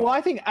talking about. Well,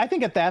 I think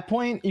at that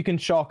point you can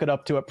chalk it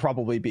up to it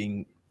probably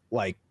being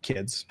like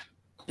kids.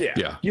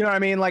 Yeah. You know what I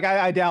mean? Like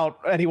I doubt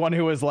anyone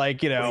who is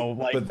like,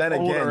 but then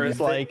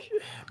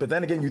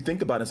again, you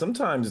think about it.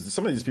 Sometimes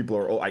some of these people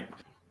are old, like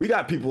we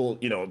got people,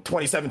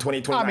 27,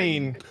 28, 29. I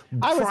mean,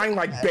 crying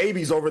like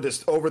babies over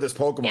this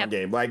Pokemon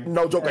game. Like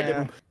no joke.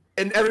 Like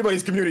in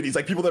everybody's communities,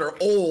 like people that are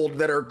old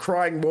that are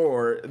crying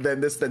more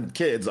than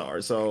kids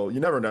are. So you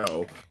never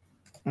know.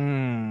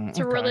 It's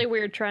a really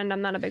weird trend.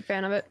 I'm not a big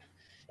fan of it.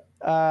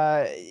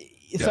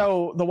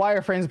 So the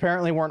wireframes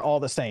apparently weren't all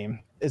the same.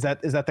 Is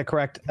that the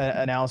correct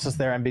analysis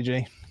there,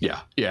 MVG?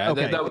 Yeah.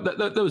 Okay.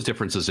 Those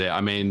differences there.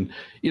 I mean,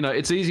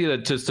 it's easier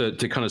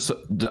to kind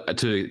of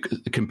to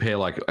compare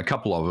like a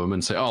couple of them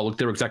and say, oh, look,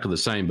 they're exactly the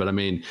same. But I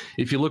mean,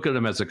 if you look at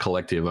them as a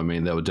collective, I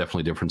mean, there were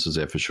definitely differences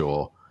there for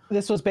sure.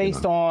 This was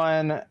based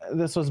on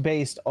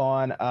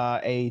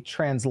a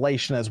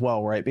translation as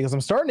well, right? Because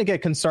I'm starting to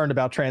get concerned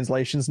about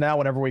translations now.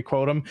 Whenever we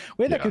quote them,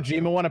 we had that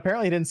Kojima one.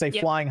 Apparently, he didn't say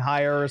flying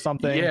higher or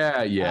something.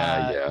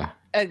 Yeah.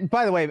 And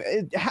by the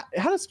way,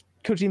 how does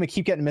Kojima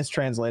keep getting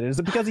mistranslated? Is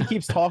it because he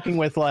keeps talking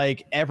with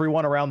like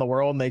everyone around the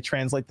world and they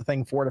translate the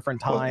thing 4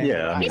 different times?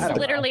 Well, he's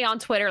literally on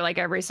Twitter like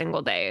every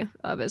single day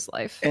of his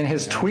life. And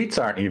his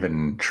tweets aren't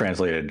even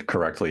translated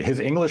correctly. His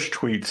English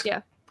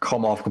tweets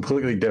come off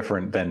completely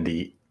different than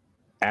the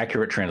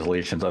accurate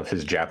translations of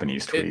his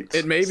Japanese tweets.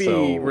 It may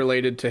be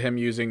related to him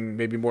using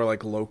maybe more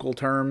like local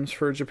terms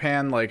for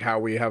Japan, like how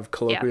we have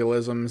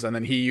colloquialisms and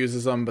then he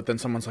uses them, but then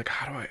someone's like,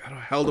 how the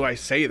hell do I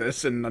say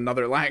this in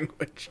another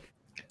language?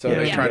 So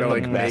they try to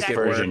like make it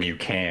version work. You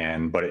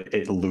can, but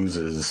it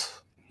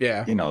loses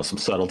some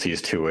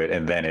subtleties to it,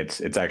 and then it's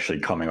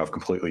actually coming off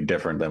completely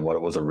different than what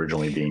it was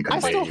originally being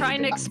conveyed. I'm still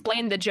trying to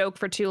explain the joke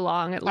for too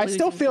long. I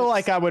still feel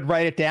like I would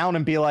write it down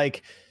and be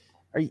like,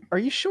 are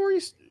you sure?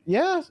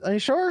 Are you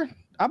sure?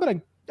 I'm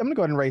gonna go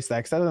ahead and erase that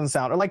because that doesn't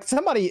sound, or like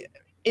somebody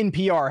in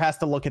PR has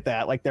to look at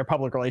that, like their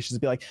public relations,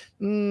 and be like,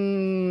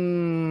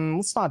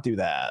 let's not do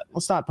that.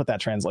 Let's not put that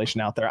translation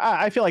out there.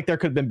 I feel like there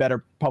could have been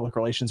better public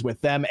relations with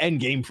them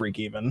and Game Freak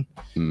even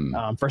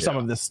for some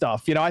of this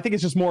stuff. I think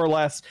it's just more or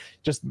less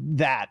just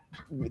the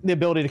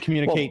ability to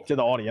communicate to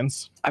the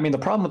audience. I mean, the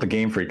problem with the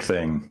Game Freak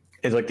thing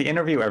is like the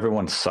interview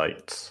everyone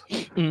cites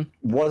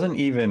wasn't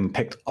even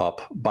picked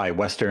up by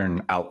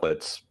Western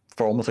outlets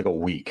for almost like a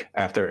week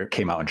after it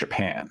came out in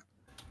Japan.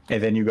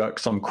 And then you got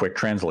some quick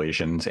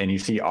translations and you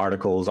see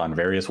articles on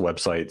various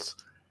websites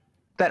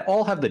that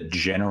all have the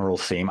general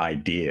same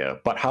idea,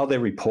 but how they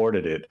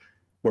reported it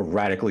were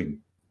radically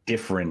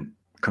different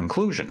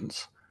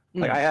conclusions.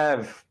 Like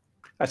I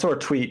saw a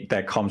tweet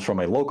that comes from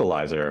a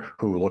localizer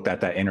who looked at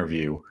that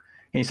interview, and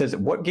he says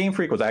what Game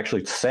Freak was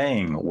actually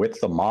saying with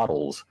the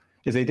models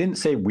is they didn't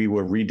say we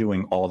were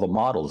redoing all the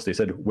models. They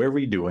said we're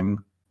redoing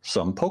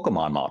some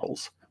Pokemon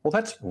models. Well,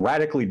 that's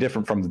radically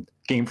different from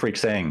Game Freak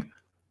saying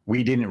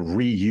we didn't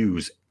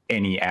reuse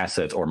any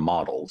assets or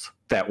models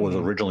that was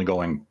originally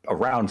going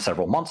around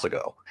several months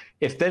ago.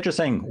 If they're just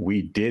saying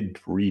we did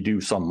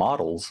redo some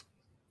models,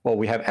 well,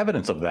 we have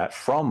evidence of that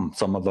from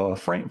some of the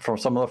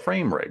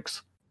frame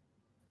rigs.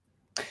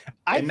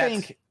 I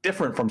think that's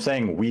different from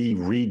saying we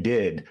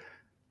redid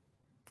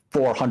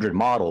 400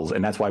 models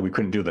and that's why we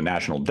couldn't do the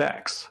national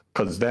dex.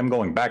 Because them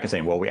going back and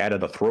saying, well, we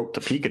added a throat to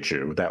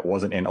Pikachu that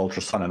wasn't in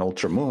Ultra Sun and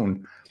Ultra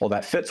Moon. Well,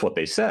 that fits what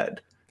they said.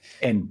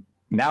 And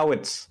now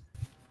it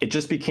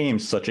just became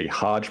such a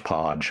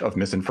hodgepodge of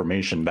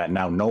misinformation that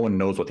now no one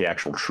knows what the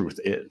actual truth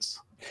is.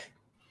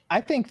 I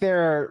think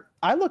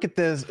I look at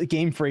this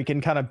Game Freak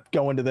and kind of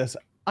go into this.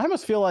 I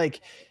almost feel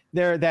like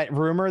that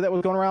rumor that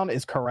was going around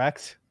is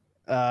correct.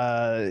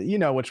 You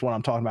know which one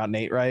I'm talking about,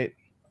 Nate, right?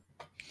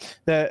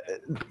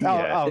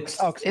 I'll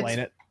explain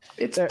it.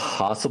 It's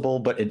possible,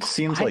 but it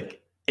seems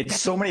like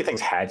so many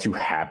things had to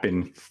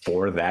happen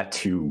for that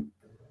to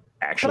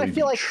actually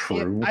be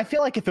true. I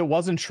feel like if it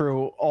wasn't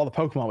true, all the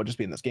Pokemon would just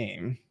be in this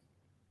game.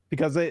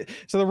 Because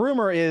so the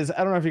rumor is,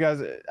 I don't know if you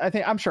guys,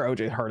 I'm sure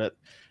OJ heard it.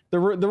 The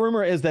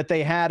rumor is that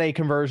they had a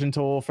conversion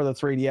tool for the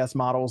 3DS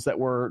models that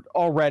were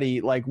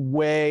already like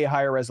way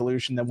higher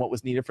resolution than what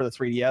was needed for the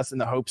 3DS in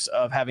the hopes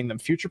of having them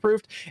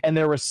future-proofed. And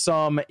there were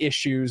some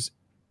issues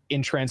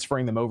in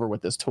transferring them over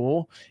with this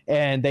tool,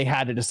 and they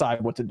had to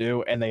decide what to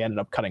do, and they ended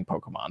up cutting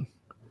Pokemon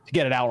to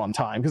get it out on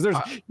time, because there's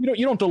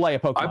you don't delay a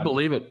Pokemon. I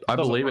believe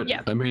it.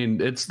 Yeah. I mean,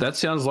 that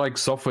sounds like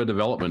software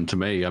development to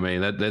me. I mean,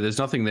 there's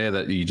nothing there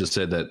that you just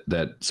said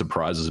that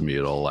surprises me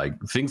at all. Like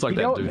things like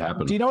that do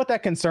happen. Do you know what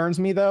that concerns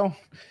me though?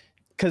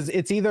 Because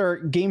it's either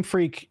Game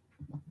Freak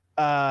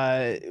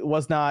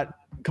was not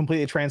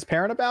completely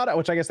transparent about it,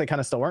 which I guess they kind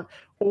of still weren't,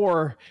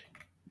 or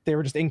they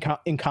were just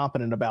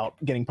incompetent about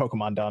getting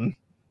Pokemon done.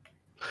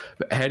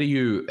 But how do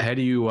you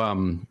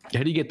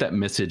get that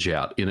message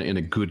out in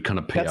a good kind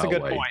of PR way? That's a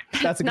good point.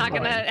 That's a good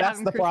point.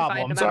 That's the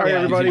problem. Sorry,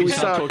 everybody.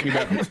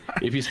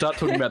 If you start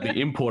talking about the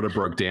importer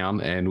broke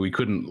down and we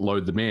couldn't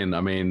load them in,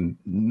 I mean,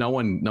 no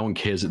one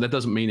cares. That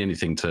doesn't mean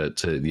anything to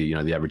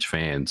the average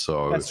fan.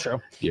 So that's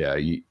true. Yeah,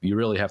 you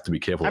really have to be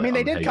careful. I mean,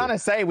 they did kind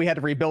of say we had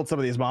to rebuild some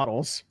of these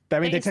models. I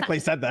mean, they technically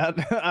said that.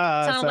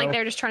 Sounded like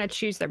they're just trying to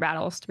choose their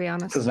battles, to be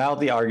honest. Because now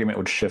the argument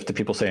would shift to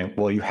people saying,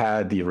 well, you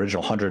had the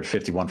original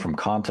 151 from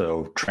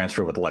Kanto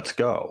transfer with Let's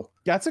Go.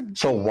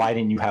 So why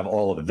didn't you have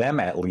all of them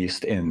at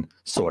least in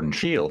Sword and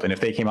Shield? And if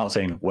they came out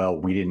saying, well,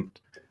 we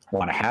didn't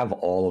want to have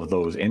all of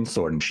those in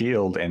Sword and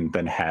Shield and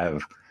then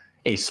have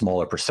a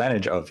smaller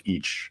percentage of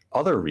each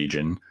other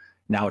region,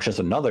 now it's just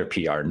another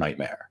PR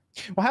nightmare.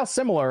 Well, how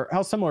similar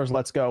is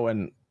Let's Go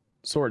and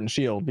Sword and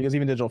Shield? Because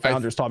even Digital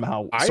Founders talking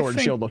about how Sword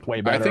and Shield looked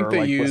way better. I think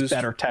they used was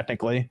better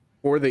technically.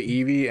 For the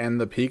Eevee and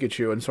the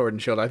Pikachu and Sword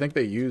and Shield, I think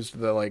they used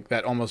the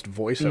that almost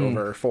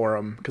voiceover for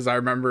them, because I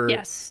remember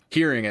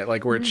hearing it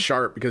where it's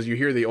sharp, because you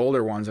hear the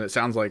older ones and it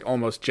sounds like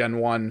almost Gen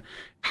 1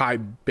 high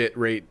bit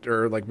rate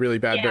or really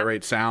bad bit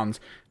rate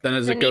sounds. Then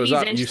as it goes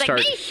up, you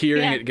start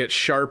hearing it get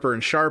sharper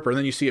and sharper, and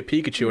then you see a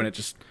Pikachu and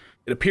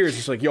it appears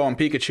it's like, yo, I'm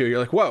Pikachu. You're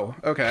like, whoa,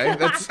 okay.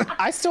 That's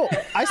I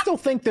still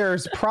think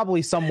there's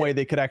probably some way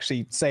they could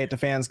actually say it to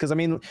fans, because I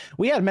mean,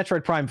 we had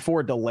Metroid Prime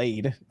 4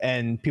 delayed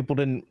and people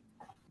didn't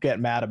get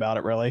mad about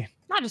it really.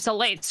 Not just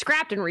delayed,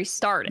 scrapped and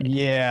restarted.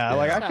 Yeah,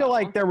 I feel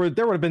like there would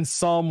have been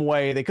some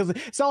way, because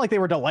it's not like they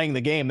were delaying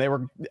the game.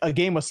 A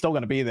game was still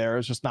going to be there.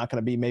 It's just not going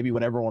to be maybe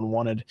what everyone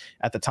wanted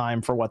at the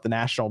time for what the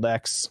national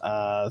decks.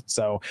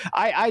 So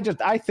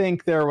I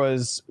think there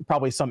was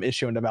probably some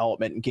issue in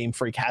development, and Game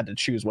Freak had to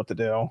choose what to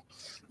do.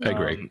 I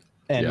agree.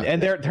 And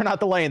they're not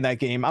delaying that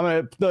game.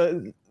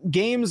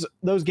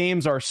 those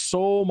games are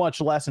so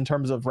much less in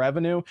terms of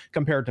revenue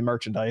compared to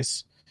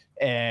merchandise,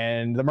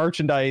 and the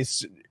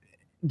merchandise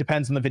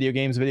depends on the video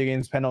games. Video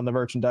games depend on the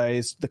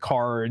merchandise, the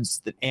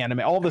cards, the anime,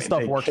 all this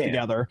stuff works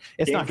together.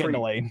 It's not getting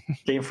delayed.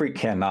 Game Freak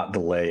cannot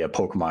delay a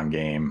Pokemon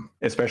game,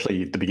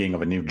 especially at the beginning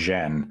of a new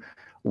gen,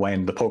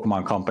 when the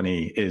Pokemon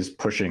Company is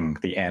pushing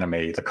the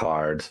anime, the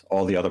cards,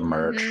 all the other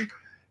merch.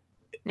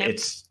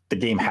 It's the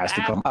game has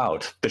to come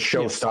out. The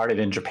show started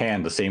in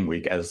Japan the same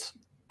week as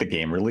the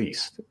game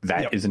released.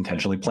 That is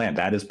intentionally planned.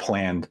 That is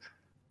planned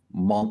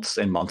months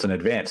and months in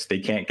advance. They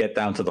can't get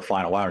down to the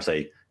final hour and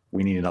say,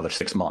 we need another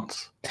 6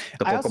 months.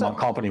 The Pokemon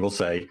Company will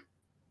say,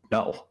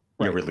 no,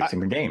 you're releasing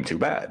the game. Too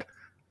bad.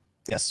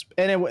 Yes.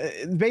 And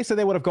basically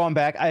they would have gone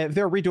back. If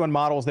they're redoing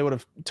models, they would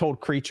have told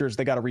Creatures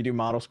they got to redo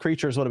models.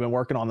 Creatures would have been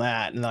working on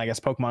that. And then I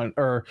guess Pokemon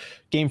or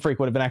Game Freak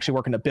would have been actually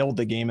working to build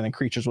the game, and then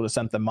Creatures would have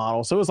sent them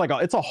models. So it was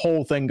it's a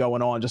whole thing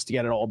going on just to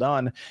get it all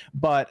done.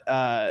 But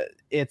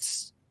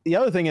the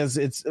other thing is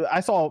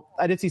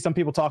I did see some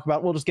people talk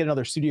about, we'll just get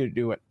another studio to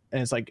do it.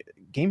 And it's like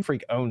Game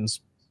Freak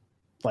owns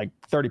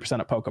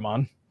 30% of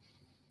Pokemon.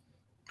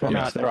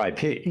 It's their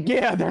IP.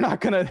 Yeah, they're not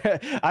gonna.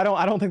 I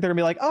don't think they're gonna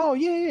be like, oh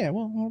yeah.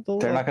 Well,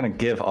 they're not gonna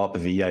give up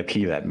the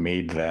IP that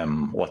made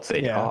them what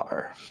they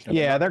are.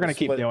 Yeah, they're gonna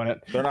keep doing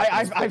it.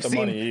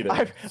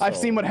 I've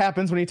seen what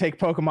happens when you take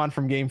Pokemon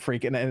from Game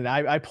Freak, and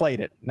I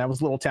played it, and that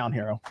was Little Town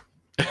Hero.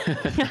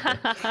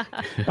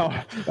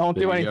 Don't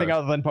do anything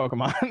other than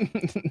Pokemon.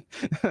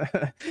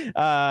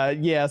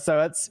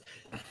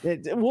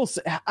 So we'll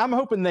see. I'm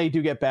hoping they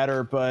do get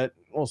better, but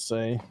we'll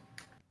see.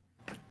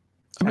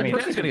 I mean,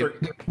 they're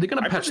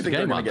going to patch the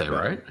game out there,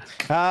 right?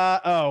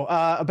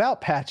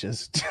 About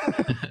patches.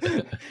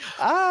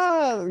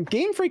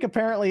 Game Freak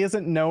apparently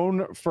isn't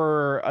known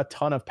for a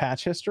ton of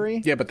patch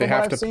history. Yeah, but they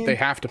have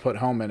to put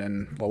home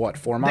in 4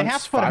 months? They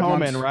have to put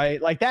home in,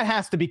 right? That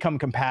has to become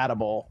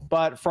compatible.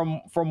 But from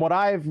what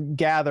I've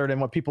gathered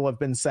and what people have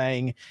been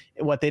saying,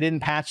 what they didn't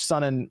patch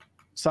Sun and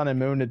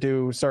Moon to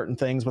do certain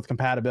things with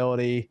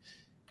compatibility.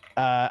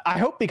 I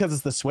hope because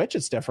it's the Switch,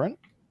 it's different.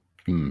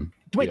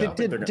 Wait,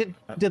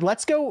 did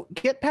Let's Go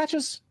get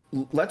patches?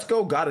 Let's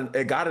Go got some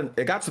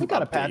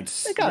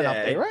updates. It got an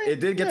update, right? It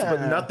did get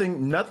but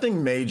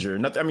nothing major.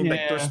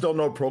 There's still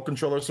no Pro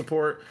Controller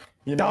support.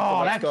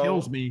 That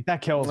kills me.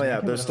 Yeah,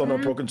 there's still no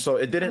Pro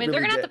Controller. It didn't.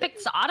 They're gonna have to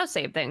fix the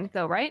autosave thing,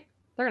 though, right?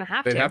 They're gonna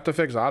have to. They'd have to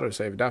fix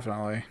autosave,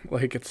 definitely.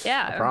 It's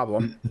a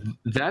problem.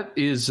 That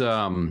is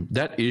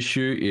that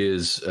issue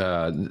is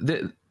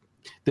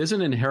there's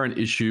an inherent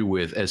issue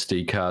with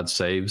SD card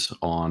saves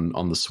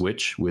on the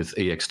Switch with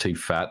EXT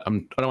FAT. I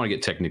don't want to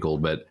get technical,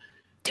 but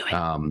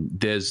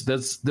there's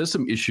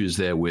some issues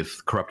there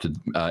with corrupted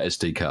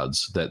SD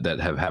cards that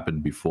have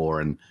happened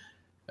before, and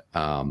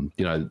I'm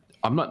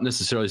not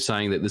necessarily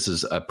saying that this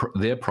is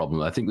their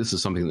problem. I think this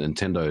is something that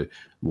Nintendo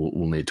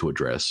will need to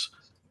address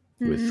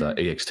with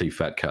EXT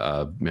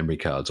FAT memory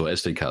cards, or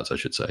SD cards, I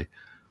should say.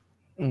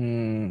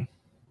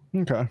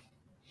 Okay.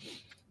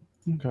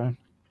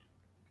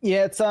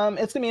 Yeah, it's gonna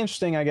be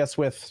interesting, I guess,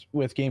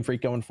 with Game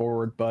Freak going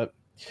forward, but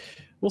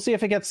we'll see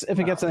if they get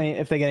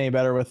any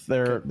better with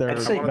their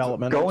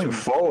development. Going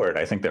forward,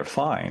 I think they're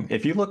fine.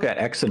 If you look at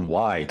X and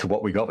Y to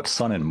what we got with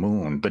Sun and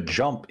Moon, the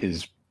jump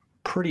is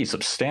pretty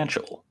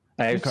substantial.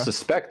 I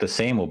suspect the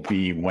same will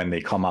be when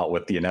they come out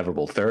with the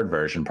inevitable third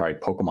version, probably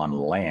Pokemon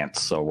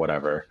Lance or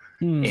whatever,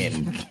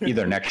 in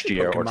either next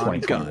year or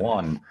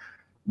 2021.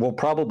 We'll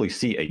probably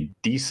see a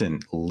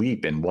decent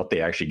leap in what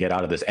they actually get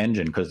out of this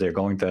engine because they're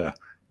going to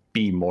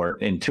be more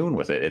in tune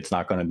with it. It's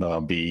not going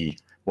to be,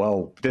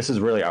 well, this is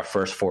really our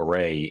first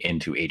foray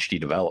into HD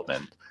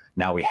development.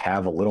 Now we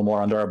have a little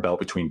more under our belt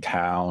between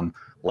Town,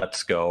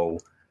 Let's Go,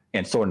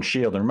 and Sword and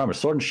Shield. And remember,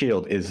 Sword and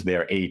Shield is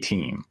their A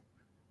team.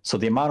 So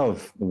the amount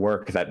of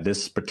work that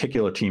this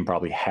particular team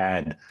probably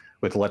had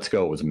with Let's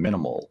Go was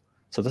minimal.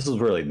 So this is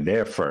really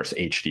their first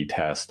HD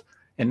test.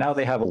 And now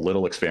they have a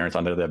little experience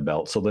under their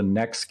belt. So the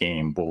next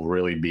game will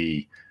really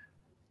be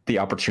the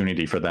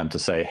opportunity for them to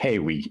say, hey,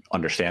 we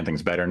understand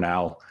things better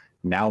now.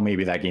 Now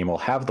maybe that game will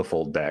have the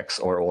full dex,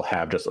 or it will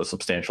have just a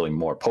substantially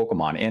more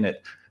Pokemon in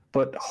it.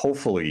 But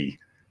hopefully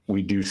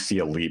we do see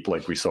a leap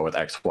like we saw with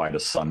XY to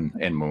Sun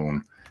and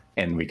Moon.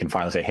 And we can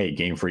finally say, hey,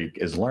 Game Freak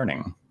is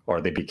learning.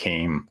 Or they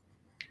became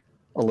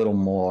a little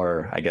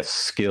more, I guess,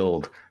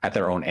 skilled at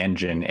their own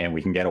engine, and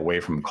we can get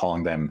away from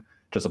calling them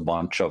just a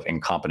bunch of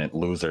incompetent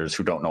losers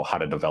who don't know how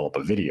to develop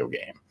a video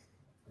game.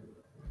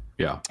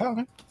 Yeah.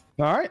 Okay.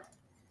 All right.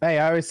 Hey,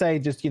 I always say,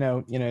 just they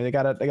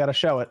gotta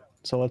show it.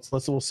 So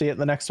we'll see it in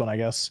the next one, I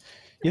guess.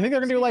 You think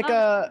they're gonna do like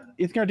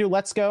you think they're gonna do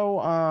Let's Go,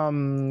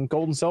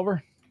 Gold and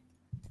Silver?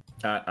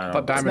 I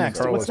thought Diamond and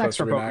Pearl What's next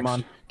for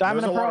Pokemon?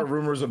 Diamond and Pearl. There's a lot of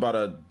rumors about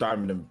a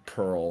Diamond and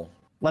Pearl.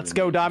 Let's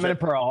Go, Diamond and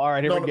Pearl. All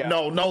right, here we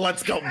go. No,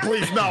 Let's Go,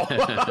 please, no.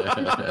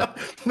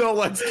 No,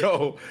 Let's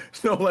Go.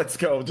 No, Let's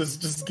Go.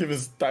 Just give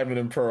us Diamond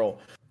and Pearl.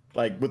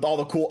 Like, with all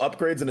the cool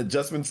upgrades and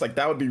adjustments, like,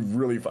 that would be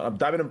really fun.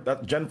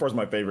 Gen 4 is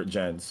my favorite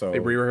gen, so... They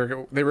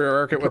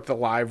rework it with the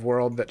live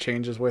world that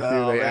changes with you.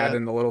 They add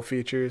in the little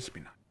features.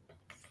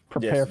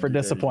 Prepare for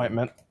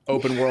disappointment.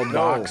 Open world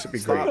box. It'd be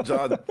great.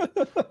 John.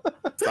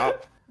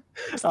 Stop.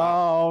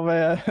 Oh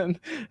man,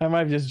 I might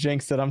have just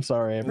jinxed it. I'm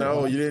sorry. Everyone.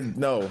 No, you didn't.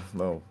 No.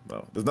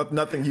 There's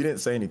nothing. You didn't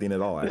say anything at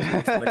all.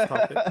 Next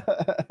topic.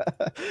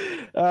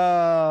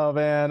 Oh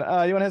man,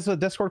 you want to answer the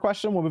Discord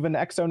question? We'll move into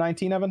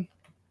XO19, Evan.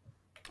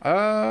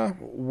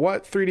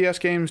 What 3DS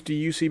games do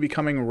you see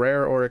becoming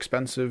rare or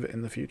expensive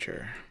in the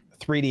future?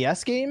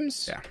 3DS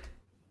games? Yeah.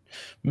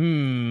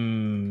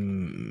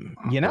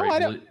 I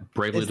don't.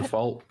 Bravely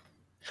Default.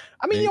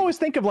 I mean, you always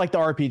think of like the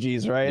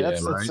RPGs, right? Yeah,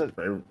 That's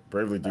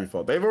Bravely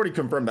Default. They've already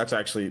confirmed that's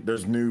actually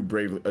there's a new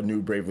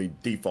Bravely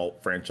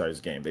Default franchise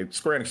game.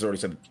 Square Enix has already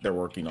said they're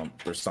working on.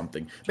 There's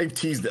something. They've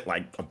teased it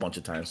like a bunch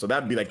of times, so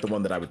that'd be like the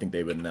one that I would think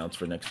they would announce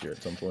for next year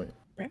at some point.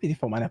 Bravely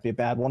Default might not be a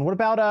bad one. What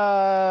about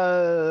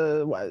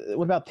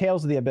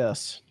Tales of the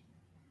Abyss?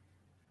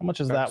 How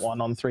much is that one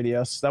on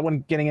 3DS? That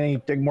one getting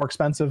any more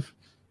expensive?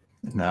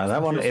 No,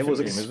 that one it was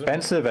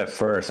expensive at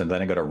first, and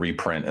then it got a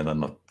reprint, and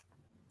then the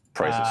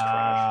prices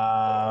crashed.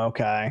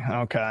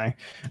 Okay.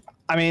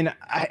 I mean,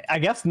 I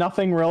guess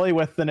nothing really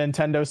with the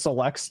Nintendo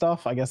Select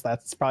stuff. I guess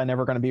that's probably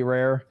never going to be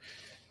rare.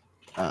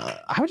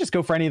 I would just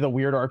go for any of the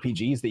weird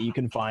RPGs that you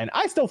can find.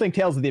 I still think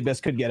Tales of the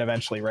Abyss could get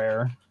eventually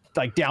rare,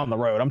 like down the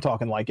road. I'm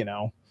talking like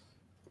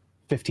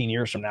 15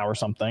 years from now or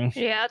something.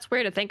 Yeah, it's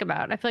weird to think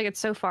about. I feel like it's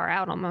so far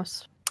out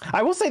almost.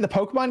 I will say the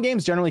Pokemon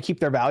games generally keep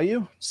their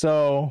value.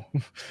 So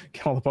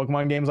get all the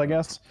Pokemon games, I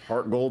guess.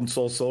 Heart Gold and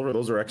Soul Silver,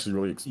 those are actually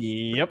really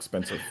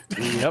expensive.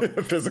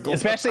 Yep. Physical.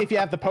 Especially if you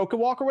have the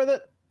Pokewalker with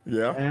it.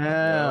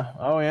 Yeah.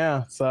 Oh,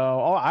 yeah. So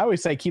I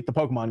always say keep the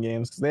Pokemon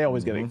games because they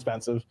always get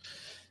expensive.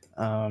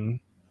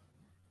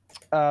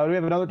 Do we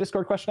have another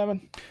Discord question,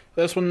 Evan?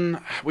 This one,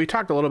 we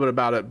talked a little bit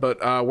about it, but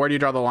where do you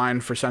draw the line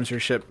for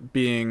censorship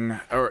being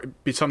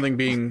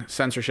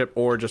censorship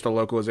or just a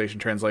localization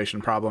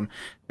translation problem?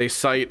 They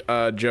cite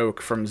a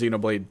joke from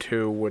Xenoblade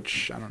 2,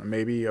 which, I don't know,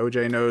 maybe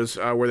OJ knows,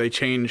 where they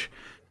change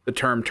the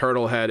term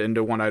turtle head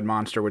into one-eyed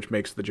monster, which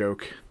makes the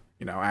joke,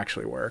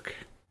 actually work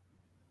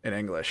in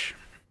English.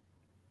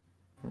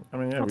 I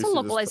mean, yeah, it's a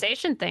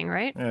localization thing,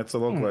 right? Yeah, it's a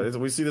local.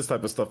 We see this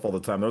type of stuff all the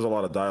time. There's a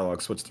lot of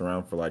dialogue switched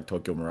around for like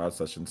Tokyo Mirage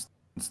Sessions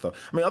and stuff.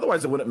 I mean,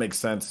 otherwise it wouldn't make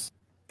sense.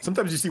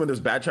 Sometimes you see when there's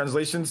bad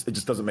translations, it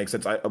just doesn't make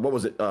sense. What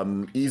was it?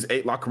 Ys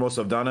 8 Lacrimosa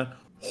of Dana.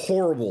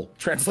 Horrible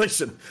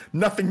translation.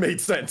 Nothing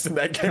made sense in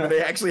that game. And they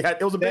actually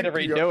it was a big deal.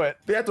 They had to redo it.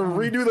 They had to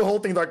redo the whole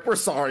thing. Like, we're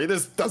sorry,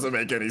 this doesn't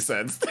make any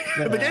sense.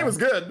 Yeah. The game was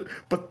good,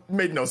 but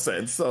made no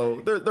sense.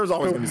 So there's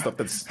always gonna be stuff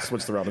that's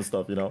switched around and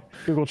stuff,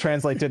 Google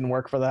Translate didn't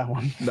work for that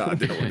one. No, it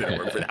didn't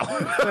work for that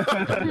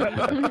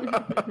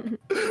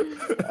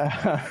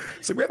one.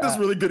 So we have this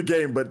really good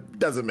game, but it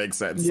doesn't make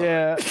sense.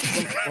 Yeah.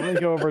 Let me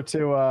go over to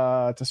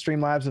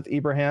Streamlabs with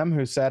Ibrahim,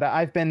 who said,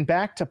 I've been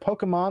back to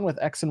Pokemon with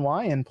X and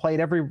Y and played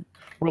every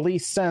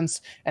release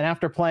since, and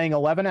after playing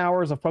 11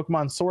 hours of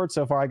Pokemon Sword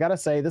so far, I gotta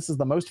say this is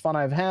the most fun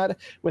I've had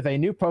with a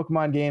new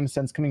Pokemon game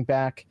since coming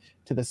back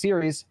to the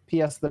series.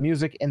 P.S. The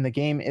music in the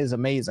game is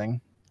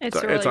amazing.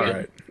 It's really all good.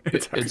 right.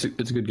 It's a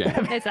good game.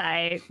 It's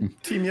alright.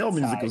 Team Yell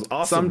music was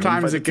awesome.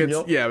 Sometimes it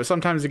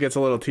gets a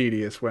little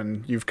tedious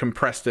when you've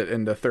compressed it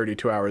into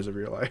 32 hours of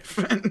your life.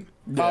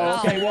 Oh,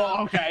 okay. Well,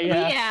 okay,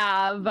 yeah.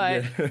 Yeah,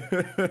 but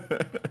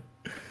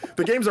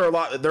the games are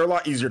they're a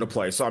lot easier to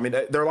play. So I mean,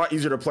 they're a lot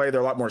easier to play.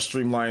 They're a lot more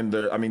streamlined.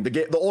 I mean,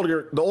 the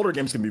older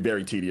games can be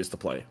very tedious to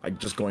play. Like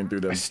just going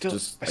through them. I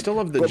still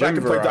love the go gym back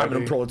and variety. play Diamond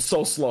and Pearl. It's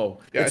so slow.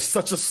 Yeah, it's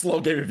such a slow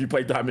game if you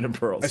play Diamond and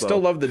Pearl. I still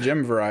love the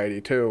gym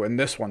variety too, and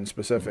this one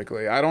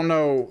specifically. I don't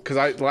know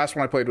because the last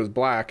one I played was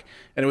Black,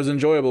 and it was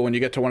enjoyable when you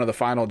get to one of the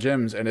final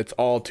gyms and it's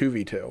all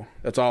 2v2.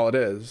 That's all it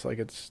is. Like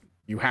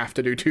you have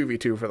to do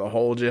 2v2 for the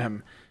whole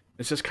gym.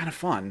 It's just kind of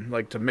fun,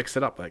 like to mix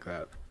it up like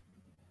that.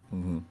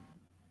 Mm-hmm.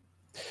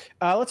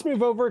 Let's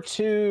move over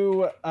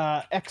to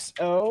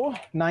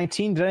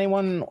XO19. Did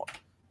anyone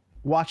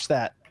watch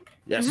that?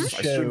 Yes, I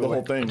streamed the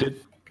whole thing.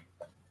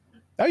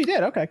 Oh, you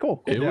did? Okay,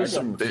 cool. It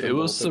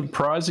was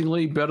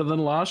surprisingly better than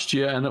last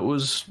year, and it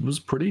was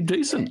pretty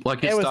decent.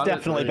 Like it was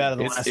definitely better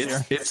than last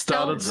year. It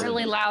started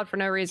really loud for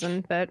no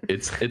reason, but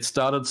it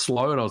started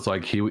slow, and I was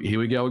like, here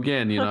we go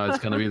again. You know, it's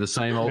going to be the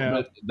same old.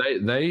 Yeah.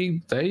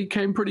 They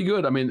came pretty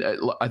good. I mean,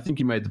 I think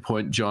you made the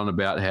point, John,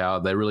 about how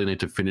they really need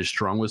to finish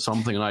strong with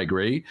something, and I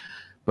agree.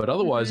 But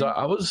otherwise, I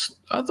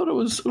thought it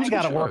was. They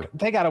got to work.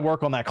 They got to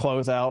work on that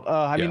closeout.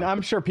 I mean,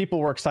 I'm sure people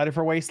were excited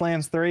for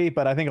Wastelands 3,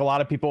 but I think a lot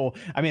of people.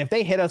 I mean, if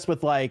they hit us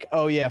with like,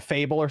 oh yeah,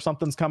 Fable or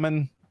something's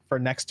coming for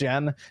next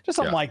gen, just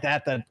something like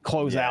that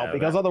close out,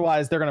 because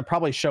otherwise they're going to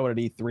probably show it at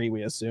E3.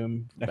 We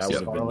assume that would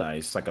have been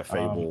nice, like a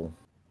Fable.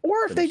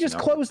 Or if they just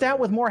closed out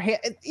with more,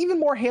 even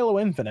more Halo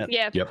Infinite.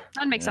 Yeah,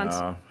 that makes sense.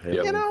 Halo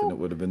Infinite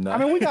would have been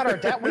nice. I mean, we got our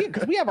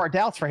because we have our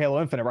doubts for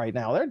Halo Infinite right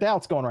now. There are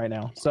doubts going right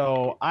now,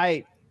 so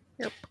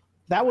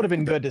that would have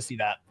been good to see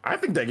that. I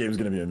think that game is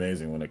going to be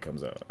amazing when it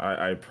comes out.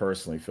 I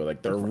personally feel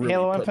like they're really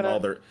Halo putting Infinite? all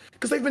their,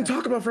 because they've been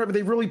talking about forever.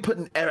 They really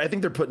I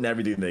think they're putting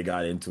everything they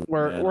got into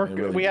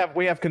it.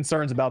 We have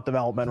concerns about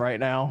development right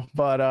now,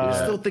 but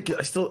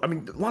I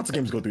mean, lots of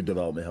games go through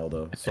development hell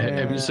though. So,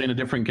 have you seen a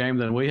different game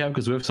than we have?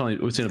 Because we've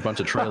seen a bunch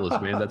of trailers,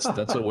 man. That's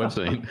what we've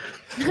seen.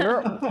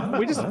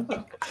 I just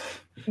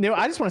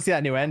want to see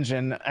that new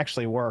engine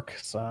actually work.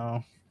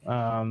 So.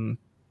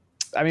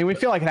 I mean, we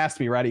feel like it has to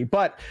be ready,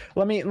 but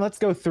let's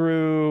go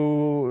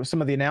through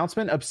some of the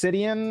announcement.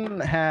 Obsidian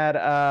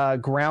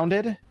had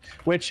Grounded,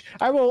 which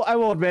I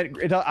will admit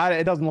it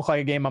doesn't look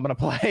like a game I'm going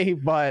to play,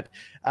 but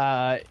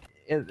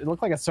it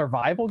looked like a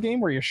survival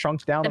game where you're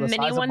shrunk down to the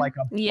size of like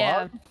a bug. Yeah.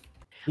 I was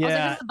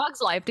like, it's a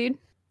Bug's Life, dude.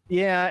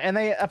 Yeah, and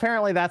they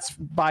apparently that's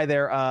by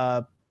their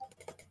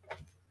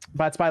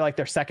but it's by like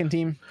their second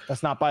team.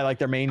 That's not by like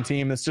their main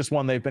team. It's just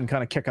one they've been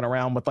kind of kicking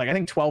around with. Like I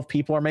think 12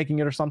 people are making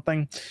it or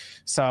something.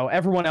 So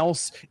everyone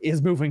else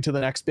is moving to the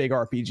next big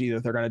RPG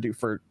that they're going to do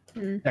for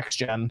next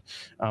gen.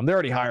 They're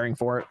already hiring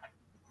for it.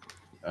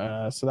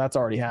 So that's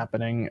already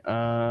happening.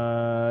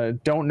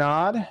 Don't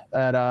Nod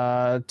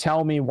at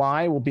Tell Me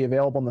Why will be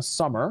available in the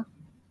summer.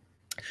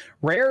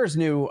 Rare's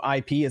new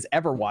IP is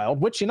Everwild,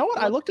 which, you know what?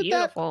 I looked at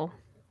that.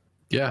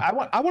 Yeah,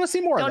 I want to see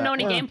more. Don't of that. know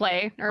any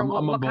gameplay or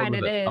what kind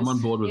it is. I'm on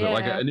board with it.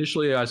 Like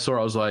initially, I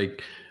was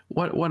like,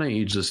 why don't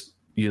you just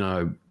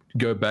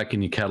go back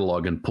in your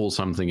catalog and pull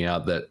something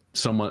out that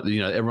someone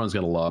everyone's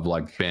gonna love,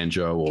 like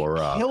Banjo or.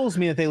 It kills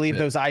me that they leave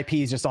those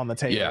IPs just on the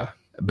table. Yeah,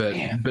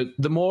 but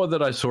the more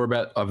that I saw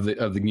of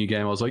the new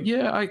game, I was like,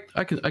 yeah,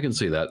 I can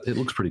see that. It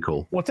looks pretty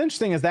cool. What's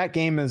interesting is that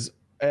game is.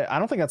 I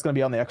don't think that's going to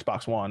be on the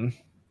Xbox One.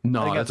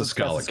 No, that's a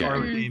Scarlet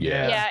game.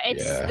 Yeah,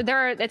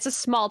 it's a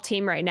small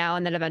team right now,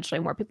 and then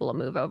eventually more people will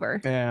move over.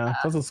 Yeah,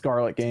 that's a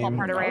Scarlet game.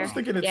 I was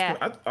thinking it's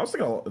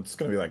going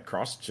to be like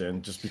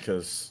cross-gen, just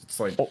because it's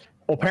like. Well,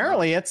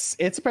 apparently it's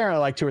apparently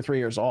like 2 or 3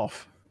 years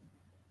off.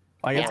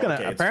 Like it's gonna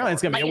be a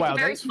while.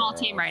 It's a very small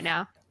team right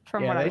now.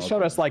 They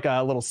showed us like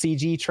a little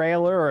CG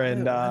trailer,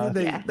 and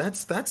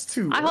that's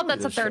too. I hope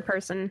that's a third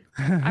person.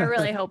 I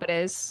really hope it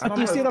is.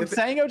 Do you see what I'm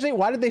saying, OJ?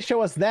 Why did they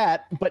show us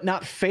that, but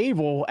not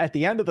Fable at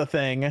the end of the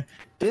thing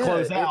to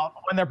close out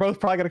when they're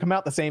both probably going to come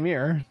out the same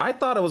year? I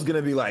thought it was going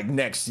to be like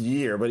next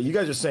year, but you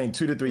guys are saying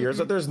 2 to 3 years.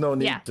 But there's no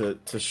need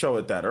to show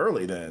it that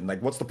early. Then,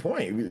 like, what's the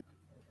point?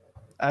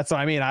 That's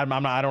what I mean. I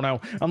don't know.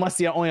 Unless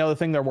the only other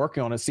thing they're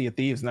working on is Sea of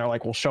Thieves, and they're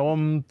like, "We'll show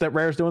them that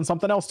Rare's doing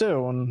something else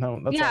too."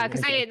 And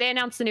because they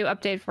announced a new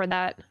update for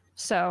that,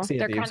 so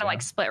they're kind of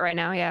like split right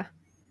now. Yeah.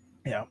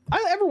 Yeah.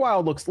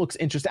 Everwild looks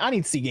interesting. I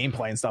need to see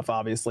gameplay and stuff,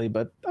 obviously,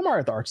 but I'm alright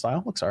with the art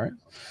style. Looks alright.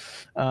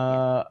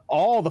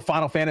 All the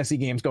Final Fantasy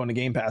games going to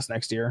Game Pass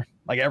next year.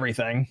 Like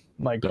everything.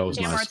 Like that was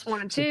Kingdom Hearts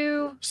 1 and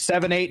 2,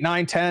 7, 8,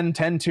 9, 10,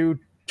 10, 2.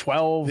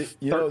 12.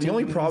 The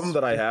only problem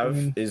that I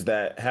have is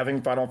that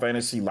having Final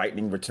Fantasy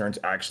Lightning Returns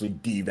actually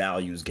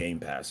devalues Game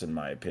Pass, in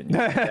my opinion.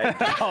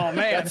 Oh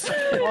man, that's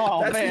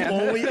the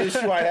only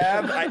issue I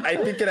have. I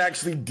think it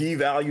actually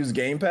devalues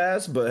Game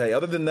Pass, but hey,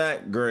 other than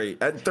that,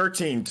 great. At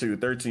 13 too.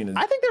 13 is.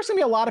 I think there's gonna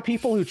be a lot of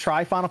people who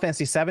try Final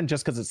Fantasy 7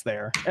 just because it's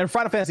there, and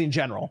Final Fantasy in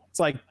general. It's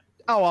like,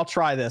 oh, I'll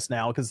try this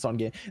now because it's on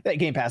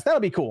Game Pass. That'll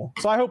be cool.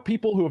 So I hope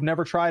people who have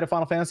never tried a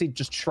Final Fantasy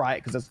just try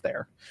it because it's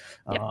there.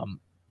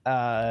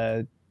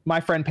 Yep. My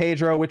Friend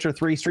Pedro, Witcher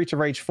 3, Streets of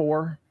Rage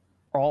 4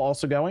 are all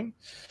also going.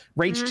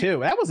 Rage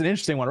 2, that was an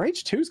interesting one.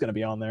 Rage 2 is going to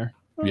be on there.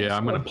 Yeah,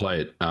 I'm going to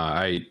play it.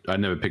 I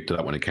never picked it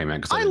up when it came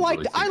out because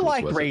I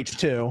liked Rage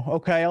 2.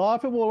 Okay, a lot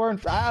of people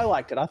weren't. I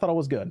liked it. I thought it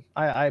was good.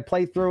 I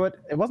played through it.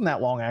 It wasn't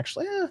that long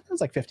actually. It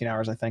was like 15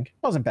 hours, I think.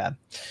 It wasn't bad.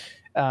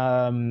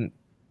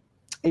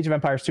 Age of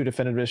Empires 2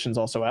 Definitive Edition is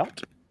also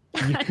out.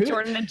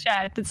 Jordan in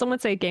chat. Did someone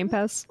say Game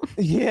Pass?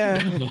 Yeah.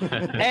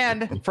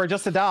 And for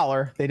just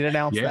 $1, they did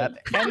announce that.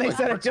 And they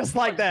said it just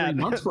like that.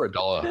 3 months for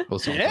 $1 or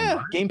something. Yeah,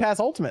 right? Game Pass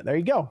Ultimate. There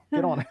you go.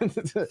 Get on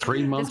it.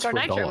 3 months for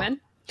 $1. Man.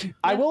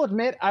 I will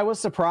admit, I was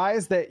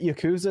surprised that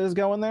Yakuza is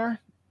going there.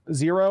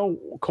 Zero,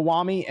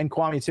 Kiwami, and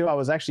Kiwami 2. I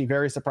was actually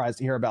very surprised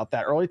to hear about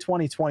that. Early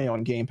 2020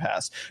 on Game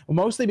Pass.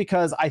 Mostly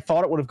because I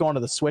thought it would have gone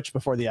to the Switch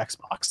before the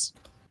Xbox.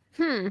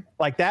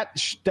 Like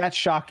that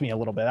shocked me a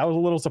little bit. That was a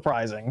little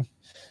surprising.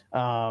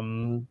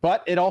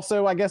 But it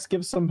also, I guess,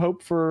 gives some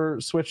hope for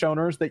Switch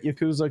owners that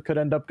Yakuza could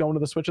end up going to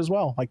the Switch as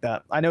well, like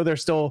that. I know they're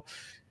still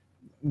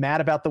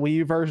mad about the Wii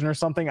U version or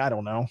something. I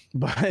don't know,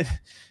 but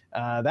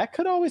that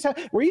could always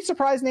happen. Were you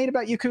surprised, Nate,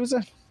 about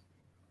Yakuza?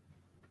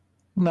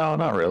 No,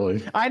 not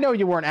really. I know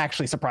you weren't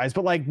actually surprised,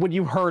 but like when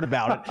you heard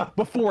about it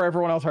before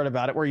everyone else heard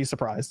about it, were you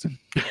surprised?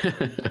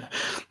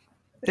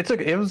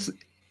 It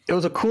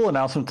was a cool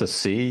announcement to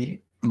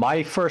see.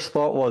 My first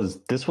thought was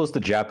this was the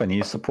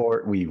Japanese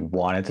support we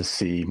wanted to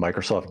see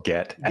Microsoft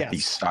get at the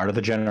start of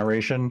the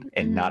generation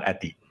and not at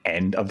the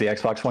end of the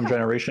Xbox One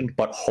generation.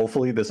 But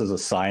hopefully this is a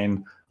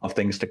sign of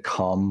things to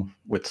come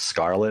with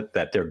Scarlet,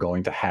 that they're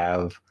going to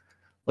have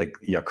like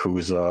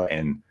Yakuza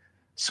and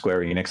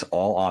Square Enix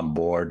all on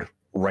board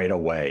right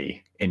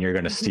away. And you're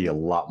going to see a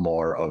lot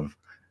more of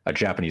a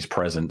Japanese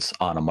presence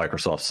on a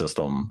Microsoft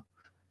system.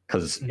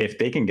 Because if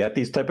they can get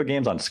these type of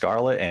games on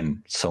Scarlet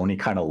and Sony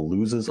kind of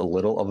loses a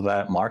little of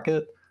that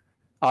market,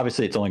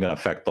 obviously it's only going to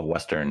affect the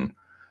Western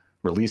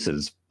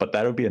releases, but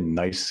that would be a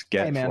nice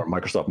get for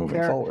Microsoft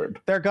moving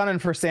forward. They're gunning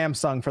for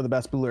Samsung for the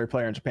best Blu-ray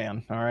player in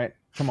Japan. All right,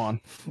 come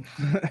on.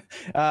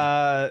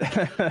 Well,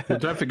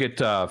 don't forget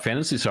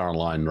Phantasy Star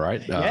Online,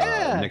 right?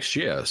 Next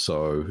year.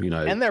 So, you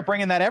know. And they're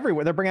bringing that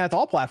everywhere. They're bringing that to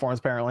all platforms,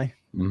 apparently.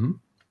 Mm-hmm.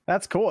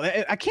 That's cool.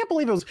 I can't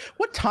believe it was.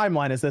 What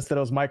timeline is this that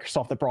it was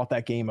Microsoft that brought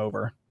that game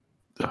over?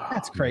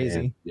 That's crazy.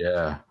 Man.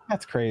 Yeah,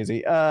 that's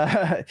crazy.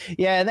 Yeah,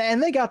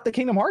 and they got the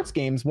Kingdom Hearts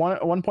games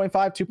 1.5,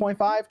 2.5,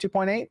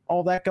 2.8,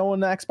 all that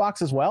going to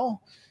Xbox as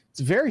well. It's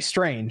very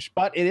strange,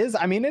 but it is.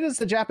 I mean, it is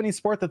the Japanese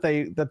sport that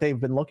they've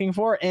been looking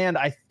for, and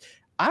I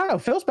don't know.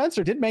 Phil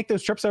Spencer did make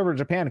those trips over to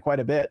Japan quite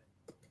a bit.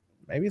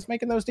 Maybe he's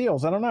making those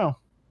deals. I don't know.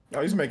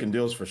 Oh, he's making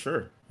deals for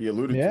sure. He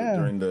alluded to it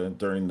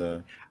during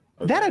the.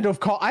 That had to have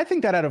I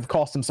think that had to have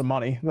cost him some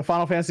money. The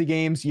Final Fantasy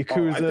games,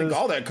 Yakuza, I think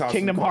all that cost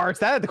Kingdom Hearts,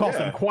 that had to cost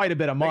them quite a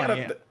bit of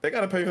money. They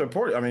got to pay for the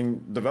port. I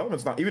mean,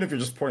 development's not, even if you're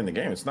just porting the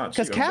game, it's not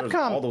cheap. Because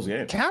Capcom, all those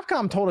games.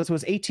 Capcom told us it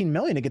was $18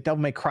 million to get Devil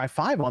May Cry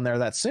 5 on there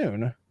that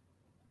soon.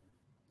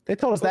 They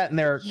told us that in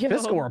their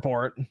fiscal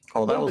report.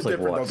 Oh, that was like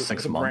what,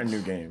 6 months? Brand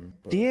new game.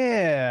 But.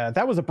 Yeah,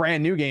 that was a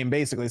brand new game,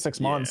 basically 6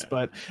 months.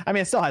 But I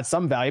mean, it still had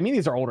some value. I mean,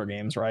 these are older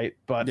games, right?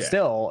 But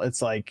still,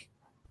 it's like.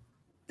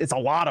 It's a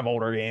lot of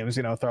older games,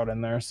 thrown in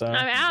there. So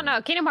I mean, I don't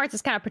know. Kingdom Hearts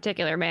is kind of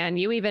particular, man.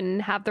 You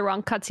even have the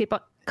wrong cutscene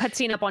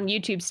up on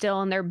YouTube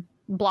still, and they're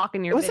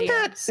blocking your video.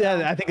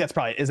 Yeah, I think that's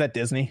probably. Is that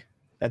Disney?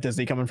 That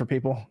Disney coming for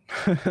people?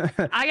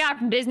 I got it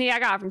from Disney. I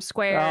got it from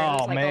Square. Oh,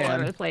 it's man. all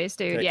over the place,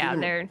 dude. Yeah,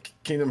 they're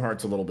Kingdom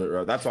Hearts a little bit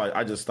rough. That's why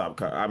I just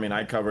stopped. I mean,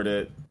 I covered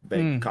it.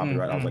 They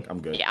copyright. I was like,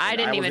 I'm good. Yeah, I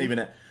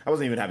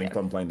wasn't even having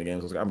fun playing the games.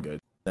 I was like, I'm good.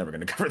 Never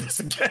gonna cover this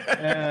again.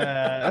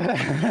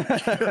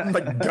 I'm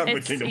like done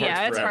with Kingdom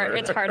Hearts forever.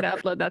 It's hard to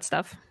upload that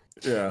stuff.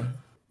 Yeah.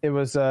 It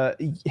was I'm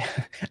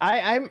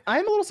a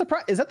little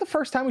surprised. Is that the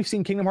first time we've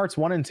seen Kingdom Hearts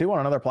 1 and 2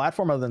 on another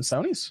platform other than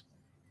Sony's?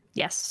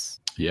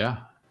 Yes. Yeah.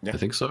 I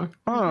think so.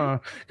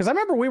 Because I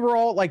remember we were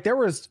all like, there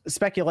was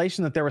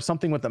speculation that there was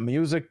something with the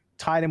music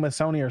tied in with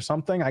Sony or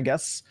something. I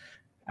guess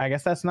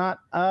that's not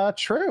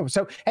true.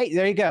 So hey,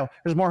 there you go.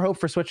 There's more hope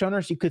for Switch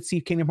owners. You could see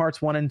Kingdom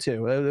Hearts 1 and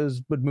 2.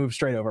 Those would move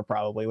straight over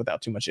probably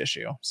without too much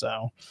issue.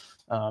 So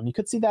you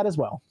could see that as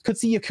well. Could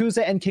see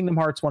Yakuza and Kingdom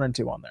Hearts 1 and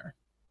 2 on there.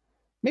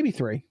 Maybe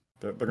 3.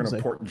 They're going to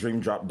port Dream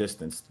Drop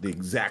Distance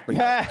exactly.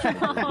 It's going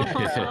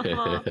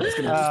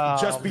to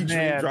just be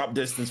Dream Drop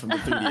Distance from the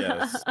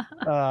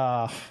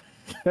 3DS.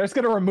 They're just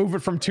going to remove it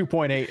from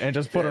 2.8 and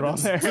just put it on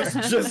there.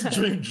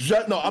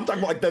 No, I'm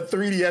talking about like the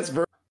 3DS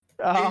version.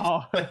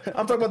 Oh.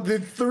 I'm talking about the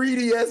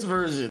 3DS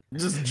version.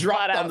 Just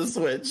drop on the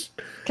Switch.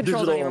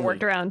 Controls don't even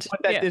worked around.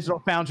 With that Digital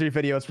Foundry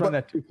video, it's running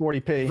at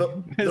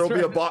 240p.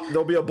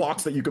 There'll be a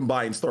box that you can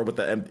buy and store with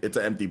it's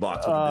an empty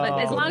box.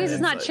 But as long as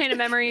it's not Chain of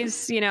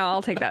Memories,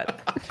 I'll take that.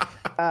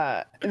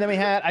 And then we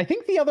had, I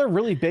think the other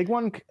really big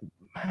one,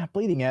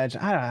 Bleeding Edge.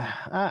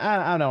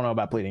 I don't know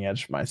about Bleeding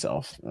Edge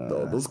myself.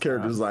 Those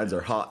character designs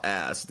are hot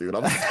ass, dude.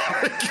 I'm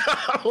sorry.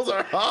 Those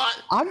are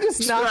hot. I'm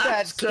just not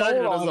that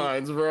character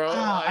designs, bro.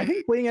 I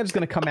think Bleeding Edge is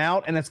going to come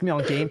out and it's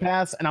going to be on Game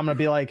Pass, and I'm going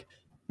to be like,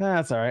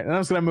 That's all right. And I'm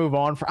just gonna move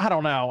on. I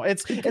don't know.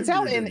 It's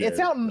out in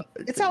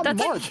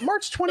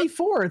March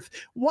 24th.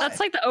 What? That's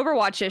like the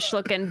Overwatch-ish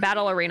looking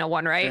battle arena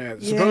one, right? Yeah,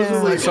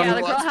 supposedly,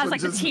 the girl has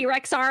like the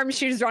T-Rex arm.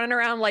 She's running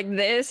around like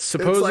this.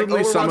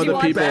 Supposedly, some of the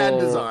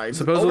people.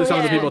 Supposedly, some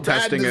of the people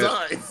testing it.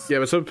 Yeah,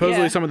 but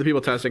supposedly some of the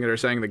people testing it are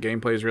saying the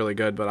gameplay is really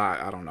good, but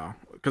I don't know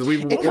because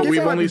we've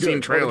only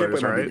seen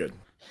trailers, right?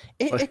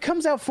 It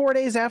comes out 4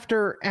 days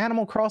after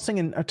Animal Crossing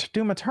and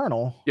Doom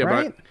Eternal. Yeah,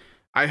 right? But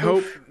I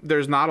hope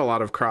there's not a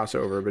lot of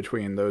crossover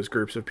between those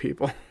groups of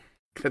people.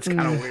 That's kind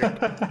of weird.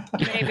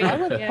 Maybe.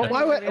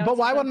 But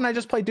why wouldn't I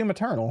just play Doom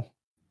Eternal?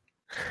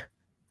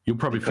 You'll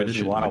probably finish.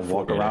 You want to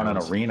walk around an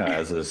arena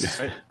as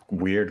this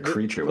weird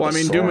creature. Well, I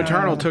mean, Doom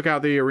Eternal took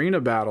out the arena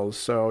battles,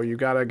 so you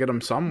got to get them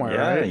somewhere.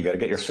 Yeah, right? You got to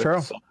get your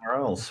fix somewhere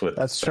else.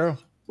 That's true.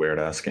 Weird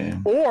ass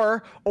game.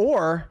 Or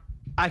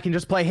I can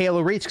just play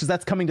Halo Reach because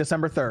that's coming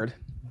December 3rd.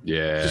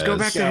 Yeah. Just go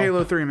back to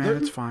Halo 3, man.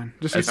 It's fine.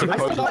 Just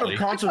supposedly.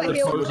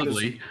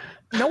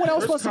 No one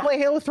else wants to play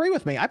Halo 3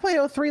 with me. I play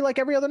Halo 3 like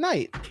every other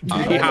night.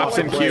 He hops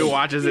in queue,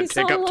 watches it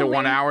tick up to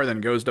 1 hour,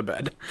 then goes to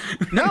bed.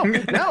 No,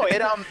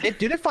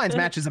 it finds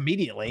matches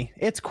immediately.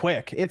 It's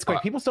quick.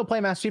 People still play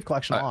Master Chief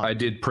Collection a lot. I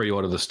did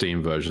pre-order the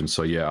Steam version,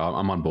 so yeah,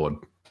 I'm on board.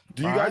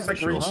 Do you guys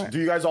like Reach? Do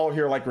you guys all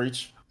here like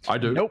Reach? I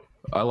do. Nope.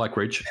 I like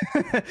Reach.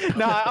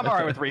 No, I'm all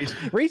right with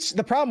Reach.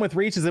 The problem with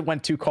Reach is it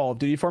went too Call of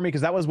Duty for me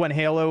because that was when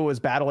Halo was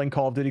battling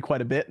Call of Duty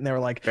quite a bit, and they were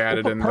like, they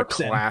added in the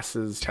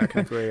classes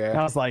technically. Yeah. And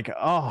I was like,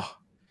 oh.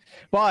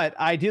 But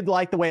I did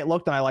like the way it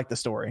looked, and I liked the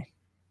story.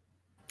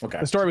 Okay.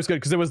 The story was good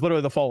because it was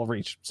literally the fall of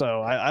Reach.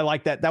 So I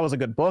like that. That was a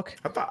good book.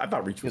 I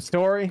thought Reach was good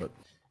story. But...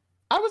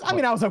 I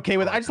was okay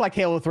with it. I just like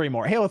Halo 3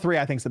 more. Halo 3,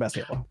 I think, is the best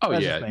Halo. Oh,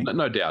 that's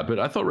no doubt. But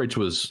I thought Reach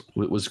was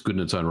good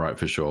in its own right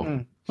for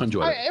sure. I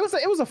enjoyed it.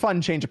 It was a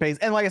fun change of pace.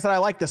 And like I said, I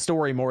like the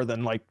story more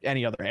than like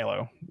any other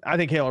Halo. I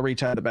think Halo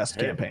Reach had the best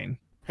campaign.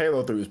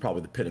 Halo 3 was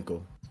probably the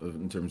pinnacle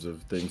in terms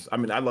of things. I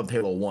mean, I loved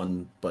Halo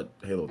 1, but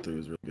Halo 3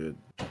 was really good.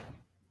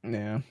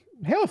 Yeah.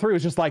 Halo 3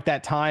 was just like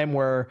that time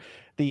where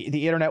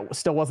the internet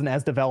still wasn't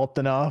as developed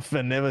enough,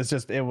 and it was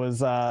just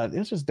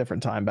a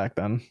different time back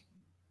then.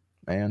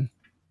 Man.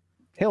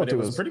 Halo 2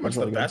 was pretty much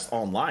the best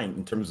online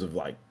in terms of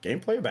like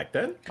gameplay back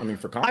then. I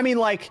mean,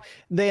 like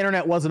the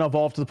internet wasn't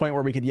evolved to the point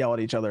where we could yell at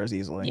each other as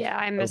easily. Yeah,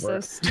 I miss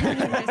those. I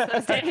miss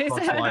those days.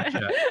 I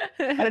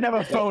didn't have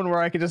a phone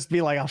where I could just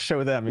be like, I'll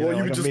show them. You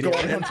would just go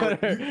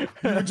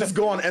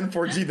on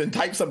N4G, then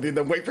type something,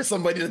 then wait for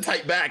somebody to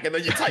type back, and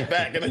then you type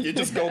back, and then you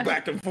just go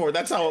back and forth.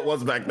 That's how it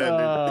was back then.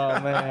 Oh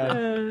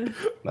man.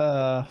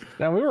 Now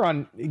we were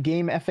on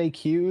game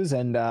FAQs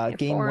and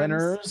game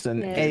winners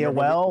and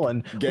AOL,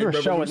 and we were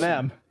showing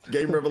them.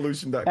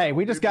 GameRevolution.com. Hey,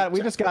 we just got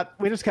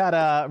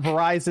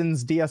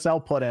Verizon's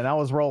DSL put in. I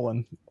was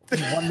rolling 1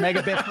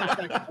 megabit per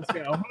second. Let's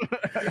go.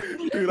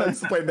 Dude, I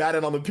used to play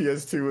Madden on the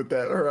PS2 with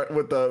the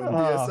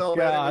DSL.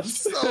 Gosh.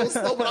 So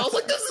slow, but I was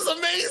like, this is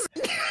amazing.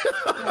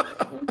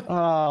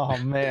 Oh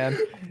man.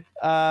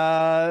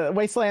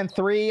 Wasteland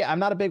 3. I'm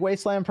not a big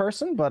Wasteland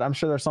person, but I'm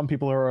sure there's some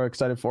people who are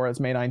excited for it. It's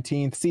May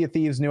 19th. Sea of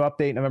Thieves new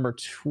update November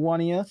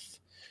 20th.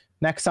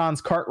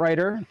 Nexon's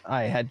Kartrider.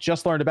 I had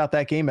just learned about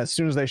that game as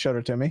soon as they showed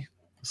it to me.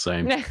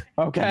 Same.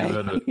 Okay.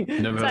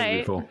 Never heard it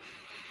before.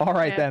 All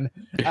right then.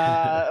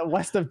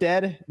 West of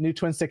Dead, new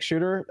twin stick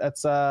shooter.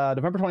 That's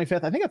November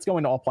 25th. I think that's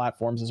going to all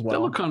platforms as well. That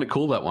looked kind of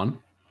cool, that one.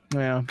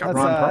 Yeah. Got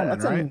Ron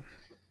Perlman, right?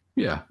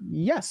 Yeah.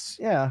 Yes.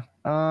 Yeah.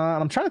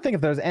 I'm trying to think if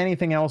there's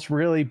anything else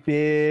really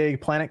big.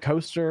 Planet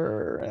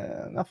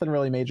Coaster. Nothing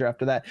really major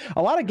after that.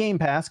 A lot of Game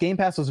Pass. Game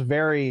Pass was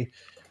very,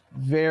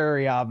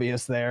 very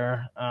obvious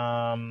there.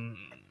 And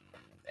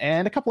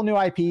a couple new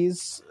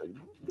IPs.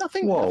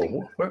 Nothing.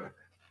 Whoa.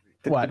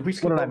 Did we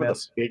skip over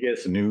the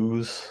biggest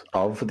news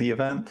of the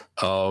event?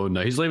 Oh,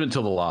 no. He's leaving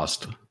until the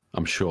last,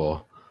 I'm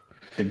sure.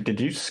 Did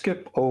you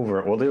skip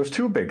over? Well, there was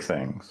two big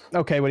things.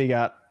 Okay, what do you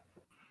got?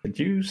 Did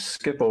you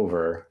skip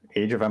over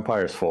Age of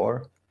Empires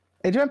 4?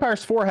 Age of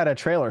Empires 4 had a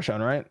trailer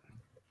shown, right?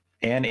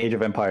 And Age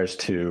of Empires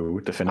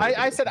 2 Definitive.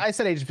 I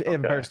said Age of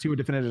Empires 2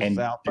 Definitive is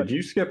out. Did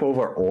you skip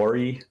over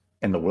Ori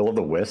and the Will of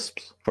the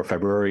Wisps for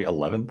February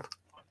 11th?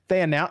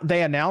 They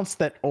announced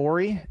that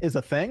Ori is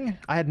a thing.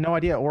 I had no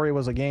idea Ori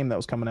was a game that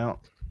was coming out.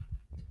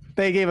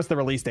 They gave us the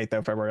release date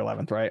though, February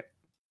 11th, right?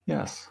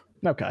 Yes.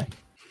 Okay.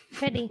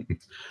 Ready.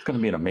 It's going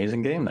to be an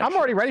amazing game. I'm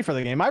already ready for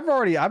the game. I'm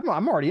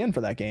already in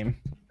for that game.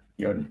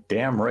 You're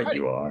damn right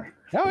you are.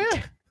 Oh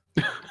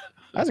yeah.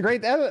 That's a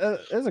great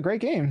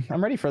game.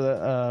 I'm ready for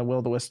the Will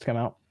of the Wisp to come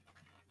out.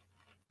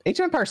 Age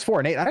of Empires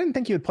 4, Nate. I didn't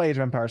think you would play Age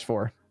of Empires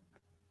 4.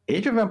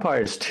 Age of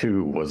Empires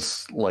 2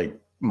 was like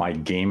my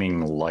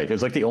gaming life. It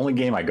was like the only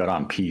game I got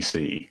on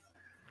PC.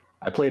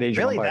 I played Age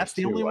of Empires 2. Really? That's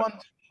the only one?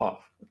 A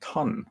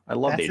ton. I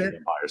loved Age of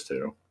Empires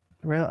 2.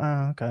 Really?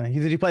 Okay.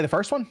 Did you play the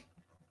first one?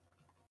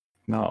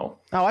 No.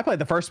 Oh, I played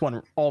the first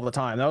one all the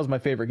time. That was my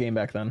favorite game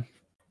back then.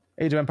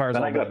 Age of Empires.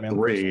 Then I got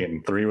 3,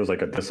 and 3 was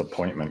like a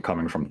disappointment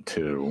coming from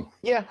 2.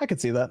 Yeah, I could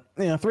see that.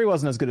 Yeah, 3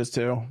 wasn't as good as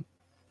 2.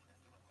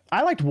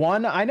 I liked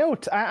 1. I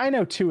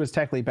know 2 is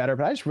technically better,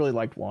 but I just really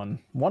liked 1.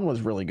 1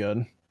 was really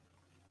good.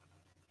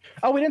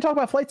 Oh, we didn't talk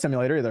about Flight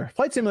Simulator either.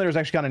 Flight Simulator is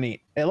actually kind of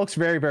neat. It looks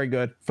very, very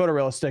good,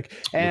 photorealistic,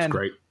 and looks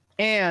great.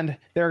 And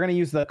they're going to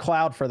use the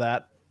cloud for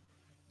that,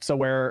 so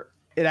where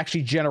it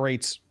actually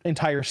generates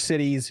entire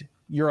cities,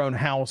 your own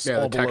house,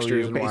 all the below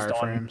textures you, and based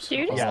on. wireframes. Do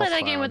you just play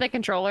that game with a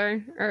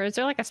controller, or is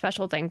there like a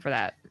special thing for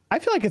that? I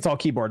feel like it's all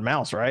keyboard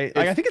mouse, right?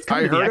 Like, I think it's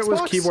coming to the I heard Xbox.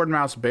 it was keyboard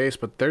mouse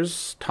based, but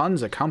there's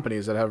tons of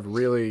companies that have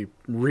really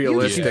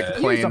realistic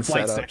playing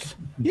setups.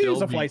 You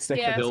use a flight stick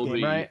for this There'll game,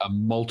 be right? a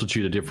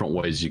multitude of different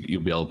ways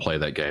you'll be able to play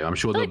that game. I'm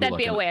sure I feel like there'll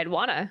that'd be a way I'd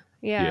wanna.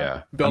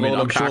 Yeah. Build a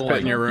little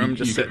cockpit in your room, you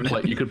just could sitting.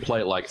 play. You could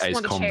play it like Ace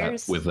one of the Combat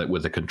chairs.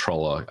 with a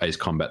controller, Ace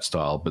Combat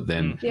style. But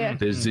then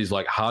there's these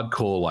like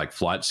hardcore like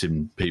flight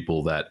sim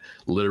people that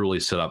literally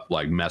set up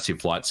like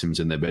massive flight sims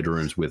in their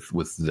bedrooms with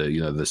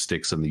the the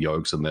sticks and the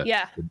yokes and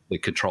the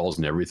controls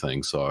and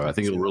everything. So I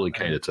think it'll really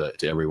cater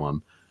to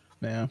everyone.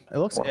 Yeah, it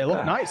looks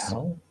nice.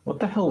 What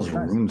the hell is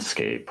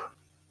RuneScape?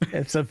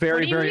 It's a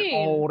very, very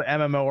old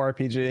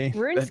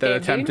MMORPG. That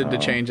attempted to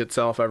change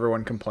itself.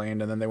 Everyone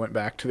complained, and then they went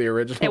back to the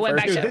original. They went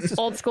back version. to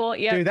old school.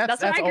 Yeah, Dude, that's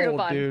what I grew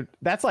old, up on. dude.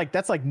 That's like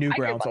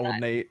Newgrounds old,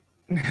 that. Nate.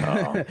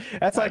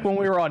 That's like when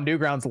we were on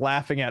Newgrounds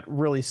laughing at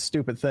really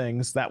stupid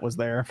things. That was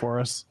there for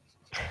us.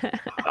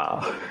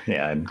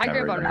 Yeah, I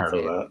grew up on heard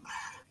of RuneScape.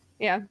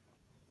 that.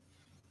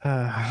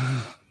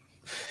 Yeah.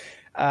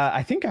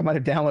 I think I might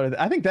have downloaded.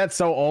 I think that's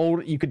so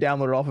old you could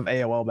download it off of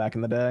AOL back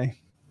in the day.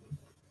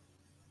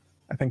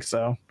 I think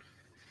so.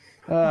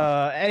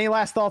 Any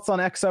last thoughts on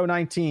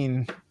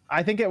XO19?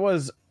 I think it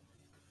was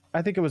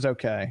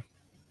okay.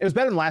 It was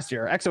better than last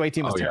year.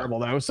 XO18 was terrible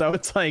though, so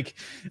it's like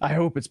I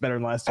hope it's better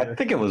than last year. I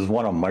think it was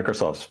one of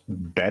Microsoft's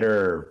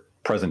better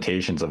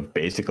presentations of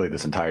basically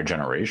this entire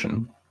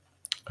generation.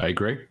 I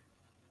agree.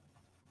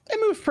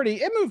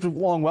 It moved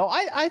along well.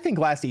 I think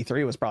last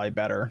E3 was probably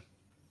better.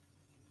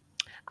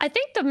 I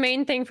think the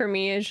main thing for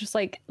me is just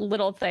like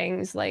little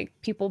things, like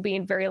people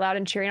being very loud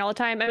and cheering all the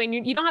time. I mean,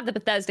 you don't have the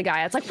Bethesda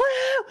guy. It's like, woo,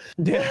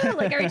 woo,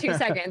 like every 2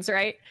 seconds,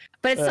 right?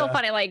 But it's so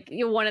funny. Like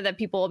one of the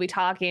people will be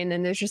talking,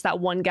 and there's just that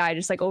one guy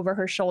just like over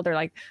her shoulder,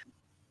 like,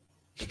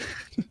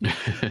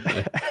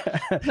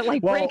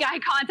 like break eye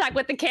contact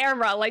with the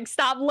camera. Like,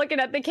 stop looking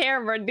at the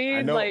camera,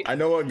 dude. I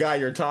know what guy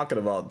you're talking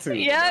about too.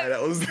 Yeah.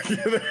 That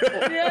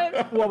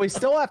was Well, we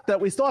still have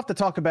to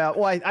talk about.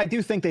 Well, I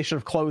do think they should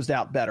have closed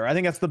out better. I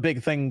think that's the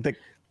big thing that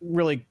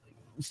really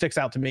sticks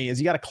out to me is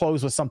you got to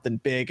close with something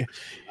big.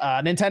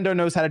 Nintendo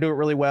knows how to do it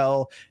really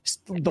well.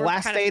 The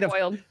last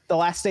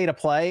state of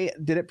play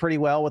did it pretty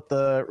well with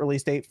the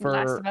release date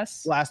for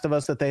Last of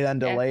Us that they then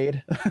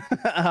delayed.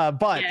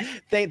 But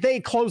they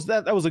closed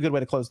that. That was a good way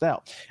to close it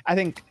out. I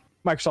think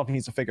Microsoft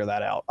needs to figure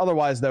that out.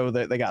 Otherwise, though,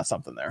 they got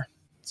something there.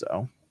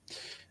 So,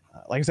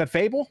 like I said,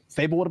 Fable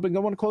would have been a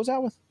good one to close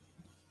out with.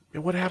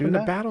 What happened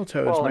to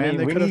Battletoads, man?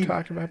 They could have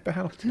talked about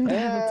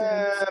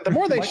Battletoads. The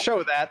more they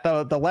show that,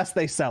 the less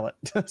they sell it.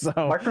 So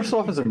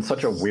Microsoft is in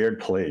such a weird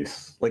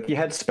place. Like, you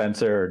had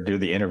Spencer do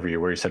the interview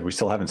where he said, we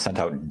still haven't sent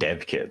out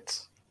dev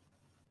kits.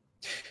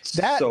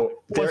 That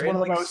was one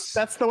of the most.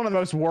 That's one of the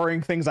most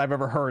worrying things I've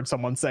ever heard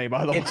someone say.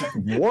 By the way, it's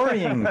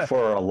worrying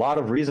for a lot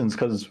of reasons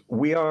because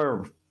we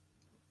are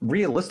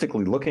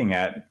realistically looking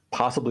at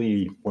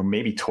possibly or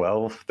maybe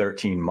 12,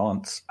 13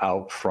 months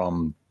out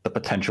from the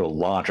potential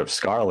launch of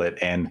Scarlet,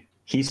 and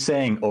he's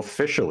saying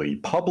officially,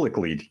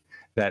 publicly,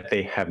 that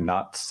they have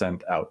not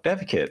sent out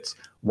dev kits.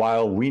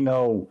 While we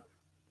know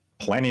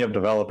plenty of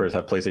developers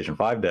have PlayStation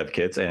 5 dev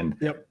kits, and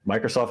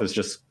Microsoft is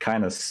just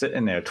kind of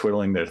sitting there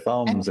twiddling their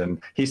thumbs,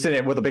 and he's sitting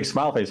there with a big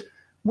smile face.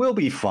 We'll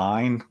be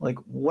fine. Like,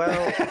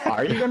 well,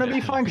 are you going to be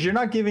fine? Because you're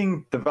not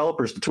giving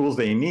developers the tools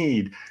they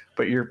need,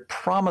 but you're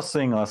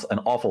promising us an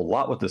awful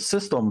lot with the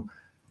system.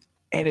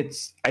 And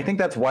I think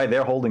that's why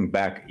they're holding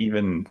back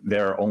even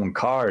their own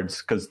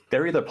cards, because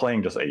they're either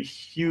playing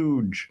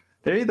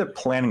they're either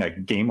planning a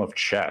game of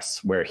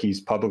chess where he's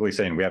publicly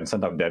saying we haven't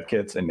sent out dev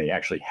kits, and they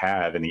actually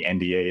have, and the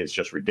NDA is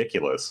just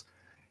ridiculous.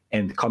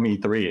 And come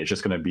E3, it's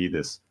just going to be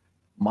this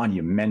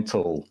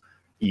monumental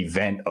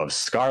event of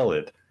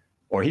Scarlet,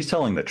 or he's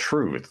telling the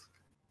truth,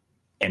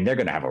 and they're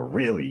going to have a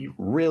really,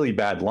 really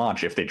bad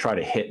launch if they try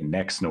to hit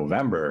next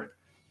November.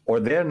 Or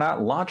they're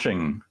not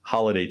launching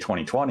holiday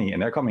 2020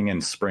 and they're coming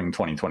in spring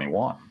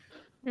 2021.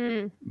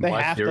 They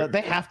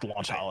have to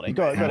launch holiday.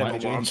 Go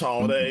ahead, launch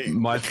holiday.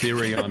 My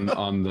theory on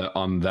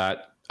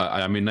that.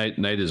 I mean,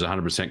 Nate is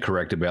 100%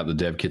 correct about the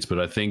dev kits, but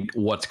I think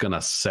what's going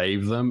to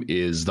save them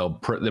is they're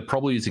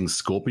probably using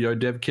Scorpio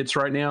dev kits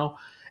right now,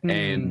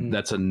 and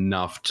that's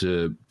enough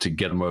to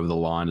get them over the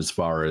line as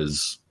far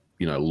as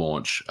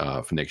launch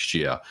for next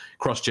year,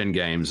 cross-gen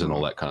games and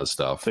all that kind of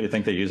stuff. So you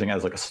think they're using it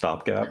as like a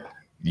stopgap?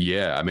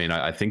 Yeah, I mean,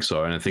 I think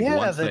so, and I think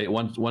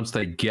once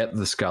they get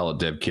the Scarlet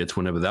dev kits,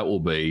 whenever that will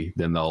be,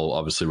 then they'll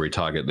obviously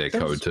retarget their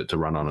code to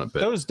run on it.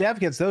 But those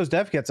dev kits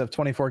have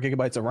 24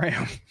 gigabytes of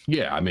RAM.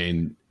 Yeah, I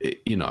mean,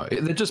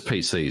 they're just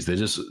PCs.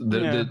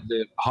 They're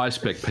high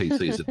spec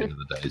PCs at the end of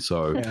the day.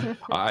 So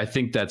I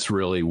think that's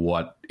really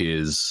what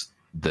is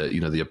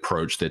the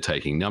approach they're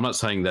taking. Now, I'm not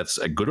saying that's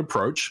a good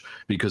approach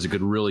because it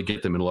could really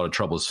get them in a lot of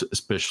trouble,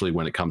 especially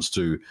when it comes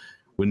to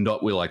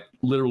we're like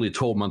literally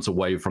 12 months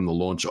away from the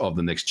launch of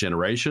the next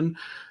generation.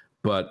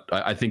 But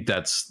I think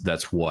that's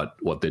what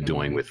they're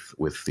doing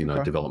with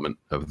development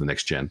of the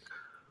next gen.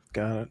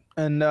 Got it.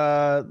 And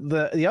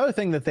the other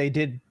thing that they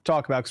did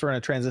talk about, because we're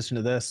going to transition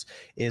to this,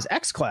 is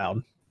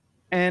xCloud.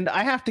 And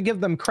I have to give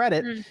them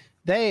credit.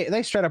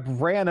 They straight up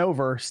ran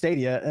over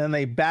Stadia, and then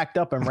they backed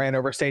up and ran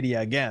over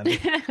Stadia again.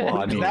 Well,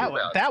 I mean, that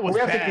was bad.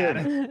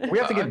 We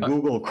have to give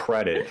Google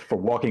credit for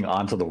walking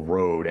onto the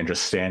road and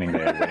just standing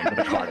there waiting for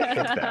the car to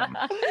hit them.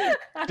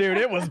 Dude,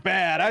 it was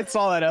bad. I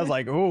saw that. I was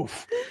like,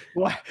 oof.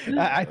 What?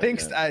 I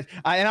think I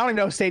don't even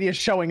know if Stadia's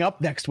showing up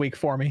next week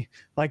for me,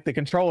 like the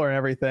controller and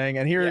everything.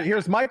 And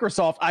here's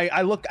Microsoft.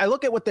 I look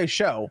at what they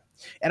show,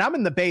 and I'm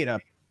in the beta,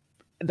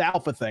 the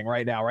alpha thing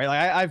right now, right?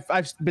 Like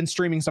I've been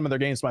streaming some of their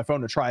games to my phone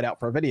to try it out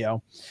for a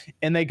video,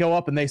 and they go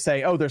up and they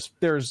say, oh,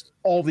 there's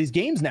all these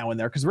games now in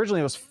there, because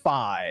originally it was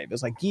 5. It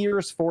was like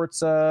Gears,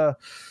 Forza,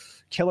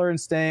 Killer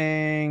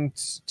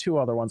Instinct, 2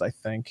 other ones, I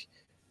think.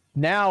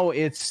 Now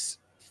it's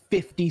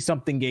 50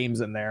 something games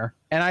in there,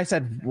 and I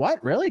said,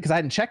 what, really? Because I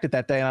hadn't checked it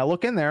that day, and I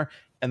look in there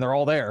and they're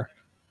all there.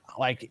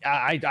 Like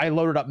I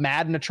loaded up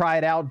Madden to try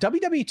it out.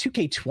 WWE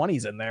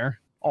 2K20's in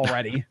there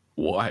already.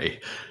 Why?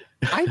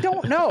 I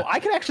don't know. I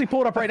can actually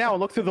pull it up right now and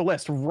look through the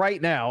list right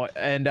now.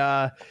 And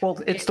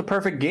well, it's the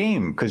perfect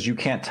game, because you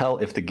can't tell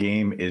if the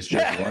game is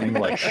just running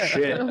like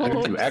shit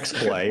due to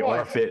XPlay,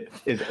 or if it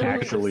is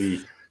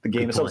actually the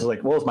game itself. Is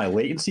like, well, is my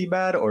latency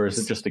bad, or is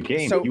it just the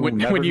game? So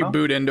when you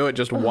boot into it,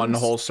 just one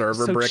whole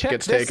server brick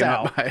gets taken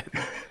up by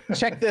it.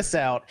 Check this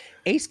out.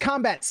 Ace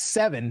Combat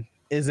 7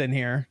 is in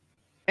here,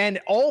 and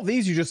all of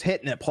these you just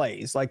hit and it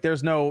plays. Like you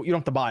don't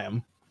have to buy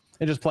them;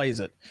 it just plays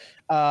it.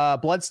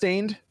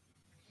 Bloodstained.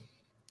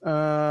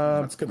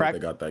 That's good that they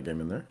got that game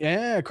in there.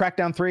 Yeah,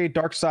 Crackdown 3,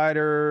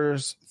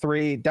 Darksiders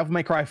 3, Devil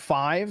May Cry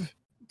 5,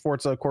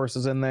 Forza of course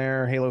is in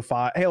there, Halo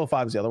 5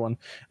 is the other one,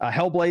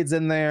 Hellblade's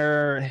in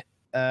there,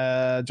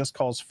 Just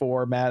Cause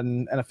 4,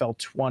 Madden, NFL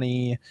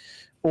 20,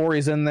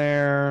 Ori's in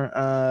there,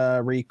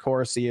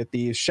 ReCore, Sea of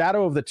Thieves,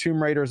 Shadow of the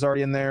Tomb Raider's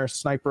already in there,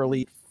 Sniper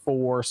Elite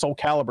 4, Soul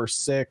Calibur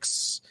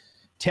 6,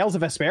 Tales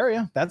of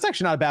Vesperia. That's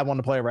actually not a bad one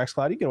to play over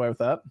xCloud. You can get away with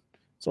that.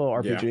 It's a little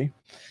RPG. Yeah.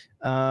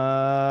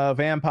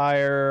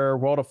 Vampire,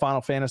 World of Final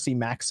Fantasy,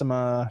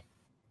 Maxima,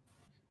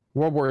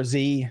 World War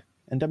Z,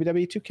 and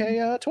WWE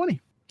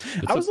 2K20.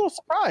 I was a little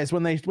surprised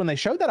when they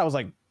showed that. I was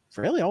like,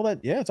 really? All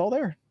that? Yeah, it's all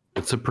there.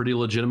 It's a pretty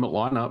legitimate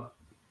lineup.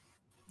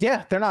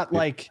 Yeah, they're not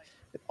like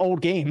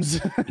old games.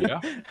 Yeah.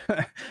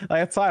 Like,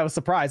 that's why I was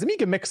surprised. I mean, you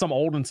can mix some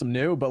old and some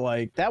new, but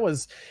like that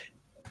was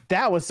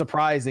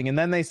surprising. And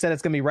then they said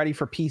it's gonna be ready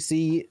for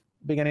PC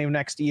beginning of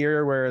next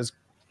year, whereas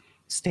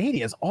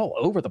Stadia is all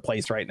over the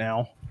place right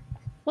now.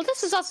 Well,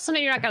 this is also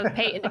something you're not going to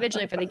pay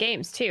individually for the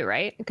games too,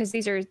 right? Because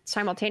these are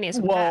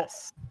simultaneous. Well,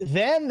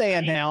 then they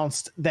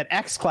announced that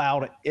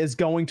xCloud is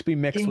going to be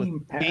mixed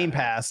with Game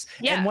Pass.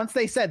 Yeah. And once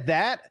they said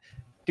that,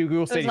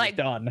 Google Stadia was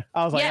done.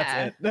 I was like,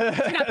 that's it.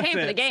 You're not paying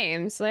for the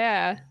games.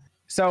 Yeah.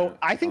 So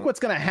I think what's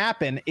going to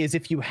happen is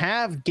if you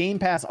have Game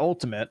Pass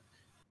Ultimate,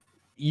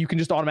 you can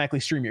just automatically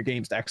stream your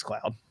games to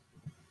xCloud.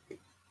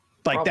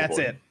 Like,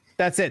 probably.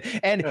 That's it.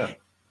 And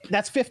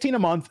that's $15 a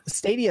month.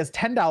 Stadia is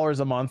 $10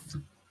 a month.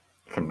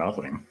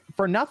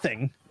 For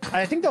nothing.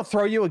 I think they'll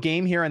throw you a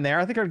game here and there.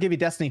 I think they'll give you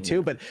Destiny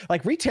 2, but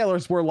like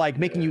retailers were like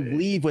making you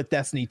leave with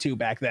Destiny 2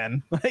 back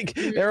then. Like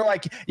they're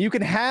like, you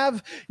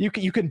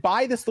can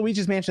buy this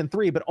Luigi's Mansion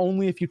 3, but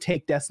only if you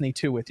take Destiny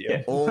 2 with you.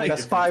 Yeah. Like,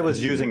 Best Buy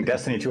was using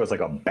Destiny 2 as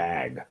like a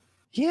bag.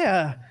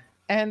 Yeah.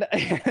 And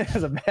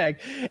as a bag.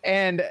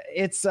 And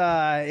it's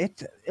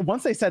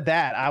once they said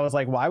that, I was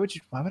like, why would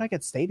I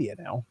get Stadia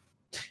now?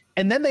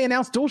 And then they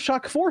announced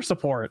DualShock 4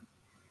 support.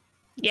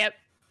 Yep.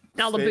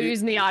 All the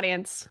booze in the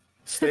audience.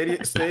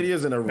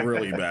 Stadia's in a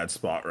really bad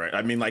spot, right?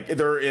 I mean, like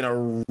they're in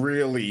a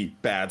really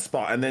bad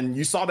spot. And then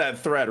you saw that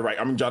thread, right?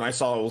 I mean, John, I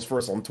saw it was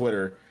first on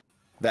Twitter.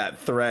 That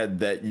thread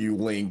that you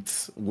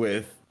linked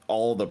with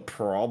all the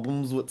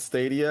problems with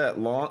Stadia at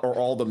launch, or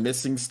all the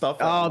missing stuff.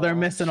 Oh, they're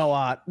missing a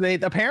lot.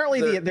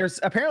 There's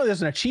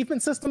an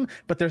achievement system,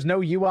 but there's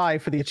no UI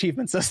for the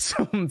achievement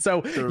system.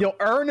 So you'll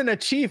earn an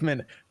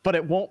achievement,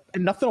 but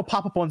nothing will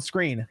pop up on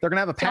screen. They're gonna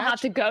have a patch. You'll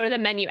have to go to the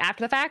menu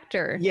after the fact,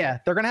 or yeah,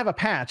 they're gonna have a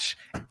patch,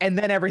 and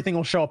then everything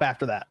will show up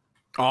after that.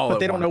 But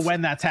they don't know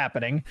when that's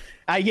happening.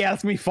 Yeah,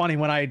 it's gonna be funny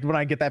when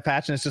I get that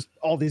patch and it's just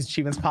all these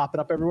achievements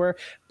popping up everywhere.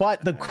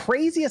 But the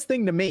craziest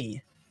thing to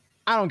me,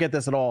 I don't get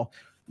this at all.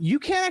 You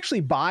can't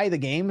actually buy the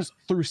games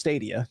through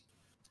Stadia.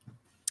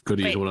 Could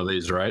use one of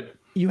these, right?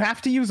 You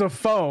have to use a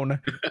phone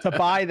to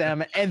buy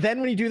them, and then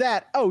when you do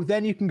that,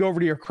 then you can go over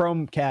to your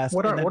Chromecast.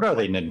 What are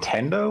they,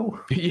 Nintendo?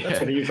 Yeah,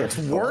 it's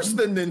worse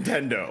than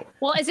Nintendo.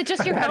 Well, is it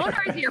just your phone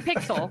or is it your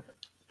Pixel?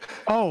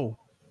 Oh,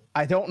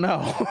 I don't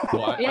know.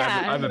 Well, I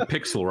have a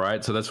Pixel,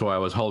 right? So that's why I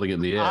was holding it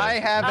in the air. I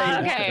have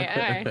a Okay,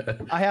 all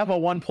right. I have a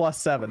OnePlus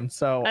 7,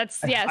 so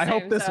That's I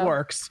hope this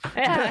works.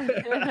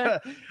 Yeah.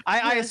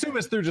 I assume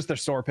it's through just their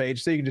store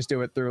page, so you can just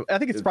do it through. I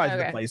think it's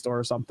probably the Play Store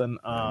or something.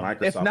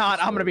 If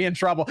not, I'm going to be in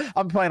trouble.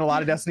 I'm playing a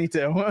lot of Destiny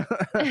too.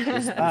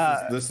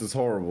 This is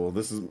horrible.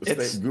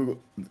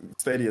 Google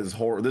Stadia is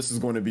horrible. This is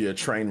going to be a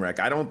train wreck.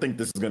 I don't think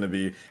this is going to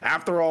be.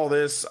 After all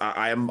this,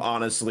 I am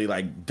honestly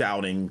like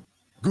doubting.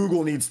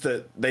 Google needs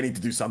to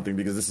do something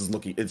because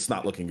it's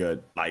not looking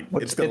good. Like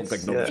it's gonna look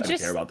like nobody's gonna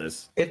care about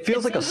this. It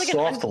feels like a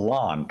soft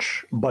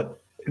launch, but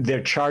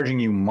they're charging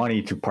you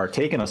money to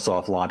partake in a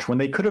soft launch when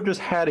they could have just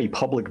had a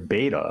public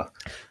beta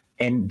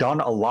and done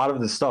a lot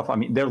of this stuff. I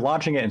mean, they're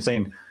launching it and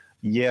saying,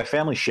 yeah,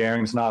 family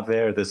sharing's not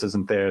there, this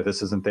isn't there,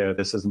 this isn't there,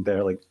 this isn't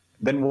there. Like,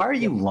 then why are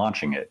you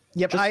launching it?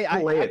 Yep, just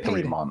delay it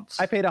 3 paid, months.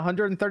 I paid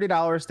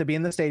 $130 to be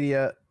in the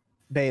Stadia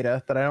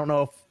beta that I don't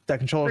know if that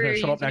controller is going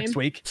to show up next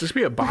week. It's just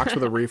be a box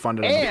with a refund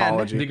and an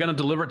apology. They're going to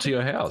deliver it to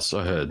your house,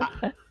 I heard.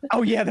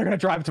 Oh yeah, they're going to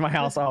drive it to my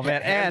house. Oh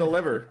man, and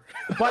deliver.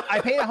 But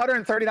I paid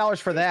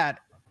 $130 for that,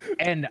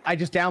 and I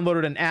just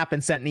downloaded an app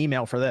and sent an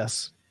email for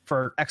this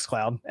for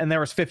xCloud, and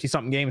there was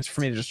 50-something games for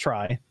me to just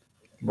try.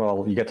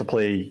 Well, you get to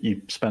play.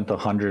 You spent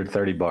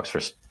 $130 for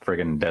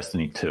friggin'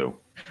 Destiny 2.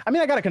 I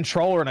mean, I got a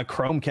controller and a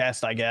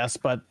Chromecast, I guess,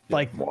 but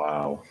like,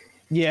 wow.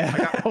 Yeah,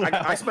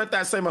 I spent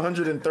that same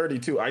 130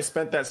 too. I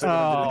spent that same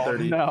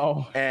 130.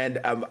 No, and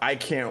I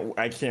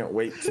can't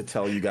wait to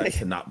tell you guys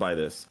to not buy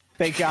this.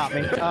 They got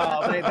me.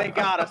 Oh, they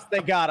got us. They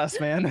got us,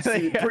 man.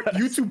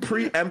 YouTube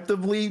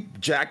preemptively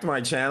jacked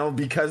my channel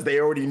because they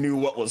already knew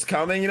what was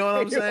coming. You know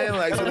what I'm saying?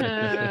 Like,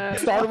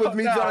 so started with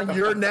me, John.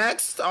 You're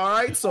next. All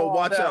right, so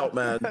watch out,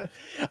 man.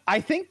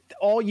 I think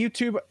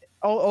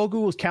all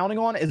Google's counting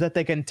on is that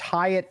they can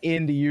tie it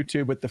into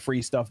YouTube with the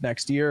free stuff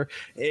next year.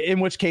 In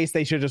which case,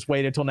 they should just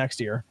wait until next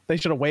year. They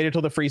should have waited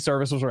till the free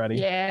service was ready.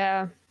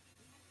 Yeah.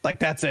 Like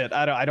that's it.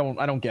 I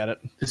don't get it.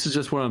 This is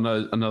just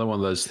another one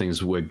of those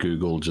things where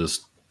Google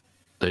just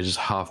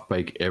half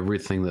bake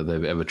everything that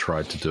they've ever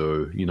tried to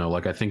do. You know,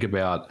 like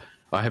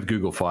I have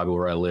Google Fiber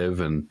where I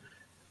live, and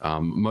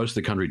most of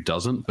the country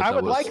doesn't. But I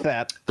would like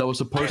that. They were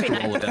supposed to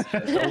roll it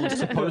out. They were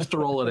supposed to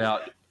roll it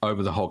out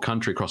over the whole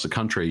country, across the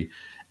country.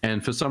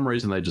 And for some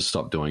reason, they just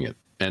stopped doing it.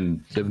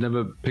 And they've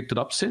never picked it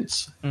up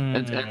since.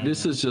 And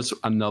this is just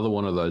another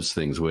one of those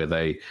things where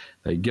they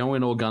go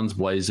in all guns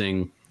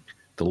blazing.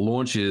 The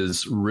launch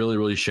is really,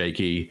 really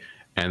shaky.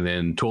 And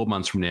then 12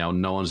 months from now,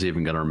 no one's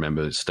even going to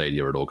remember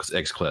Stadia at all because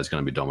xCloud is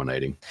going to be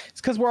dominating.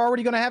 It's because we're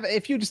already going to have,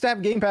 if you just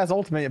have Game Pass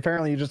Ultimate,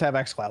 apparently you just have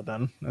xCloud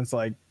then. It's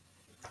like,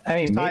 I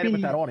mean, tied in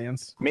with that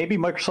audience. Maybe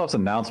Microsoft's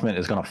announcement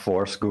is going to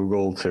force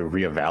Google to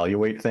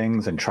reevaluate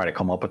things and try to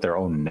come up with their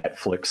own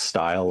Netflix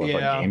style of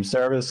a game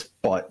service.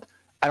 But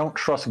I don't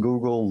trust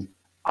Google.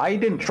 I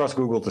didn't trust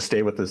Google to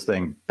stay with this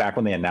thing back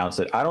when they announced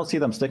it. I don't see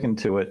them sticking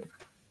to it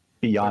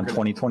beyond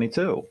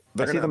 2022.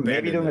 I see them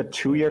maybe doing a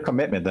 2-year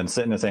commitment, then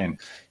sitting and saying,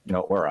 you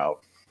know, we're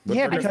out.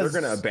 Yeah, because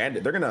they're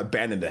going to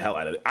abandon the hell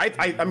out of it.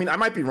 I mean, I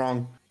might be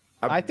wrong.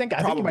 I think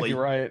you might be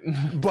right.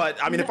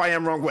 But I mean, if I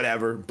am wrong,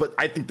 whatever. But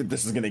I think that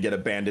this is going to get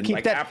abandoned.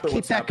 Keep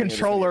that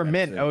controller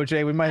mint,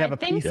 OJ. We might have a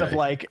piece of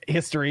like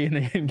history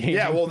in game.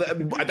 Yeah, well,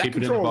 that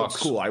controller looks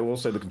cool. I will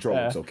say the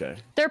controller looks okay.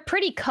 They're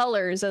pretty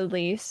colors, at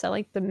least. I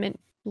like the mint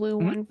blue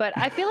one, but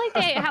I feel like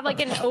they have like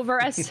an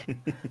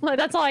like,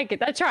 that's all I get.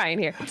 That's trying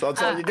here. That's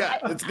all you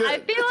got. It's good.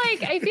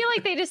 I feel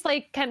like they just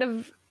like kind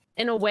of,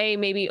 in a way,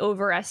 maybe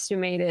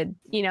overestimated,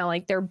 you know,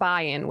 like their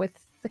buy-in with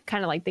the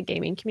kind of like the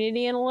gaming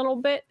community in a little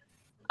bit.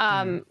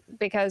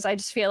 Because I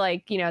just feel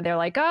like, you know, they're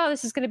like, oh,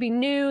 this is going to be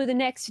new, the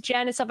next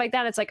gen and stuff like that.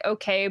 And it's like,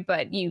 okay,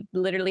 but you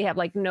literally have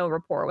like no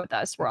rapport with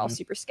us. We're all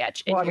super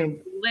sketch. And you're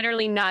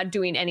literally not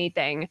doing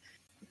anything.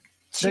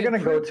 They're going to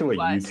go to a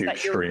YouTube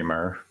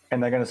streamer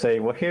and they're going to say,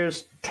 well,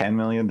 here's $10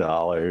 million.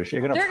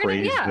 You're going to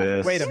praise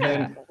this. Wait a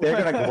minute. They're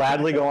going to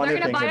gladly go on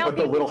their thing and put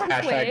the little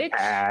hashtag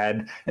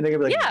ad. And they're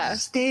going to be like,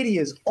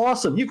 Stadia is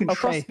awesome. You can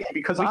trust me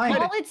because I'm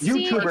a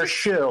YouTuber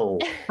shill.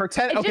 For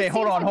 10, okay,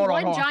 hold on. For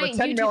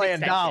 $10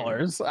 million,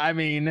 I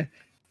mean,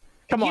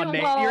 come on,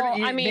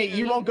 Nate. Nate,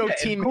 you won't go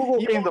team.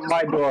 Google came to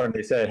my door and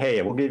they said,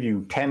 hey, we'll give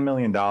you $10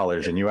 million.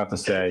 And you have to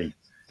say,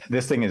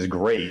 this thing is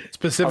great.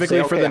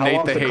 Specifically for the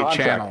Nate the Hate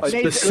channel.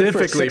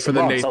 Specifically for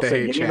the Nate the Hate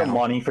channel. Give me the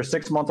money. For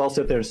 6 months, I'll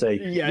sit there and say,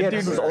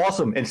 this is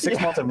awesome. In 6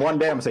 months and one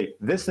day, I'm going to say,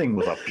 this thing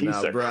was a piece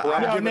of crap.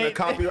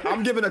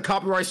 I'm giving a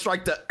copyright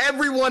strike to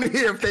everyone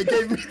here if they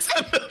gave me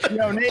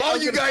 $10 all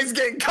you guys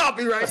getting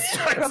copyright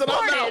strikes. And I'm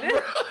out,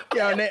 bro.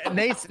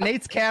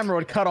 Nate's camera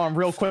would cut on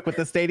real quick with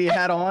the Stadia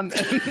hat on.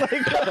 Waving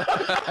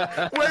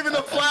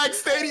the flag,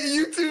 Stadia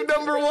YouTube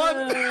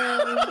 #1.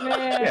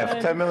 Yeah, for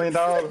 $10 million,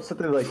 sit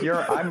there like,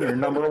 I'm your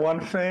number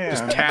one fan.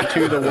 Just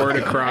tattoo the word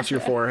across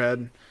your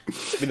forehead.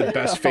 Be the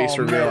best face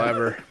reveal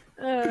ever.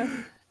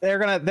 They're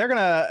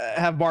gonna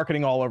have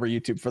marketing all over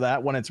YouTube for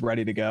that when it's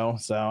ready to go.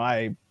 So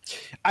I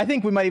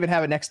think we might even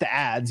have it next to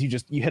ads.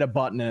 You hit a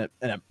button and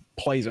it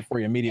plays it for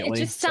you immediately.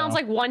 It just sounds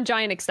like one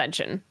giant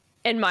extension.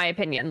 in my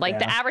opinion. Like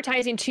the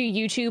advertising to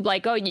YouTube,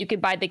 like, oh, you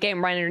could buy the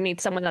game right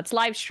underneath someone that's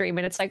live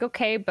streaming. It's like,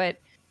 okay, but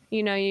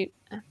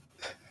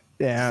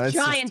it's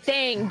giant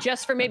thing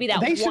just for maybe that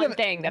one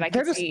thing that I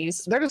can see.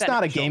 They're just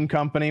not a game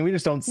company. We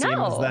just don't see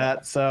them as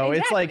that. So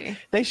it's like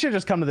they should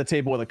just come to the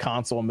table with a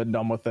console and been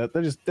done with it.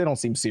 They don't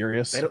seem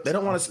serious. They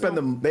don't want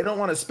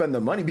to spend the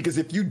money, because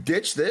if you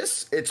ditch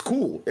this, it's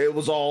cool. It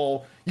was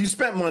all you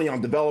spent money on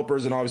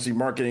developers and obviously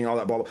marketing, all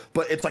that blah blah.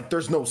 But it's like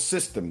there's no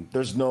system.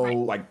 There's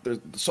no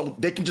so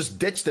they can just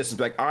ditch this and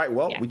be like, all right,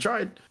 well, we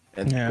tried.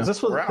 And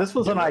this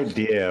was an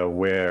idea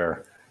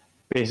where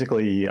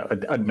basically a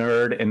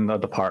nerd in the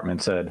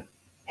department said,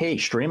 hey,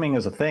 streaming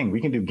is a thing.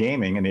 We can do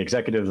gaming. And the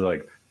executives are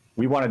like,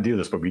 we want to do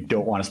this, but we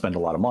don't want to spend a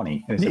lot of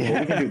money. And they said, well,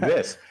 we can do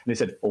this. And they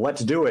said, well,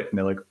 let's do it. And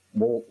they're like,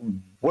 well,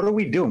 what are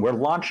we doing? We're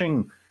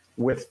launching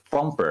with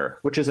Thumper,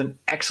 which is an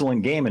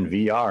excellent game in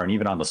VR and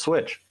even on the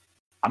Switch.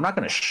 I'm not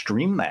going to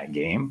stream that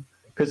game,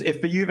 because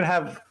if you even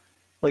have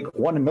like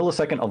 1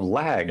 millisecond of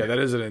lag, that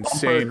is an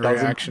insane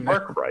reaction.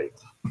 Work right.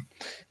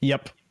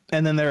 Yep.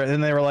 And then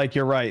they were like,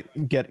 "You're right.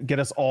 Get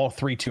us all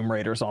 3 Tomb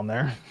Raiders on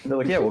there." And they're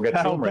like, "Yeah, we'll get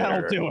Tomb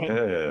Raider." That'll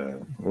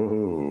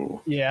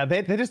do it. Yeah,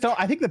 they just don't.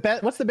 I think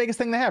what's the biggest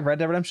thing they have? Red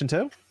Dead Redemption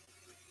 2.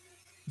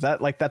 Is that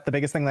the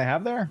biggest thing they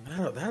have there?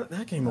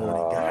 That game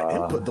already got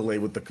input delay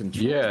with the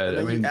controller. Yeah,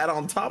 I mean, add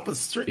on top of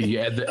stream. You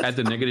add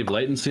the negative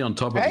latency on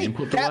top of the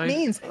input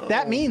delay.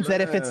 That means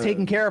that if it's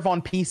taken care of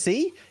on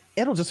PC,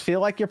 it'll just feel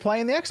like you're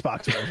playing the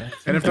Xbox version.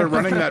 And if they're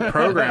running that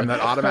program that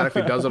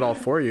automatically does it all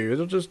for you,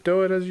 it'll just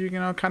do it as you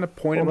kind of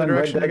point in the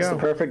direction to go. It's the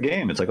perfect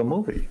game. It's like a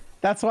movie.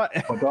 That's what.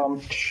 Oh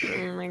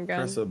my God.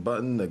 Press a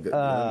button, the gun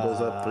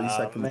goes up 3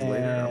 seconds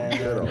later. I'm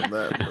good on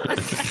that, bro.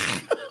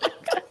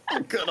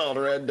 Good on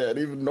Red Dead,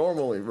 even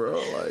normally,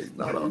 bro. Like,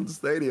 not on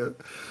Stadia.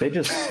 They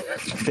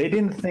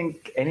didn't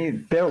think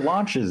their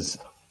launch is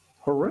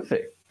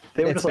horrific.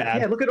 They were just like,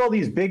 yeah, look at all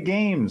these big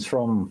games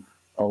from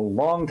a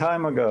long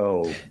time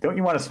ago. Don't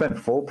you want to spend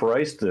full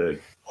price to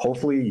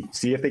hopefully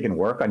see if they can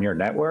work on your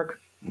network?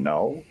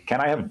 No.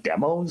 Can I have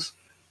demos?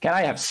 Can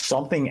I have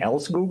something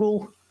else,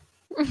 Google?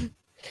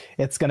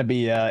 It's gonna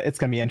be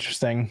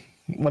interesting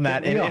when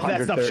that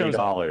stuff shows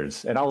up.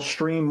 And I'll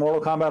stream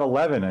Mortal Kombat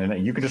 11,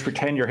 and you can just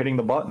pretend you're hitting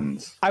the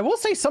buttons. I will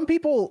say some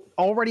people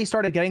already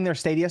started getting their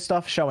Stadia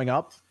stuff showing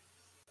up.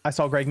 I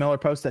saw Greg Miller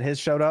post that his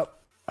showed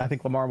up. I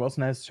think Lamar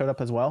Wilson has showed up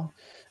as well.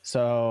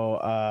 So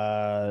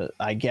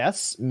I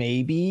guess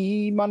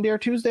maybe Monday or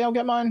Tuesday I'll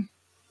get mine.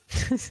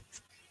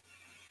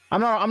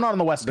 I'm not on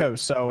the West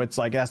Coast, so it's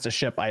like it has to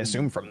ship, I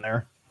assume, from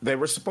there. They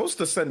were supposed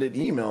to send an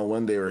email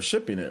when they were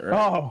shipping it,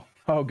 right?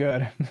 Oh,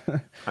 good.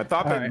 I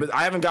thought that, but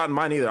I haven't gotten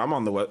mine either. I'm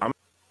on the West,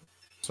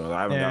 so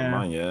I haven't gotten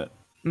mine yet.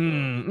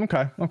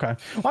 Okay.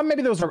 Well,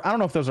 maybe those are. I don't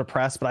know if those are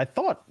press, but I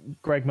thought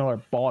Greg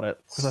Miller bought it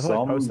because I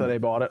thought he posted that they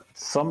bought it.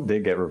 Some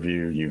did get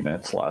review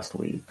units last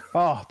week.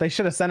 Oh, they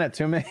should have sent it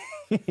to me.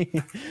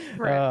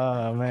 Right.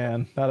 Oh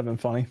man, that'd have been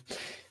funny.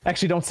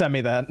 Actually, don't send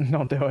me that.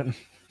 Don't do it.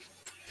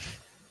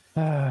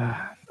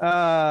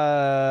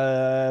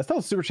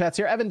 Still super chats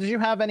here. Evan, did you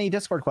have any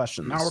Discord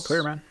questions? No, we're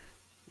clear, man.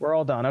 We're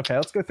all done. Okay,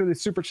 let's go through the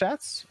super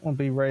chats. We'll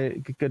be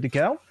good to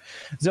go.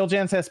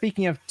 Ziljan says,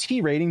 speaking of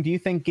T rating, do you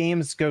think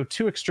games go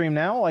too extreme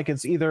now? Like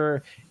it's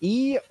either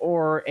E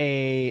or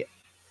a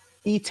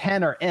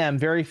E10 or M.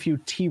 Very few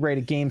T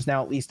rated games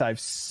now, at least I've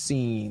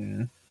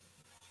seen. I'm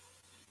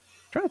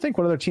trying to think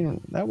what other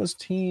teen that was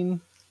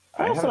teen.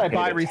 What else did I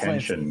buy recently?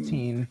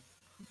 Teen.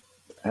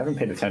 I haven't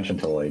paid attention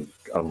to like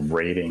a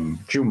rating.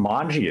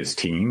 Jumanji is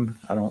teen.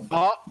 I don't.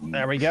 Oh,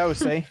 there we go.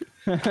 See,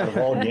 out of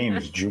all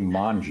games,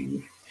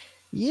 Jumanji.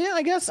 Yeah,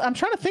 I guess I'm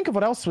trying to think of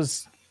what else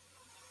was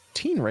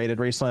teen rated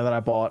recently that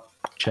I bought.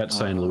 Chat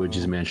saying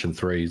Luigi's Mansion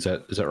 3. Is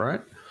that right?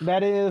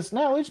 That is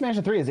Luigi's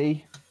Mansion 3 is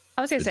E.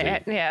 I was gonna say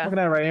it. Yeah. Looking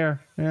at it right here.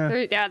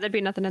 Yeah, there'd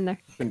be nothing in there.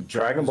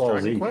 Dragon Ball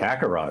Z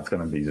Kakarot's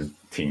gonna be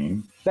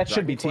teen. That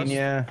should be teen.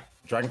 Yeah.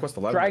 Dragon Quest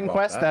 11. Dragon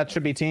Quest that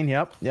should be teen.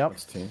 Yep.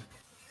 That's teen.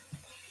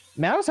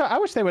 Now, I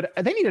wish they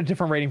need a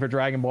different rating for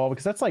Dragon Ball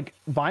because that's like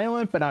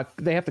violent, but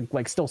they have to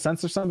like still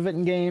censor some of it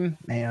in game.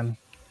 Man,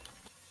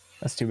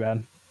 that's too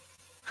bad.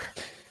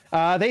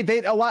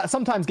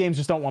 Sometimes games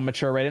just don't want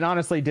mature rated.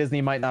 Honestly,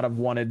 Disney might not have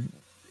wanted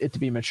it to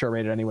be mature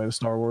rated anyway with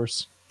Star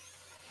Wars.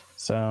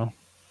 So,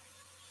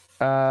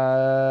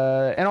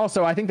 and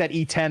also I think that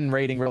E10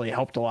 rating really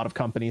helped a lot of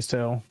companies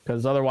too,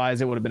 because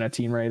otherwise it would have been a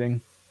teen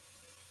rating.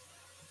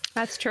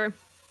 That's true.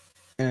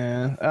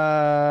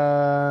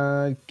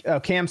 Yeah.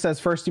 Cam says,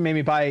 first you made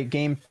me buy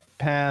Game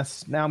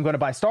Pass. Now I'm going to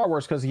buy Star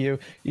Wars because of you.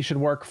 You should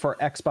work for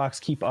Xbox.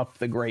 Keep up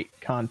the great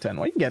content.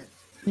 Well, you can get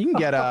you can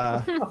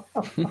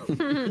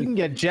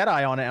get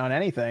Jedi on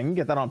anything. You can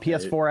get that on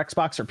PS4,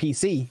 Xbox, or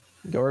PC.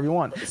 Go wherever you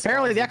want.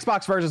 Apparently, the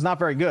Xbox version is not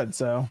very good.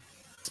 So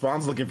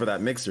Spawn's looking for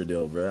that mixer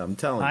deal, bro. I'm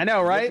telling you. I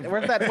know, right?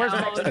 Where's the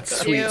mixer? That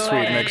sweet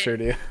mixer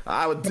deal.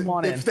 I would.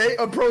 If they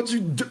approach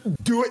you,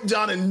 do it,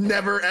 John, and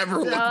never ever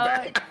look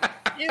back.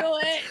 Do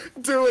it.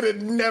 Do it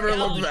and never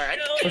look back.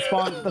 The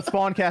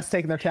Spawncast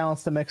taking their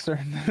talents to Mixer.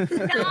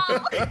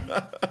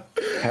 No.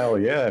 Hell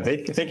yeah!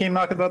 If they came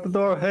knocking about the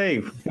door, hey,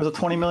 here's a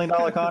 $20 million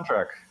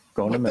contract.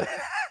 Going to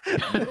Mixer.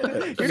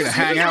 You're gonna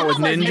hang out with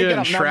Ninja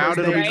and Shroud.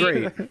 It'll be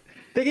great.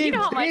 They gave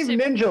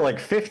Ninja like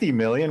 50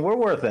 million. We're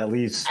worth at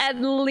least.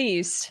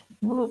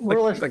 We're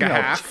like a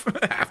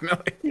half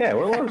million. Yeah,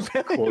 we're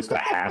close to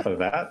half of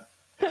that.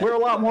 We're a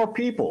lot more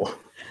people.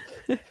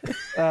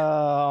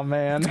 Oh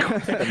man,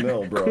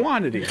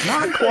 quantity,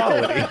 not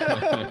quality.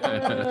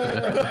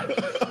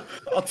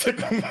 I'll take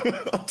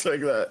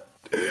that.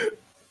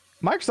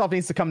 Microsoft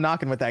needs to come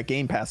knocking with that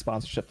Game Pass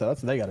sponsorship, though.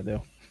 That's what they got to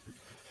do.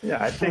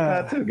 Yeah, I think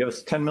that too. Give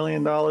us $10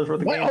 million worth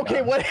of Game Pass.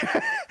 Okay, what?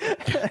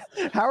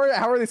 how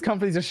are these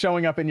companies just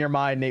showing up in your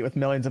mind, Nate, with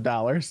millions of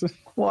dollars?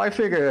 Well, I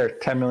figure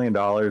 $10 million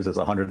is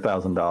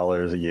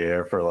 $100,000 a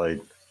year for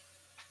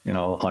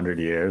 100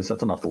 years.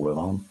 That's enough to live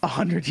on.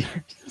 100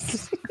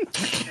 years.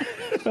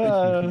 It's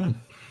a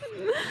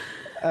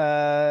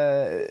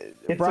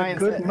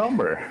good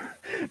number.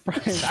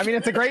 Brian, I mean,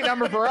 it's a great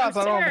number for us.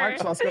 I don't know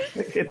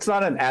Microsoft's It's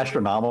not an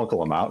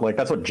astronomical amount. Like,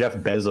 that's what Jeff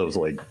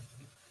Bezos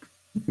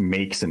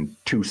makes in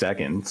 2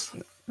 seconds.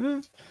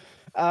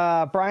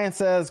 Brian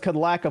says, could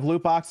lack of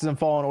loot boxes in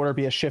Fallen Order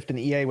be a shift in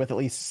EA with at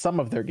least some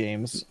of their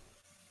games?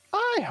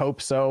 I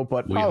hope so,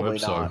 but probably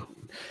not.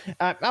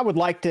 I would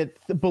like to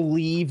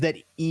believe that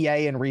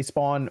EA and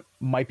Respawn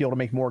might be able to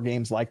make more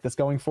games like this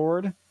going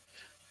forward.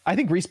 I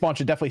think Respawn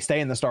should definitely stay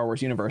in the Star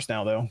Wars universe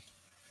now, though.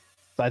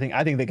 So I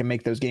think they can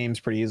make those games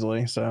pretty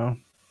easily. So,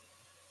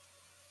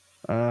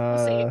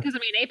 because I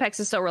mean, Apex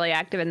is still really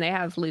active, and they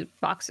have loot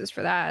boxes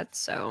for that.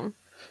 So,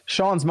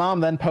 Sean's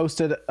mom then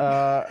posted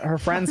her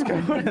friends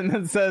code and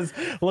then says,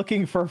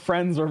 "Looking for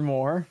friends or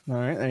more." All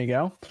right, there you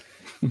go.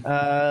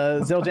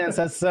 Ziljan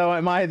says, "So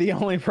am I the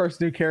only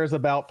person who cares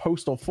about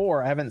Postal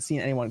 4? I haven't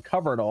seen anyone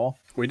cover it all."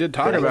 We did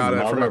talk about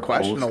it from a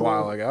question a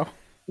while ago.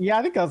 Yeah,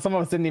 I think some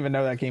of us didn't even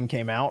know that game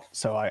came out.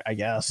 So I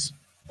guess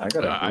I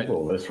gotta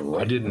Google this.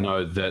 I didn't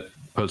know that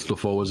Postal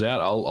 4 was out.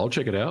 I'll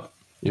check it out.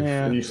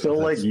 Can you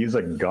still use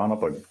a gun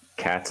up a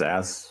cat's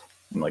ass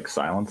and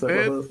silence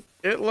it with it?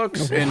 It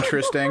looks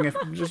interesting.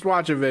 Just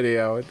watch a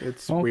video.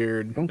 It's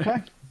weird.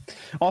 Okay.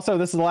 Also,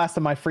 this is the last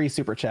of my free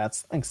super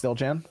chats. Thanks,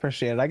 Diljan.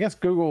 Appreciate it. I guess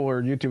Google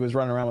or YouTube is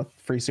running around with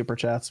free super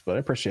chats, but I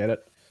appreciate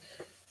it.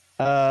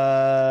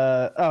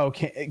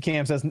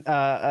 Cam says,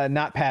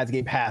 not pads,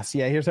 Game Pass.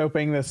 Yeah, here's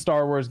hoping the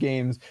Star Wars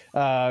games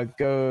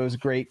goes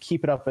great.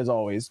 Keep it up as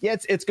always. Yeah,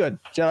 it's good.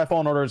 Jedi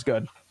Fallen Order is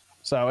good.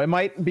 So it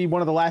might be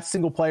one of the last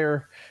single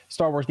player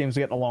Star Wars games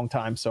we get in a long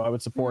time. So I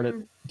would support it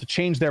to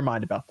change their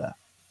mind about that.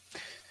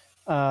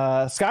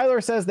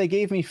 Skylar says they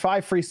gave me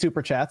 5 free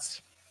super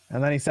chats,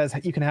 and then he says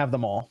you can have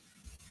them all.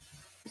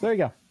 So there you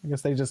go. I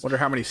guess they just wonder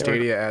how many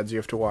Stadia ads you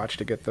have to watch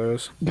to get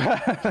those.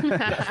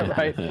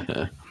 Right.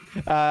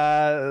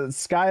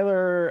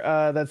 Skylar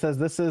that says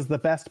this is the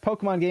best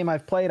Pokemon game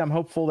I've played. I'm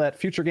hopeful that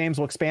future games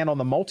will expand on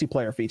the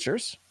multiplayer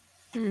features.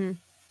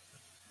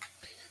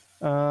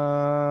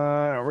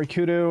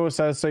 Rikudu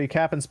says, so you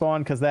cap and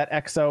spawn because that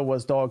EXO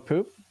was dog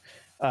poop.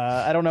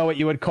 I don't know what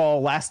you would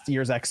call last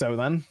year's EXO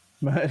then.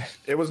 But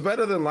it was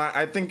better than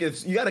I think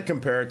you got to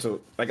compare it to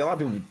a lot of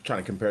people trying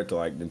to compare it to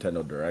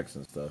Nintendo Directs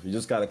and stuff. You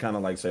just got to kind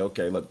of say,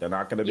 okay, look, they're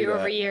not going to be year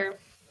over year.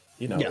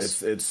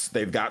 Yes. It's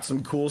they've got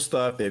some cool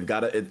stuff. They've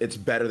got it's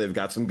better. They've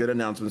got some good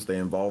announcements. They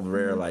involve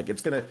Rare.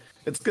 It's gonna.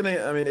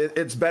 I mean,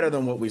 it's better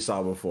than what we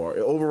saw before.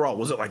 Overall,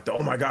 was it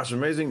oh my gosh,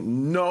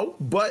 amazing? No,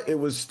 but it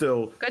was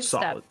still good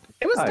solid. Step.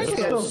 It was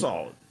still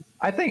solid.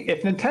 I think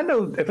if a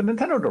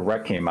Nintendo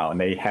Direct came out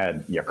and they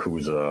had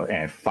Yakuza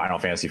and Final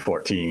Fantasy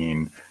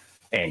 14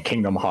 and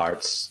Kingdom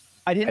Hearts,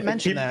 I didn't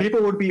mention that.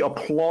 People would be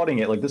applauding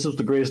it this is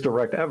the greatest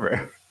Direct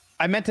ever.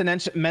 I meant to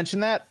mention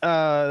that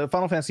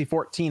Final Fantasy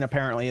 14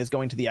 apparently is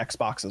going to the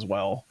Xbox as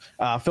well.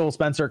 Phil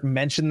Spencer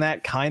mentioned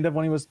that kind of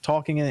when he was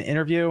talking in an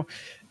interview.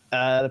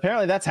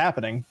 Apparently that's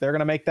happening. They're going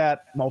to make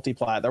that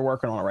multi-plat. They're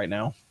working on it right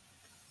now,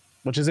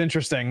 which is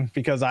interesting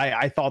because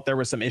I thought there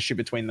was some issue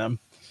between them.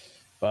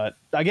 But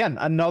again,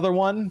 another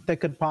one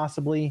that could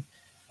possibly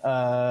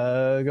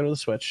go to the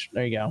Switch.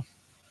 There you go.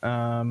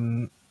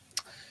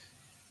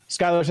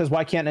 Skylar says,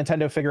 why can't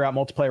Nintendo figure out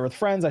multiplayer with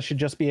friends? I should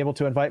just be able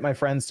to invite my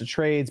friends to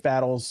trades,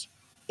 battles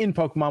in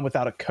Pokemon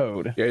without a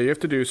code. Yeah, you have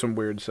to do some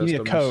weird systems. You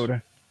need a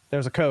code.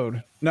 There's a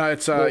code. No,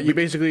 it's you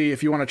basically,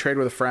 if you want to trade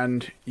with a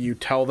friend, you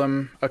tell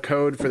them a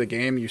code for the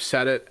game, you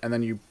set it, and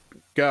then you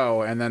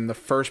go, and then the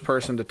first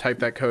person to type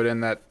that code in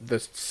that the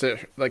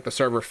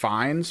server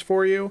finds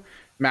for you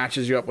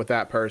matches you up with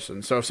that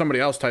person. So if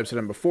somebody else types it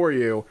in before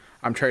you,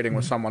 I'm trading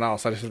with someone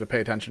else. I just have to pay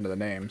attention to the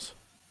names.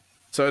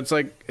 So it's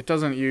it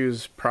doesn't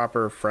use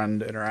proper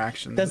friend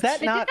interactions. Does that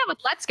They did that with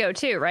Let's Go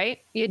too, right?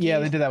 They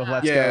did that with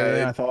Let's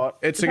Go. I thought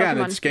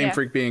it's Game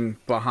Freak being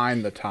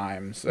behind the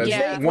times.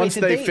 Once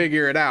they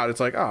figure it out, it's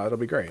it'll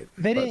be great.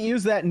 They didn't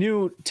use that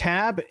new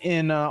tab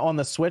in on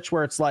the Switch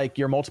where it's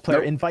your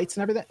multiplayer invites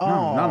and everything.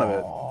 No, none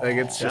of it.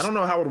 It's just, I don't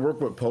know how it would work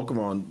with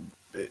Pokemon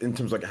in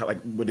terms of how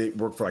would it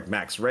work for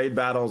max raid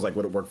battles? Would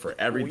it work for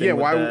everything? Yeah,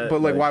 why? But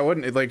why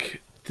wouldn't it?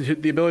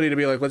 The ability to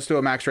be let's do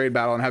a max raid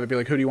battle and have it be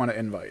who do you want to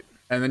invite?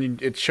 And then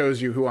it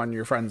shows you who on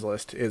your friends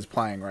list is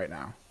playing right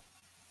now.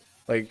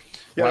 Like,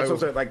 yeah, that's what I'm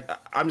saying. Like,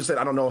 I'm just saying,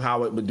 I don't know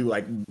how it would do.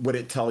 Like, would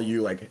it tell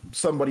you like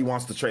somebody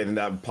wants to trade and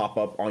that would pop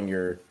up on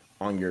your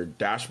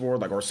dashboard,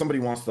 like, or somebody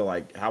wants to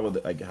like, how would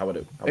it?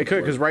 It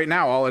could, because right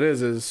now all it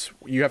is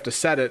you have to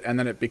set it, and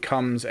then it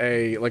becomes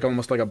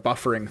almost like a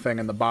buffering thing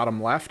in the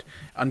bottom left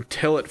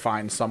until it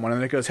finds someone,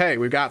 and it goes, hey,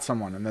 we've got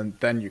someone, and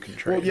then you can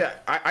trade. Well, yeah,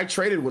 I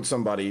traded with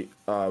somebody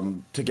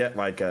to get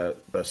like a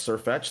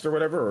Sirfetch'd or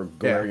whatever, or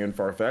Galarian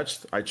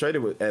Farfetch'd. I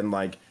traded with, and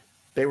like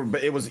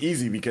but it was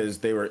easy because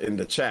they were in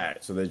the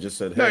chat, so they just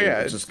said, hey,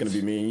 it's just gonna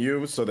be me and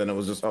you. So then it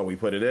was just, we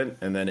put it in,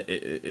 and then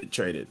it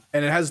traded.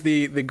 And it has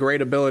the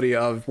great ability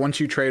of once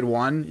you trade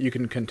one, you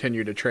can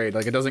continue to trade.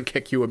 Like, it doesn't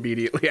kick you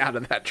immediately out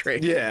of that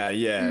trade. Yeah.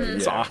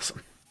 It's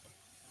awesome.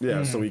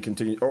 Yeah, so we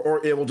continue, or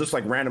it will just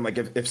like random, like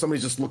if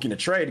somebody's just looking to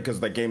trade because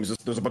that game is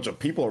just, there's a bunch of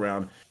people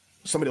around,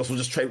 somebody else will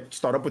just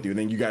start up with you, and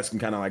then you guys can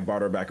kind of like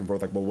barter back and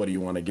forth, like, well, what do you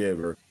want to give,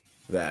 or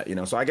that,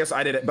 So I guess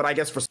I did it, but I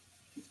guess for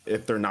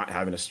if they're not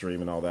having a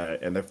stream and all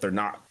that, and if they're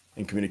not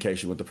in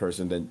communication with the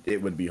person, then it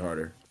would be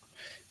harder.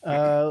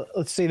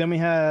 Let's see. Then we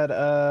had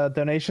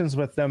donations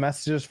with no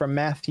messages from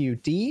Matthew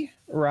D,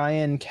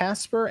 Ryan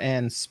Casper,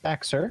 and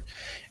Spaxer.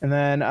 And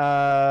then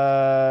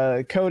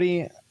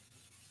Cody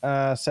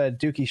said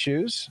Dookie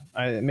shoes.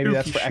 Maybe Dookie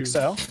that's for shoes.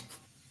 XO.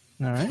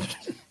 All right.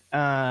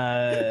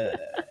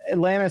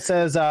 Atlanta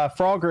says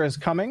Frogger is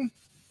coming.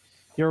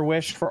 Your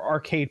wish for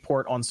arcade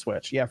port on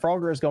Switch. Yeah,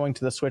 Frogger is going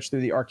to the Switch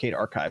through the arcade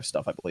archive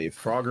stuff, I believe.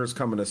 Frogger's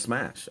coming to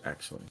Smash,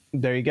 actually.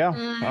 There you go. All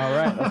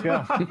right, let's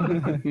go.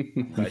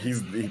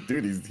 He's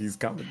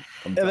coming.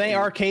 Are there any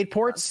arcade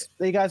ports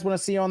that you guys want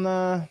to see on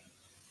the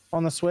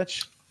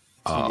Switch?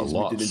 Lots.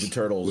 Ninja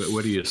Turtles.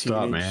 Where do you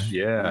start, man?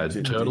 Yeah,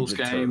 Turtles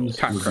games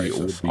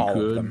would be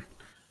good.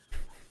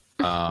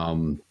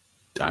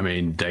 I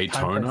mean,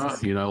 Daytona,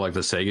 like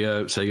the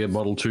Sega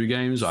Model 2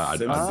 games. I'm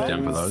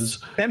down for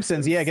those.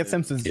 Simpsons, get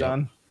Simpsons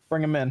done.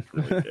 Bring them in.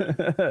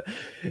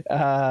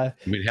 I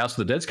mean, House of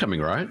the Dead's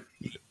coming, right?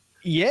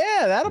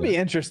 Yeah, that'll be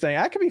interesting.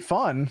 That could be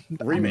fun.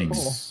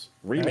 Remakes.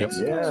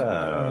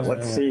 Yeah,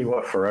 let's see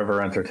what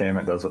Forever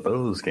Entertainment does with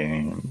those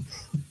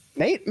games.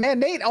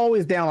 Nate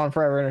always down on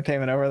Forever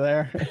Entertainment over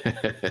there.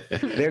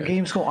 Their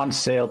games go on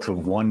sale to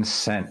 1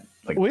 cent.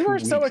 Like we were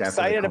so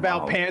excited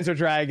about Panzer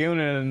Dragoon,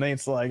 and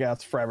Nate's like,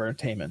 that's Forever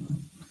Entertainment.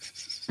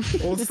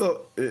 Well,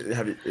 so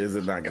is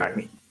it not good? I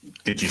mean,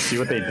 did you see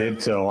what they did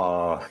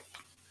to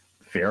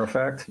Fear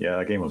Effect? Yeah,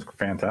 that game was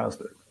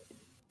fantastic.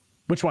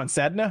 Which one,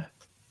 Sedna?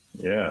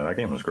 Yeah, that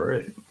game was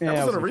great. Yeah,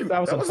 that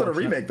wasn't a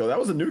remake, though. That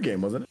was a new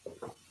game, wasn't it?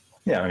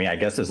 Yeah, I mean, I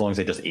guess as long as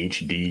they just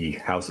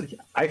HD houses.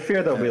 I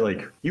fear they'll be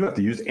like, you have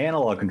to use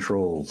analog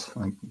controls.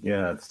 Like,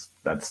 yeah,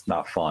 that's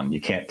not fun.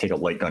 You can't take a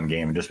light gun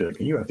game and just be like,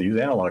 you have to use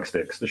analog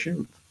sticks to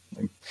shoot.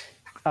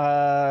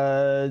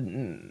 Noah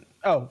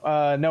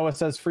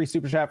says free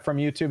super chat from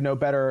YouTube. No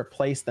better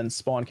place than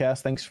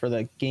Spawncast. Thanks for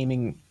the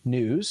gaming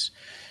news.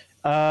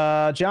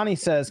 Johnny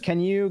says,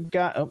 can you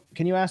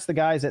ask the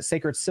guys at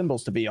Sacred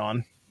Symbols to be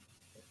on?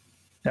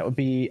 That would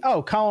be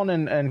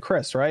Colin and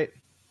Chris, right?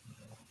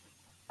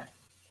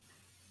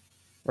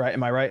 Right?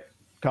 Am I right?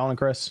 Colin and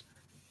Chris?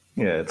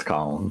 Yeah, it's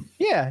Colin.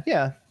 Yeah.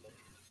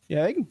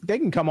 They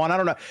can come on. I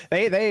don't know.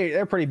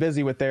 They're pretty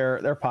busy with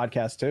their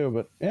podcast too.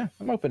 But yeah,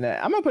 I'm open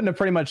to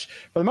pretty much,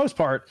 for the most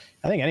part,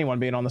 I think anyone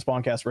being on the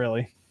Spawncast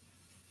really.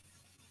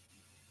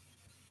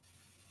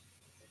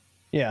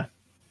 Yeah.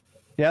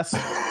 Yes.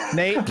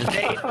 Nate.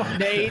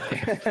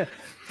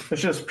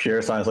 It's just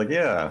pure science. Like,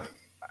 yeah.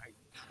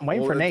 I'm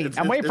waiting for Nate.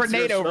 I'm waiting for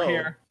Nate over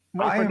here.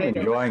 I am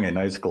enjoying a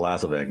nice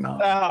glass of eggnog.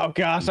 Oh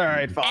gosh! All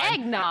right,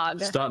 fine. Eggnog.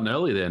 Starting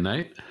early there,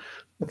 Nate.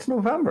 It's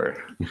November.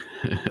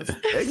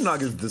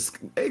 Eggnog is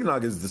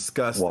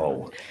disgusting.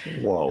 Whoa.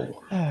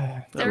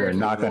 We're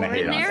not going to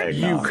hate on eggnog.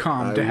 You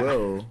calm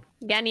down.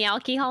 Got any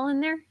alcohol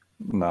in there?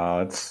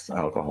 No, it's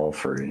alcohol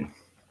free.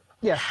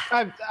 Yeah,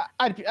 I'm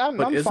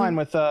fine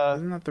with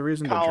isn't that the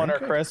reason Colin or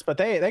Chris, but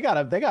they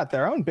got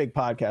their own big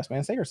podcast,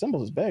 man. Sacred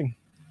Symbols is big.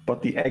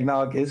 But the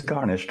eggnog is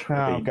garnished with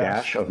a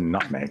dash of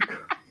nutmeg.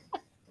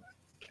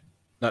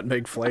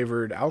 Nutmeg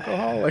flavored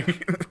alcohol?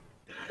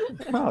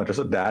 No, just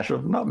a dash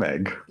of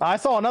nutmeg. I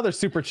saw another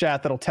super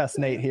chat that'll test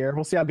Nate here.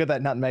 We'll see how good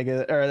that nutmeg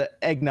is, or the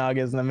eggnog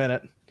is in a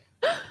minute.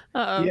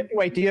 Uh-oh.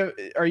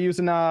 Are you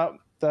using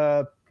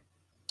the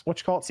what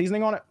you call it,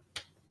 seasoning on it?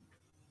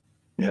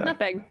 Yeah.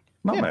 Nutmeg.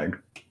 Nutmeg.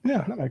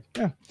 Yeah, nutmeg.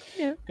 Yeah.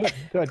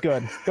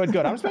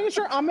 Good. I'm just making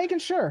sure. I'm making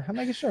sure.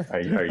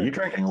 Are you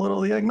drinking a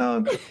little of the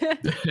eggnog?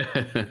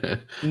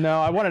 No,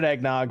 I wanted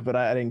eggnog, but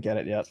I didn't get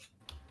it yet.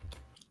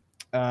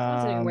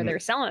 Where they're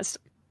selling us.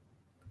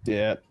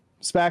 Yeah.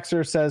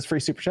 Spaxer says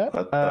free super chat.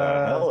 What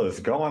the hell is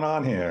going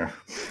on here?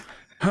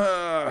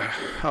 There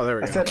we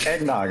go. I said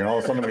eggnog, and all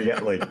of a sudden we get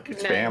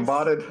spam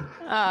botted.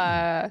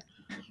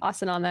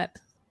 Austin on that.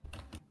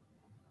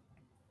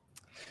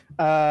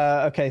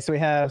 Okay, so we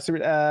have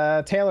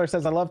Taylor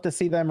says, I'd love to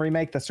see them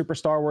remake the Super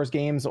Star Wars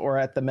games, or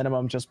at the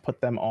minimum just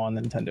put them on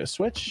Nintendo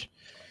Switch.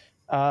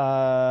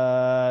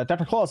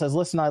 Dr. Claw says,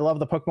 listen, I love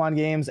the Pokemon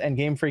games, and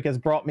Game Freak has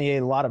brought me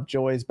a lot of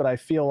joys, but I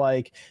feel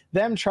like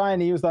them trying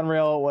to use the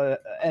Unreal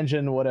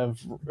Engine would have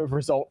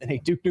result in a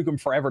Duke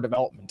Nukem Forever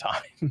development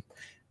time.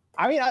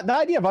 I mean, the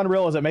idea of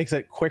Unreal is it makes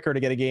it quicker to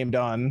get a game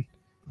done.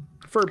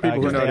 For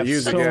people who know how to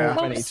use it, yeah.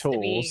 Many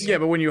tools. Yeah,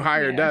 but when you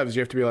hire devs,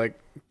 you have to be like,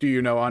 do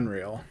you know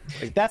Unreal?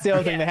 Like, that's the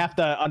other thing they have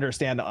to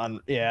understand.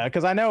 Yeah,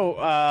 because I know,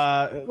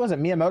 was it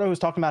Miyamoto who was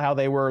talking about how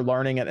they were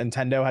learning at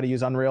Nintendo how to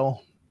use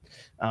Unreal?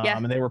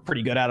 And they were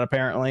pretty good at it,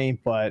 apparently.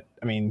 But,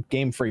 I mean,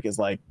 Game Freak is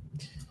like,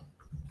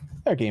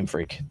 they're Game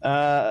Freak.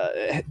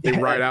 They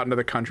ride out into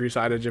the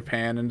countryside of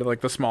Japan, into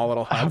like the small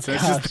little huts. And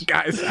it's just the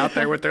guys out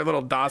there with their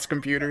little DOS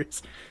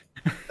computers.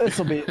 This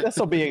will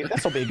be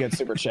a good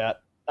super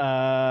chat.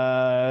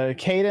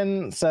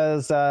 Caden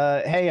says,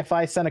 hey, if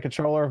I send a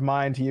controller of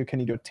mine to you,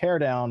 can you do a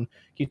teardown? Can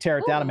you tear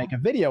it down and make a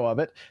video of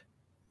it?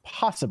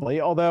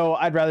 Possibly, although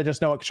I'd rather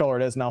just know what controller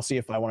it is, and I'll see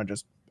if I want to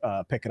just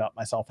pick it up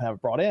myself and have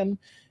it brought in.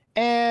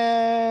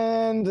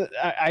 And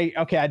I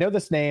know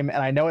this name, and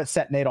I know it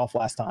set Nate off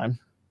last time.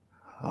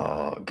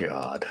 Oh,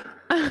 God.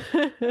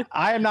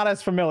 I am not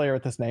as familiar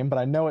with this name, but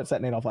I know it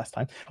set Nate off last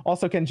time.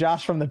 Also, can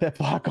Josh from the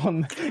BitBlock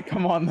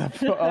come on the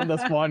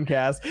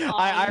Spawncast?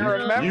 I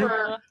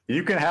remember.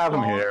 You can have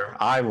him here.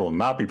 I will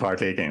not be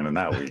partaking in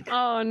that week.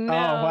 Oh, no. Oh,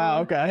 wow.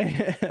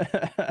 Okay.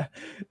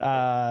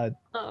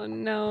 Oh,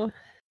 no.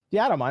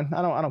 Yeah, I don't mind.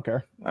 I don't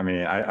care. I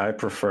mean, I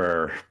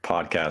prefer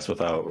podcasts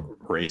without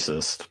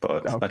racist,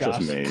 but that's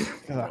just me.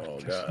 Oh,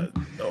 God.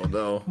 Oh,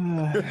 no.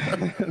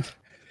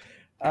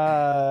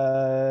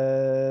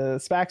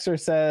 Spaxer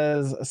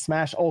says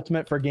Smash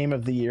Ultimate for Game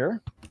of the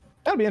Year.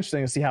 That'll be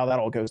interesting to see how that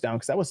all goes down,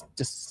 because that was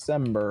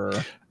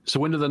December. So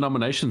when do the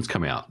nominations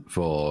come out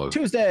for?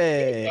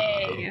 Tuesday.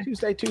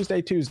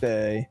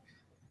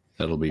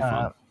 That'll be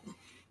fun.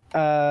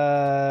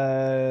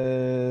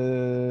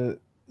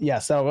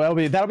 Yes, so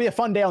that'll be a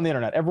fun day on the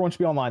internet. Everyone should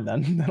be online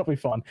then. That'll be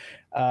fun.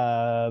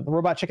 The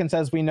Robot Chicken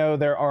says, we know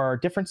there are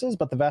differences,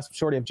 but the vast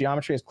majority of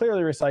geometry is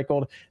clearly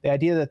recycled. The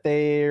idea that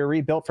they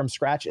rebuilt from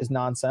scratch is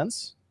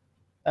nonsense.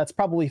 That's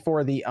probably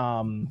for the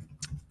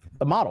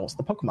models,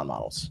 the Pokemon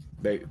models.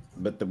 They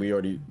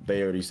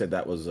already said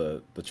that was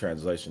the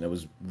translation. It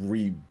was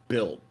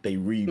rebuilt. They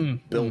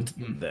rebuilt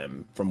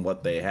them from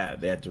what they had.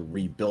 They had to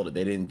rebuild it.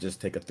 They didn't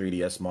just take a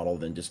 3DS model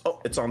then just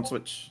it's on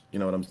Switch. You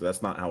know what I'm saying?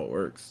 That's not how it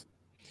works.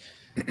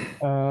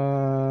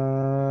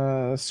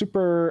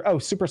 Super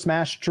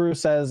Smash Drew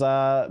says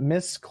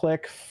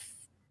misclick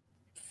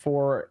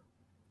for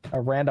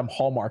a random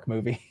Hallmark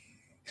movie.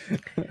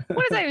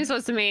 What is that even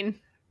supposed to mean?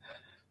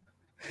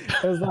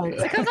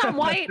 It's because I'm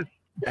white.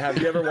 Have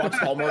you ever watched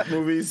Hallmark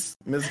movies,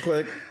 Ms.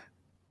 Click?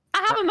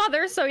 I have a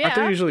mother, so yeah. Aren't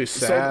they usually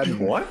sad? So,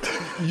 what?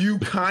 You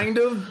kind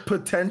of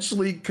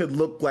potentially could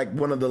look like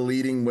one of the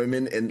leading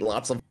women in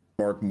lots of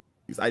Hallmark movies.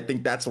 I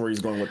think that's where he's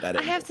going with that.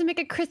 I have to make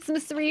a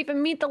Christmas wreath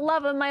and meet the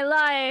love of my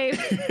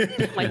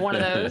life. Like one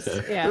of those.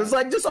 Yeah. It was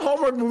like just a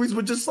Hallmark movies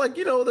with just like,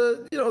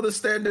 the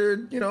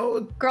standard,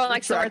 girl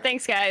next door.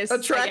 Thanks, guys.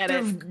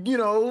 Attractive,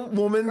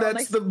 woman girl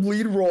that's the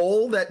lead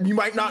role that you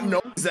might not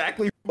know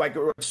exactly, like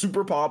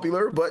super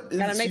popular, but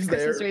gotta make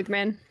Christmas wreath,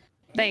 man.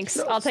 Thanks.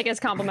 I'll take it as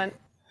a compliment.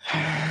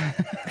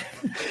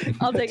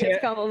 I'll take it as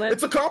a compliment.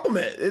 It's a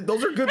compliment.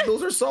 Those are good.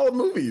 Those are solid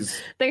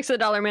movies. Thanks for the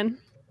dollar, man.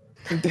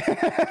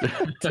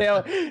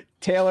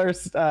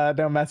 Taylor's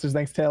no message.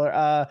 Thanks,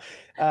 Taylor.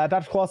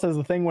 Dr. Claw says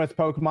the thing with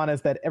Pokemon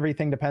is that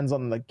everything depends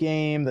on the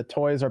game. The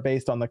toys are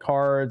based on the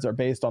cards, or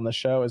based on the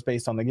show, is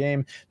based on the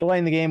game.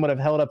 Delaying the game would have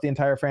held up the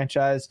entire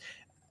franchise.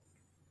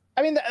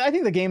 I mean, I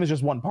think the game is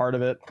just one part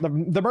of it.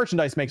 The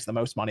merchandise makes the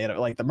most money out of it.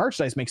 Like, the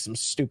merchandise makes some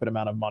stupid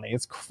amount of money.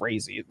 It's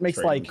crazy. It makes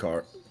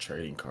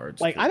trading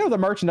cards. Like, I know the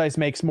merchandise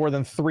makes more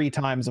than 3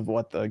 times of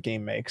what the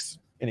game makes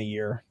in a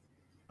year.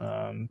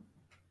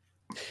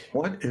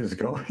 What is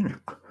going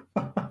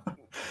on?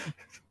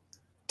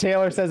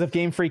 Taylor says if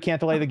Game Freak can't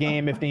delay the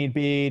game if need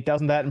be,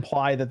 doesn't that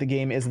imply that the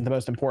game isn't the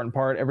most important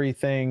part?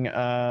 Everything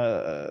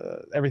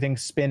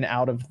spin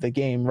out of the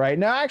game, right?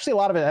 No, actually, a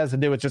lot of it has to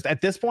do with just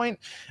at this point.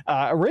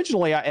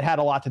 Originally, it had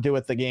a lot to do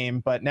with the game,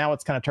 but now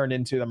it's kind of turned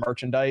into the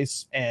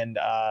merchandise and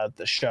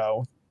the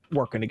show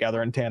working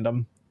together in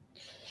tandem.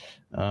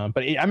 But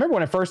I remember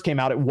when it first came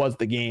out, it was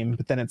the game,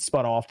 but then it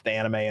spun off to the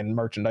anime and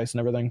merchandise and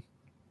everything.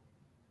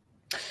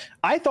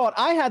 I thought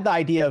I had the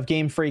idea of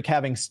Game Freak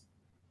having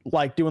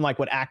doing like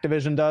what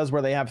Activision does,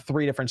 where they have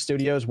 3 different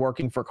studios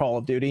working for Call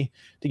of Duty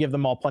to give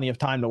them all plenty of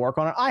time to work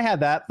on it. I had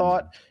that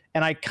thought,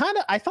 and I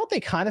thought they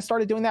kind of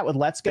started doing that with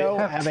Let's Go,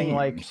 having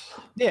teams.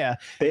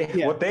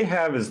 What they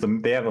have is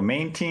they have a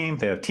main team.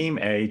 They have Team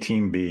A,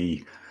 Team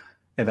B,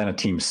 and then a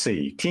Team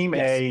C. Team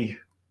A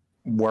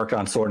worked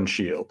on Sword and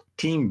Shield.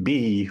 Team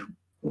B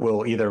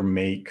will either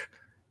make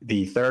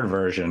the 3rd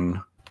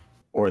version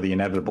or the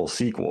inevitable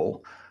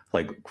sequel,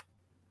 like,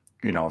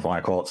 if I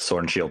want to call it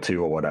Sword and Shield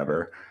 2 or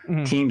whatever.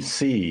 Mm-hmm. Team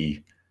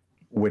C,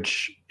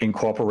 which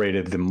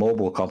incorporated the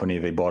mobile company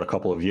they bought a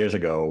couple of years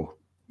ago,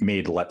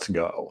 made Let's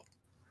Go.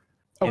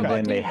 Okay. And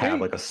then they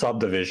have like a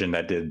subdivision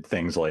that did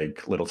things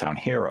like Little Town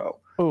Hero.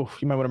 Oh,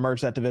 you might want to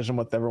merge that division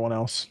with everyone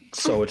else.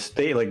 So it's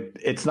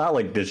not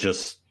like there's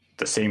just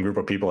the same group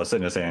of people are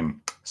sitting there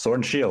saying Sword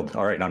and Shield.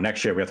 All right, now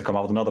next year we have to come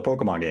out with another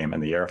Pokemon game,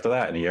 and the year after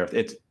that, and the year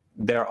after,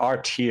 there are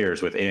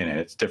tiers within, and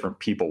it's different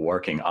people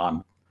working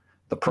on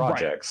the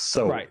projects.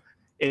 So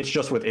it's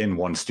just within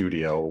one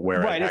studio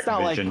where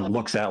Activision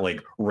looks at like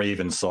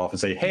Ravensoft and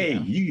say, hey,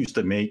 you used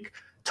to make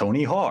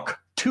Tony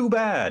Hawk. Too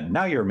bad.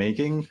 Now you're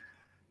making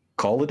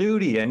Call of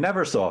Duty, and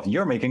Neversoft,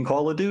 you're making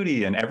Call of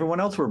Duty, and everyone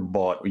else were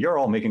bought. You're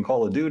all making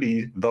Call of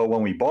Duty, though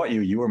when we bought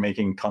you, you were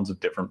making tons of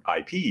different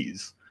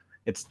IPs.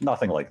 It's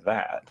nothing like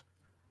that.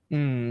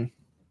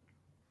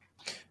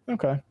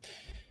 Okay.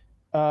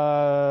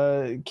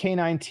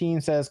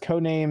 K19 says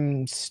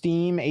codename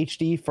Steam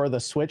HD for the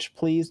Switch,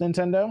 please,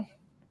 Nintendo.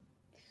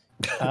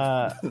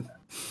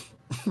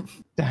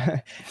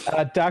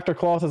 Dr.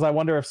 Claw says, I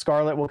wonder if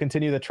Scarlet will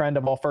continue the trend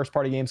of all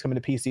first-party games coming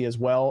to PC as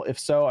well. If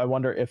so, I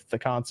wonder if the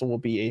console will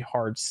be a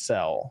hard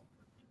sell.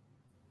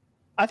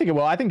 I think it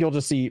will. I think you'll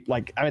just see,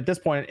 like, at this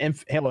point,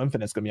 Halo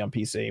Infinite's going to be on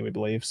PC, we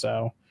believe.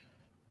 So,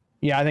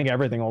 yeah, I think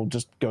everything will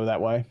just go that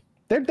way.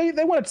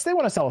 They want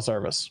to sell a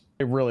service.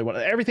 They really want.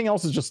 Everything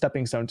else is just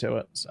stepping stone to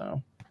it.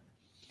 So.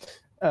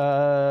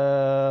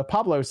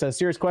 Pablo says,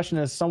 serious question,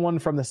 is someone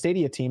from the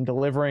Stadia team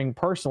delivering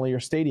personally your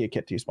Stadia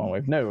kit to you,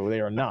 Spawnwave? No,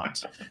 they are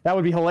not. That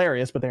would be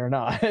hilarious, but they are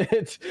not.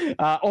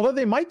 Although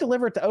they might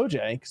deliver it to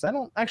OJ, because I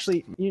don't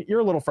actually,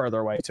 you're a little further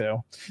away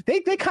too.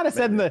 They kind of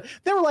said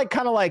they were like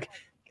kind of like,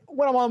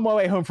 when I'm on my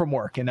way home from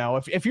work, you know,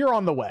 if you're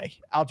on the way,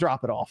 I'll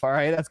drop it off. All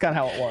right, that's kind of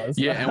how it was.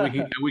 Yeah,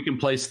 and we can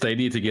play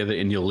Stadia together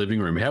in your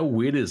living room. How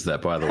weird is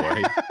that, by the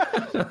way?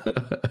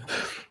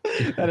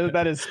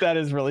 that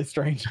is really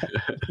strange.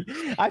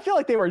 I feel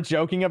like they were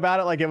joking about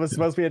it, like it was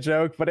supposed to be a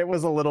joke, but it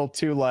was a little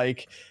too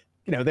like,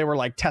 you know, they were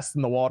like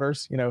testing the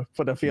waters, you know,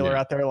 put a feeler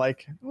out there.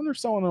 Like, I wonder if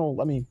someone will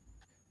let me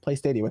play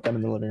Stadia with them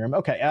in the living room.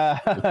 Okay.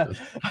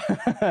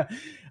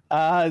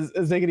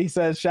 Ziggity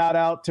says, shout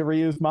out to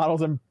Reused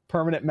Models and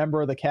permanent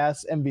member of the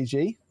cast,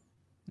 MVG.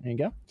 There you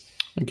go.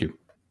 Thank you.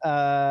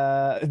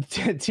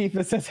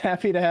 Tifa says,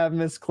 happy to have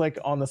Miss Click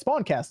on the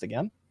Spawncast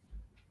again.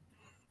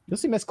 You'll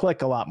see Miss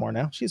Click a lot more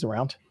now. She's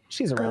around.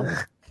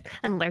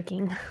 I'm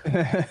lurking.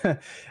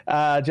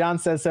 John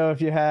says, so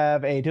if you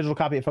have a digital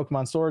copy of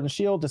Pokemon Sword and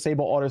Shield,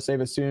 disable autosave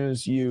as soon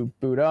as you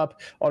boot up.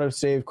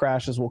 Autosave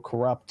crashes will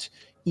corrupt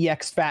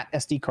EX-FAT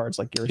SD cards,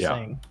 like you're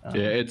saying.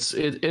 Yeah, it's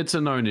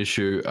a known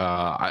issue.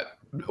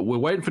 We're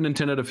waiting for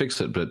Nintendo to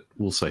fix it, but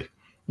we'll see.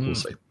 We'll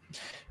see.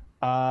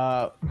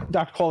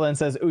 Dr. Cole then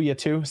says, Ouya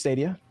 2,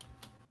 Stadia.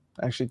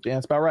 Actually, yeah,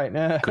 that's about right.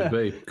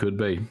 Could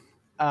be.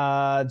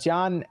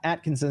 John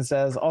Atkinson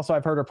says, also,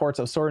 I've heard reports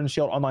of Sword and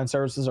Shield online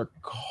services are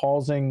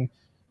causing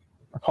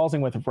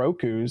with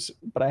Roku's,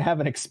 but I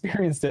haven't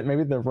experienced it.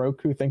 Maybe the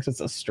Roku thinks it's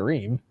a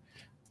stream.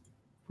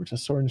 Which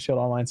is Sword and Shield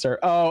online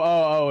service.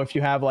 Oh, if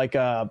you have like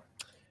a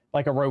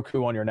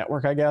Roku on your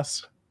network, I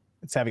guess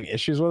it's having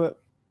issues with it.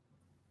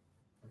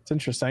 It's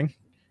interesting.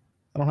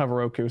 I don't have a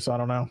Roku, so I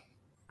don't know.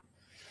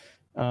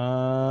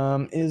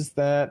 Is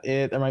that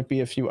it? There might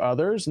be a few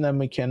others, and then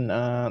we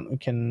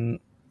can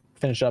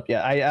finish up.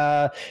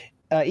 Yeah,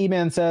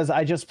 E-Man says,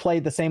 I just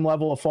played the same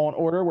level of Fallen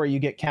Order where you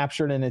get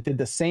captured, and it did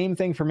the same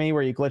thing for me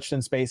where you glitched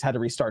in space, had to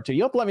restart too.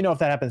 You'll have to let me know if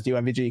that happens to you,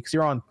 MVG, because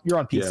you're on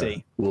PC.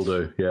 Yeah, will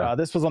do. Yeah.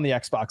 This was on the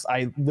Xbox.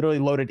 I literally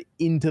loaded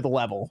into the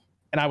level,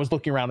 and I was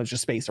looking around, and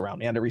just space around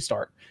me. I had to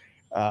restart.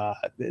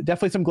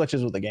 Definitely some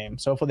glitches with the game,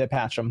 so hopefully they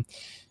patch them.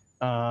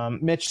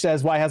 Mitch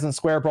says, why hasn't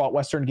Square brought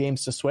Western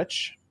games to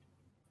Switch?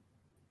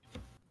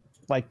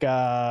 Like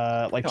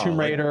Tomb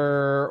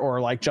Raider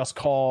or like Just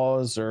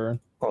Cause or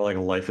like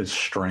Life is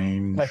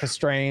Strange. Life is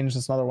Strange.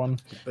 That's another one.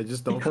 They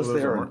just don't feel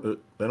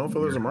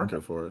there's a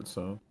market for it,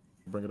 so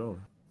bring it over.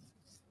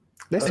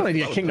 They still need to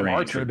get Kingdom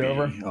Hearts moved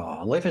over.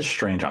 Life is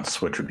Strange on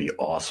Switch would be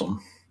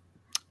awesome.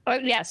 Oh,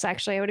 yes,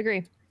 actually, I would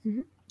agree.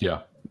 Mm-hmm.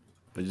 Yeah.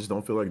 They just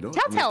don't feel like doing it.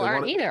 Telltale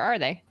aren't either, are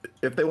they?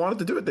 If they wanted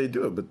to do it, they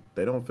do it, but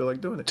they don't feel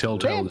like doing it.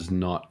 Telltale is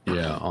not,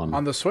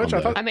 on the Switch.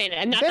 I thought. I mean,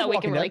 and not that we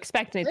can really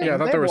expect anything. Yeah, I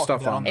thought there was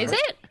stuff on there. Is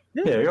it?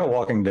 Yeah, you got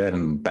Walking Dead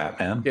and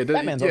Batman. Yeah,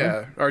 Batman's on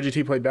there.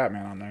 RGT played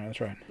Batman on there. That's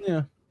right.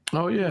 Yeah.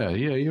 Oh yeah,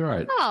 you're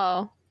right.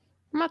 Oh,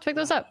 I'm about to pick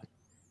those up.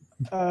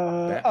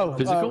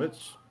 Physical?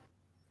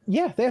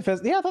 Yeah, they have.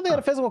 Yeah, I thought they had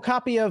a physical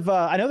copy of.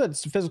 I know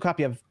that's a physical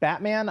copy of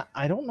Batman.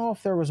 I don't know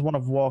if there was one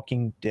of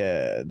Walking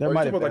Dead. There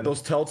might have been. Like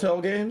those Telltale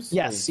games.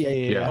 Yes.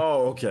 Yeah.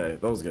 Oh, okay,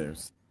 those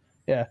games.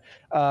 Yeah.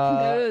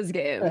 Those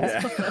games.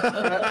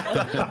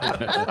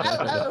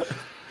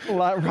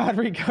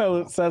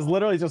 Rodrigo says,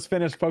 literally just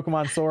finished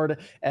Pokemon Sword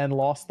and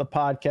lost the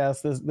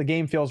podcast. The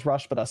game feels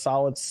rushed, but a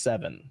solid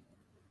 7.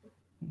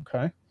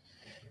 Okay.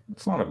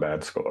 It's not a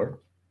bad score.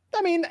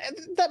 I mean,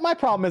 that my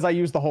problem is I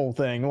use the whole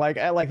thing. Like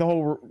I like the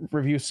whole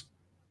review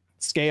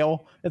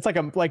scale. It's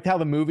like how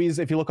the movies,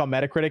 if you look on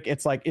Metacritic,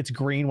 it's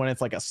green when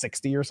it's like a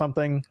 60 or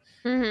something.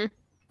 Mm-hmm.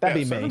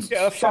 That'd be me.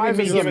 Yeah, 5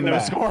 is giving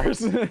those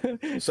scores.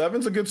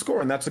 7's a good score,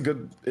 and that's a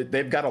good.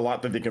 They've got a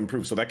lot that they can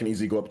improve, so that can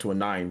easily go up to a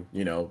 9.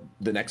 You know,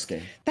 the next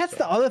game. That's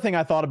the other thing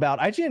I thought about.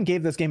 IGN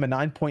gave this game a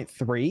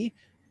 9.3.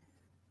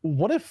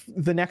 what if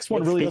the next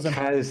one really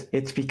doesn't?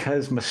 It's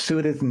because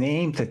Masuda's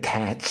name's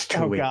attached to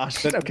it. Oh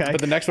gosh. Okay. But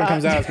the next one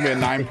comes out, it's gonna be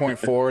a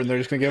 9.4, and they're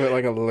just gonna give it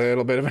like a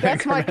little bit of an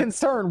That's my increment.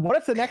 concern. What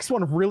if the next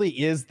one really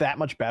is that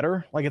much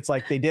better? Like it's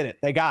like they did it,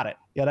 they got it.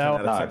 You know?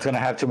 No, it's gonna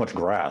have too much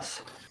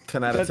grass.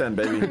 10 out of 10,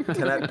 baby.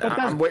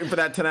 I'm waiting for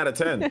that 10 out of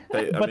 10.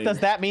 Does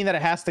that mean that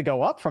it has to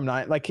go up from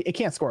 9? Like it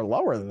can't score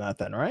lower than that,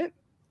 then, right?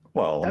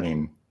 Well, I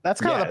mean,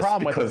 that's kind of the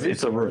problem because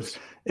with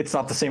it's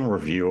not the same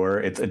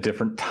reviewer. It's a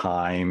different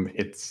time.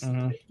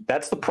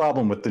 That's the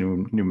problem with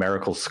the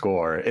numerical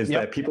score is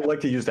that people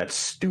like to use that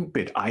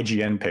stupid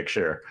IGN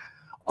picture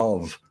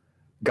of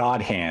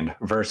God Hand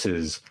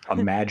versus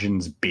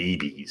Imagine's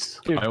Babies.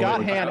 Dude,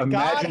 God Hand,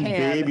 Imagine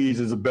Babies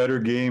is a better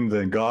game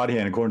than God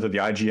Hand according to the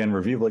IGN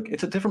review. Like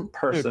it's a different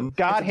person. Dude,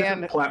 God it's a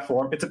Hand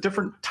platform. It's a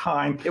different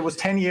time. It was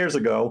 10 years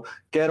ago.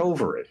 Get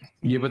over it.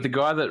 Yeah, but the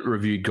guy that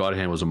reviewed God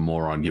Hand was a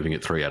moron, giving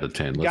it 3 out of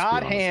 10.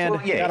 God Hand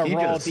got a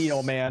raw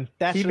deal, man.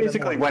 He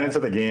basically went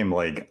into the game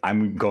like,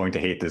 I'm going to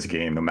hate this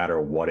game no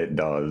matter what it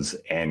does,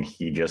 and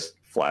he just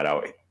flat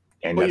out,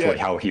 and that's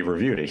how he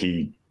reviewed it.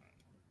 He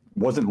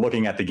wasn't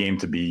looking at the game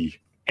to be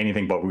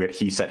anything but what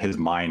he set his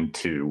mind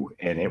to,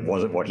 and it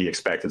wasn't what he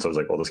expected. So I was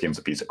like, well, this game's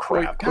a piece of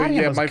crap.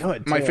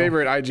 My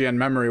favorite IGN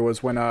memory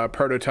was when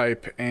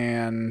Prototype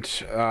and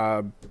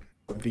the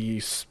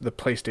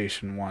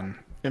PlayStation one.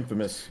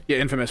 Infamous. Yeah,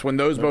 Infamous. When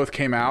those both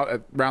came out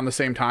at around the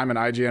same time and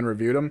IGN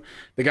reviewed them,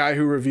 the guy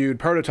who reviewed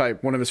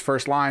Prototype, one of his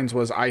first lines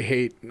was, "I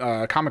hate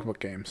comic book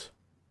games."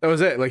 That was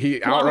it. Like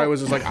he outright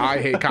was just like,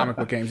 "I hate comic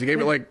book games." He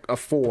gave it like a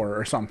 4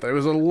 or something. It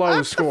was a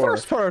low score. The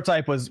first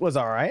Prototype was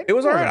all right. It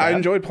was all right. I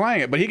enjoyed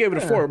playing it, but he gave it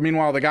a 4.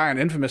 Meanwhile, the guy on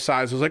Infamous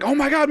side was like, "Oh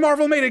my god,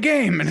 Marvel made a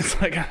game!" And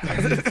it's like,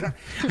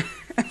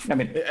 I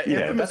mean,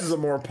 Infamous is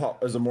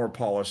a more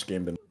polished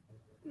game than.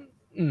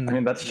 I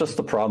mean, that's just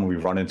the problem we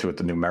run into with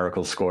the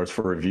numerical scores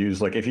for reviews.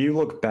 Like, if you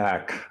look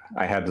back,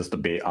 I had this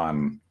debate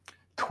on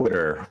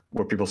Twitter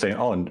where people saying,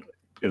 "Oh, and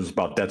it was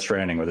about Death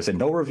Stranding," where they said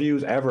no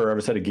reviews ever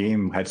said a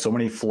game had so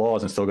many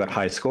flaws and still got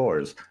high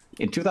scores.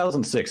 In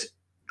 2006,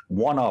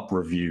 1UP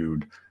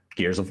reviewed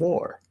Gears of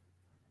War.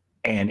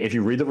 And if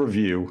you read the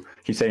review,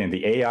 he's saying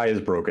the AI is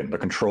broken, the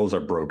controls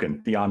are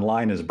broken, the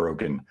online is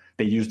broken,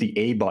 they use the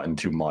A button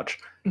too much,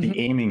 the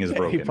aiming is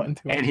broken,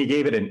 and he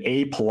gave it an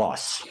A+.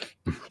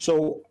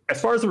 So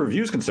as far as the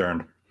review is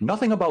concerned,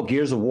 nothing about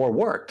Gears of War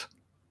worked,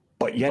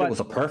 but yet it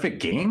was a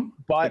perfect game?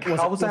 But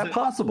how was that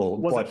possible?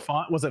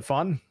 Was it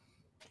fun?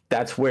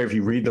 That's where if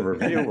you read the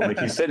review, like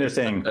he's sitting there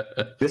saying,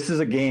 this is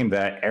a game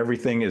that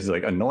everything is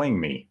like annoying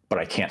me, but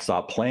I can't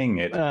stop playing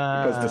it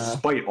because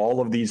despite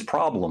all of these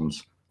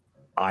problems,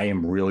 I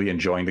am really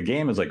enjoying the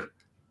game. It's like,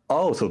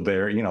 oh, so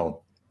there,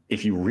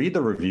 if you read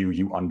the review,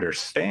 you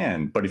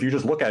understand. But if you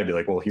just look at it and be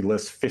like, well, he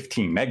lists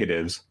 15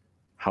 negatives,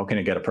 how can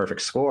it get a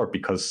perfect score?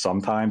 Because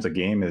sometimes a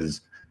game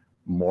is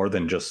more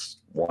than just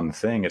one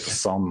thing. It's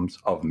sums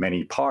of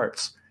many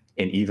parts.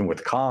 And even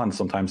with cons,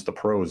 sometimes the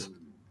pros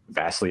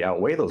vastly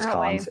outweigh those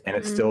cons, and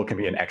it still can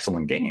be an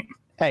excellent game.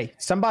 Hey,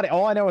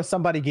 all I know is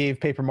somebody gave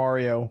Paper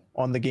Mario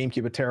on the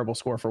GameCube a terrible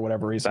score for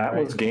whatever reason. That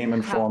was Game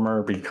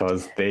Informer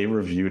because they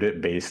reviewed it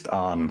based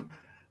on,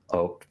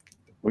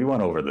 we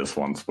went over this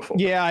once before.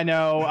 Yeah, I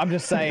know. I'm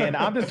just saying.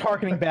 I'm just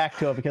harkening back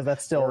to it because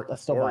that's still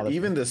or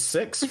even the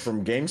 6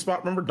 from GameSpot.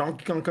 Remember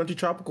Donkey Kong Country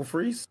Tropical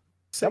Freeze?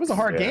 That was a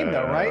hard game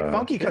though, right?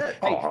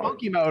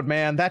 Funky mode,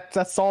 man.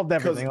 That solved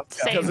everything.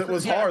 Because it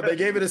was hard. They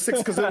gave it a 6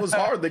 because it was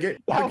hard. He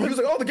was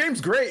like, "Oh, the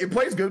game's great. It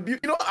plays good."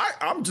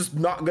 I'm just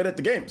not good at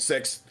the game.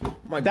 6.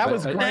 That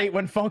was great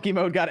when Funky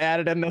mode got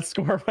added and the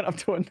score went up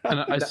to a 9.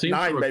 And I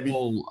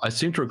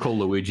seem to recall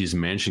Luigi's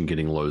Mansion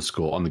getting low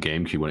score on the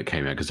GameCube when it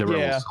came out because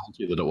everyone was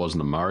salty that it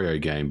wasn't a Mario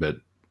game. But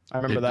I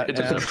remember that.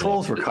 The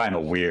controls were kind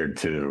of weird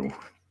too.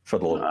 For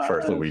the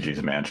first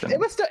Luigi's Mansion, it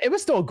was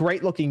still a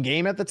great looking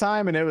game at the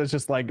time, and it was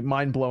just like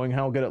mind blowing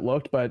how good it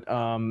looked. But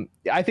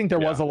I think there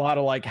was a lot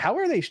of like, how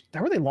are they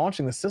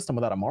launching the system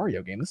without a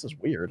Mario game? This is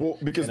weird. Well,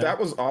 because that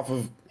was off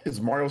of his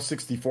Mario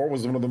 64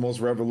 was one of the most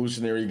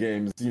revolutionary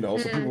games. So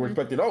people were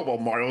expecting,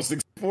 Mario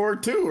 64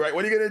 too, right?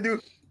 What are you gonna do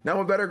now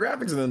with better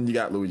graphics? And then you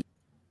got Luigi.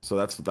 So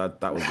that was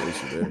the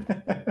issue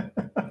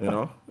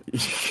there.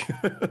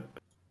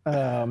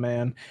 Oh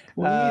man,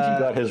 Luigi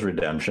got his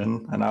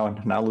redemption, and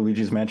now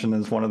Luigi's Mansion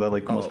is one of the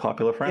most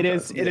popular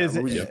franchises. It is.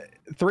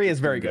 3 is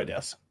very good.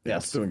 Yes,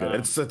 it's doing good.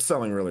 It's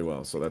selling really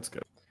well, so that's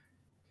good.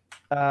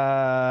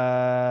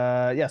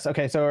 Yes.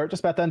 Okay. So we're just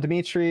about done.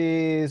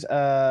 Dimitri's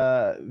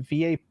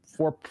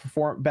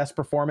VA4 best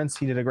performance.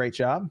 He did a great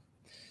job.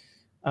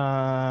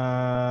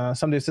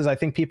 Somebody says, I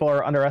think people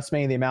are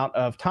underestimating the amount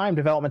of time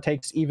development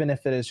takes, even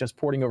if it is just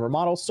porting over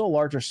models. Still a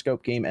larger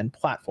scope game and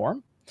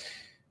platform.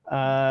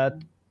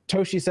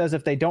 Toshi says,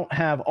 if they don't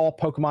have all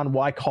Pokemon,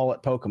 why call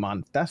it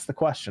Pokemon? That's the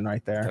question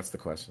right there. That's the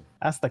question.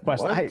 You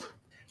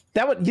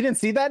didn't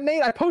see that,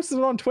 Nate? I posted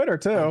it on Twitter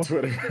too. On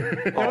Twitter.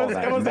 It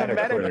was a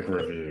Metacritic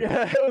review.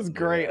 Yeah, it was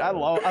great. I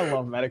love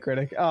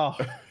Metacritic. Oh,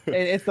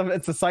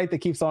 it's the site that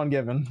keeps on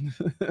giving.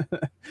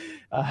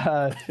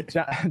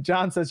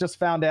 John says, just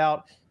found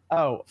out.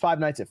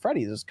 Five Nights at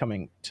Freddy's is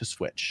coming to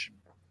Switch.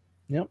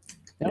 Yep.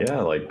 Yep.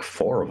 Yeah, like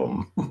 4 of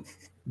them.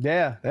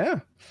 Yeah.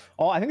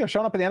 Oh, I think they're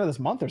showing up at the end of this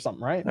month or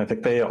something, right? I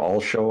think they all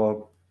show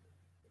up.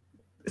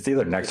 It's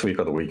either next week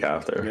or the week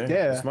after.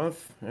 Yeah. This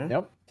month.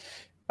 Yeah.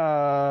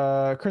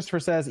 Yep. Christopher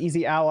says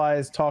Easy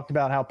Allies talked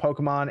about how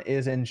Pokemon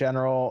is in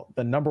general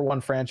the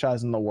 #1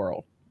 franchise in the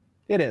world.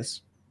 It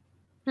is.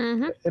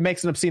 Mm-hmm. It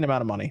makes an obscene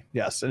amount of money.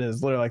 Yes, it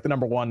is literally like the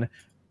 #1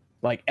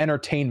 like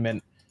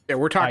entertainment. Yeah,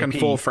 we're talking IP.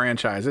 Full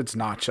franchise. It's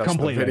not just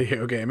Completely. the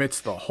video game.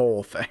 It's the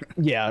whole thing.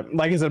 Yeah,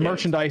 like I said,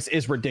 merchandise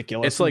is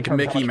ridiculous. It's like in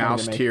terms of how Mickey much money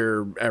Mouse they make.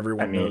 tier.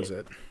 Everyone knows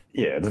it.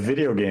 Yeah, the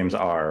video games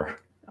are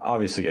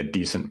obviously a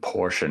decent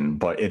portion,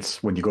 but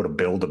it's when you go to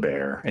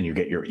Build-A-Bear and you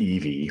get your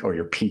Eevee or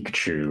your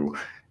Pikachu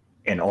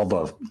and all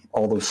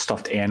those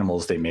stuffed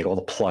animals they make, all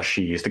the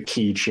plushies, the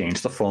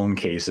keychains, the phone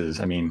cases.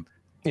 I mean,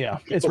 Yeah,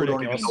 it's people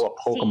don't even ridiculous. know what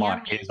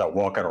Pokemon is that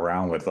walking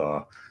around with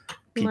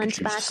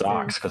Pikachu Lunchboxes.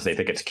 socks because they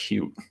think it's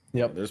cute.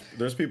 Yep.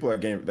 There's people at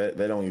game that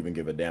they don't even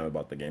give a damn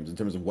about the games in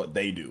terms of what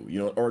they do,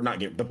 or not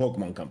the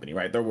Pokemon company,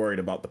 right? They're worried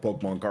about the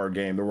Pokemon card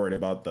game. They're worried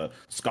about the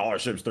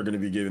scholarships they're going to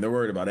be giving. They're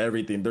worried about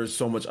everything. There's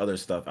so much other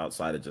stuff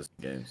outside of just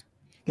games.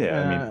 Yeah,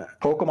 I mean,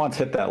 Pokemon's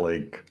hit that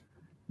like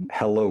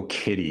Hello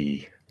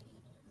Kitty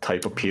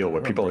type appeal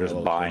where people are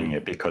just buying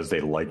it because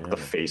they like the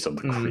face of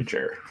the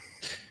creature.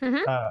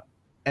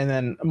 And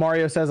then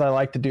Mario says, I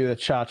like to do the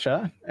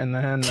cha-cha. And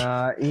then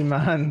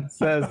Iman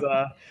says,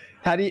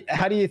 how do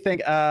you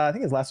think, I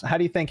think his last one, how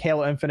do you think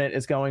Halo Infinite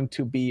is going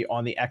to be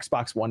on the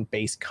Xbox One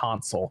base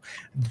console?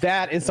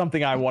 That is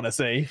something I want to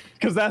see,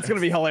 because that's going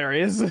to be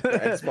hilarious.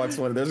 Xbox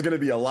One, there's going to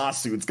be a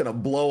lawsuit. It's going to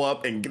blow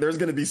up, and there's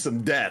going to be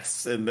some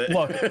deaths. And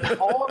Look,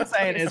 all I'm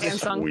saying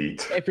is,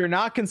 Sweet. if you're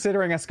not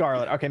considering a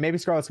Scarlet, okay, maybe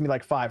Scarlet's going to be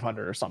like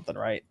 500 or something,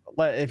 right?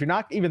 If you're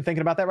not even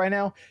thinking about that right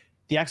now,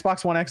 the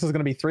Xbox One X is going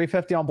to be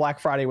 $350 on Black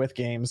Friday with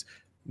games.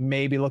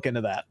 Maybe look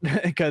into that,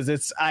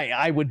 because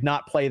I would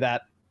not play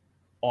that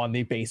on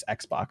the base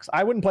Xbox.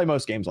 I wouldn't play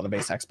most games on the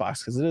base Xbox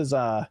because it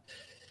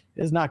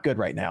is not good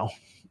right now.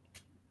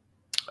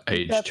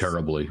 Aged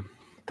terribly.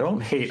 Don't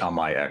hate on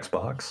my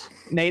Xbox.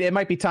 Nate, it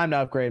might be time to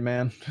upgrade,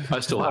 man. I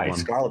still have Hi, one.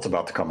 Scarlet's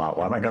about to come out.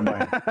 Why am I going to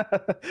buy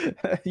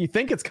it? You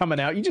think it's coming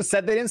out? You just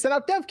said they didn't send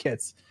out dev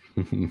kits.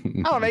 I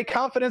don't make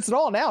confidence at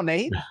all now,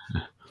 Nate.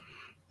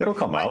 It'll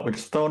come out. We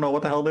just don't know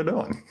what the hell they're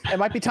doing. It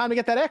might be time to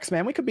get that X,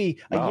 man. We could be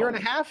a year and a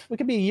half. We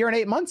could be a year and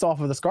 8 months off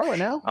of the Scarlet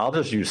now. I'll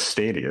just use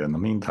Stadia in the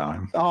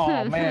meantime.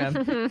 Oh man.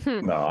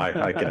 No,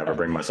 I can never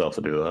bring myself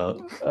to do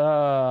that.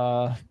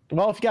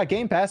 Well, if you got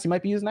Game Pass, you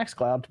might be using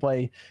XCloud to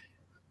play.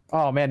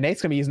 Oh man,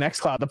 Nate's gonna be using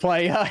XCloud to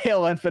play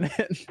Halo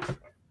Infinite.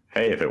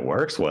 Hey, if it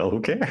works, well,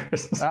 who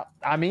cares?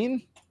 I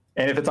mean,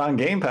 And if it's on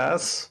Game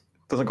Pass,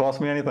 it doesn't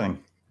cost me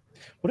anything.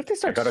 what if they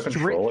start? I got a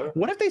controller.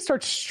 What if they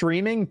start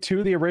streaming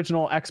to the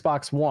original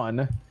Xbox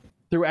One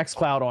through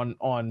XCloud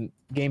on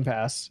Game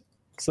Pass,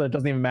 so it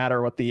doesn't even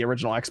matter what the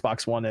original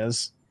Xbox One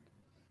is?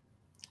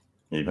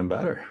 Even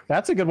better.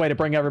 That's a good way to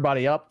bring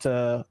everybody up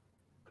to.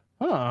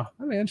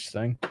 That'd be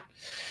interesting.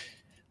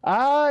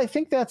 I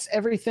think that's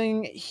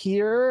everything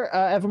here.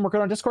 Evan, we're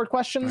good on Discord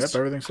questions. Yep,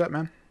 everything's set,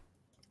 man.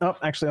 Oh,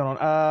 actually, hold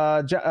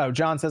on.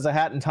 John says A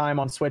Hat in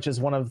Time on Switch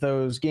is one of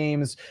those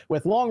games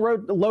with long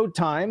load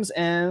times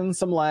and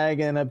some lag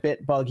and a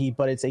bit buggy,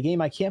 but it's a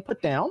game I can't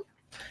put down.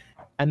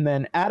 And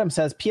then Adam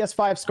says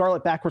PS5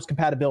 Scarlet backwards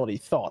compatibility.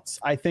 Thoughts?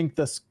 I think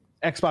I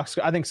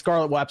think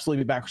Scarlet will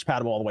absolutely be backwards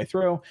compatible all the way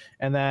through,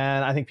 and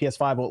then I think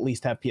PS5 will at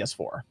least have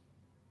PS4.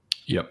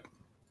 Yep.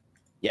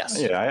 Yes.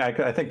 Yeah,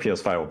 I think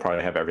PS5 will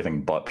probably have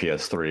everything but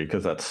PS3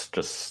 because that's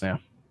just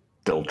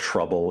still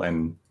trouble.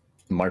 And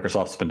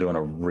Microsoft's been doing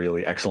a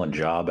really excellent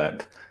job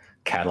at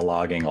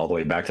cataloging all the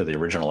way back to the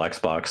original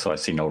Xbox, so I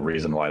see no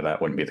reason why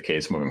that wouldn't be the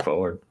case moving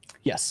forward.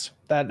 Yes,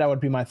 that would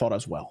be my thought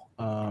as well.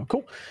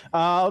 Cool.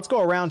 Let's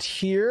go around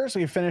here so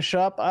we can finish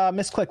up.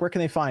 Miss Click, where can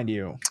they find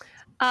you?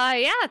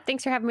 Yeah,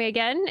 thanks for having me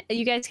again.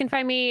 You guys can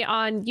find me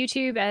on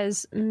YouTube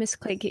as Miss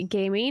Click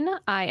Gaming.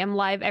 I am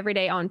live every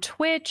day on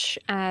Twitch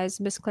as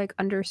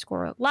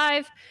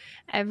MissClick_live.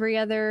 Every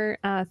other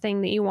thing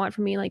that you want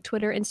from me, like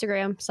Twitter,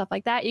 Instagram, stuff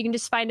like that, you can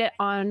just find it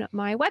on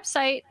my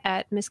website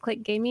at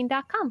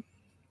MissClickGaming.com.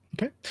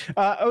 Okay.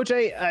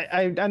 OJ,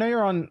 I know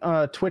you're on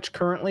Twitch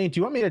currently. Do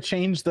you want me to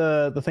change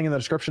the thing in the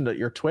description to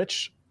your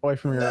Twitch away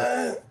from your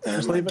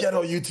my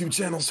ghetto YouTube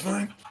channel's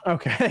fine.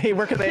 Okay.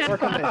 Where can they They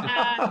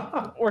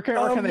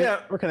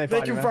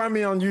can find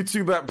me on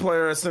YouTube at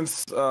Player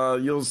Essence.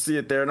 You'll see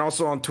it there, and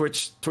also on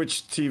Twitch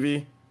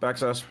TV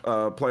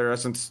 / Player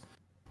Essence.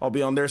 I'll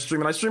be on there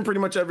streaming. I stream pretty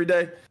much every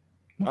day.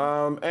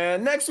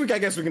 And next week I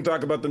guess we can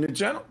talk about the new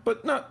channel,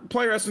 but not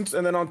Player Essence.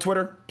 And then on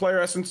Twitter, Player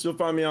Essence, you'll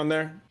find me on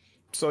there.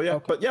 So yeah,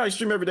 but yeah, I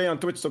stream every day on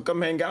Twitch. So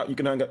come hang out. You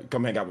can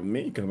come hang out with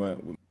me. You can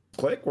with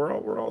Click. We're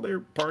all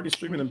there,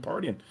 streaming and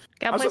partying.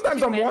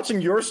 Sometimes I'm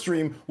watching your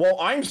stream while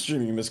I'm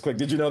streaming, Miss Click.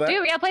 Did you know that?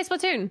 Dude, we gotta play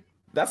Splatoon.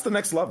 That's the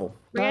next level.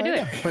 We gotta do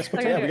it.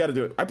 We gotta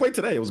do it. I played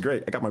today. It was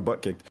great. I got my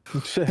butt kicked.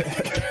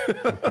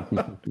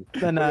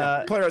 Then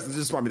Player Essence,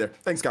 just find me there.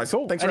 Thanks, guys.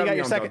 Cool. Thanks and for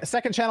you got having your me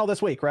second channel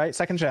this week, right?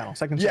 Second channel.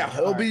 Yeah,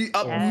 it'll be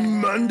up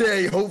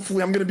Monday.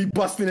 Hopefully, I'm gonna be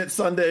busting it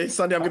Sunday.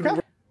 I'm gonna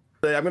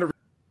be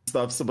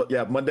stuff. So, but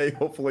yeah, Monday,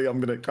 hopefully,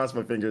 I'm gonna cross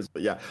my fingers.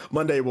 But yeah,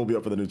 Monday will be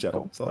up for the new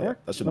channel. So yeah,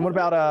 that should. And what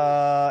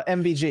about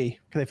MVG?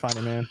 Can they find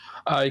it, man?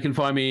 You can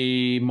find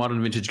me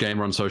Modern Vintage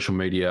Gamer on social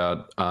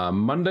media.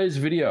 Monday's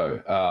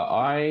video.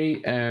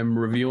 I am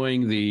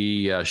reviewing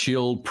the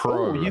Shield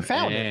Pro. Ooh, you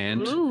found it.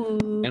 And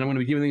I'm going to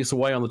be giving this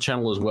away on the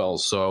channel as well.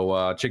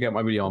 So check out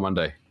my video on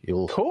Monday.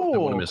 You'll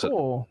don't want to miss it.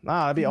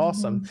 That'd be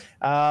awesome.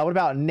 What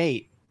about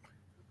Nate?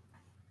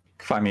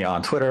 Find me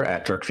on Twitter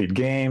at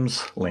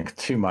DirkFeedGames. Link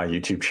to my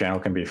YouTube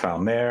channel can be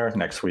found there.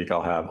 Next week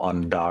I'll have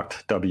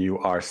undocked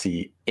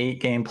WRC8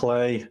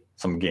 gameplay,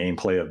 some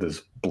gameplay of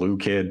this Blue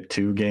Kid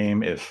 2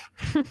 game if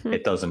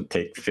it doesn't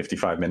take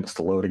 55 minutes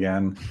to load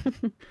again.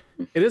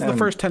 It is the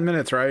first 10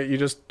 minutes, right? You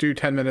just do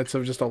 10 minutes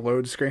of just a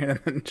load screen and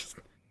then just...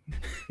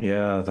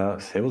 Yeah,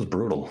 it was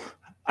brutal.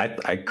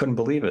 I couldn't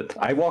believe it.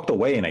 I walked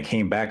away and I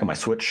came back and my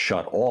Switch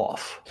shut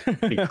off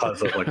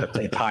because of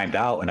it timed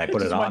out, and I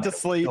put it on. Went to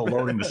sleep.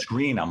 Loading the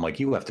screen. I'm like,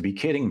 you have to be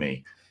kidding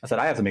me. I said,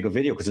 I have to make a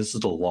video because this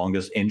is the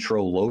longest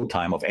intro load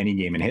time of any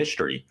game in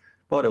history.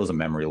 But it was a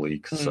memory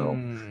leak, so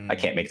I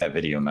can't make that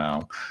video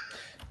now.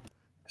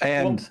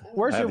 And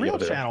where's your real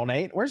channel,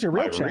 Nate? Where's your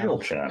real channel? Real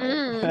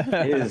channel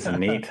is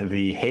Nate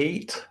the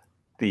Hate.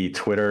 The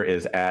Twitter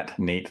is at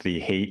Nate the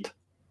Hate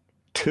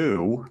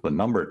 2, the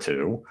number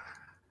 2.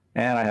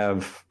 And I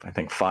have, I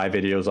think, 5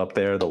 videos up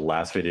there. The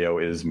last video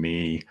is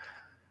me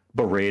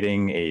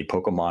berating a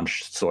Pokemon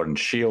Sword and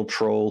Shield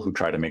troll who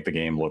tried to make the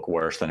game look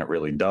worse than it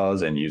really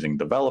does and using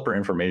developer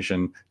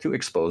information to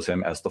expose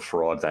him as the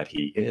fraud that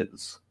he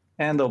is.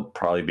 And there'll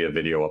probably be a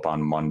video up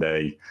on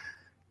Monday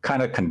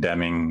kind of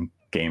condemning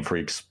Game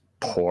Freak's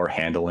poor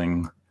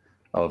handling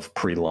of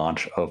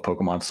pre-launch of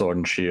Pokemon Sword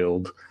and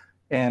Shield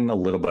and a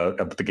little bit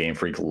of the Game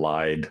Freak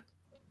lied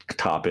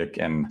topic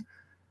and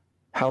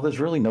how there's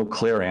really no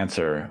clear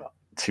answer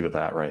to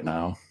that right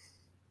now.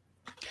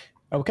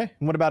 Okay.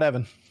 And what about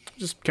Evan?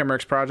 Just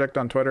Kimmerix Project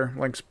on Twitter.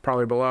 Link's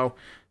probably below.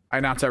 I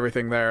announced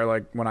everything there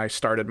like when I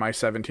started my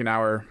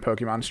 17-hour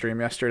Pokemon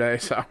stream yesterday.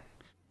 So,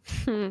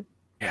 yeah.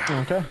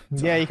 Okay.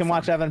 Yeah, you can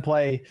watch Evan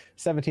play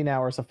 17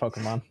 hours of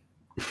Pokemon.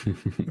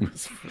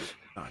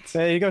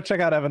 Hey, you go check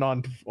out Evan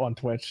on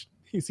Twitch.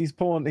 He's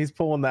pulling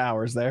the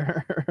hours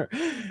there.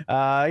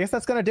 I guess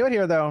that's gonna do it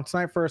here though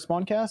tonight for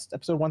Spawncast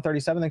episode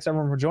 137. Thanks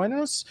everyone for joining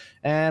us,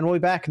 and we'll be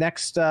back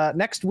next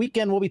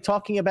weekend. We'll be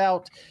talking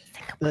about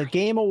the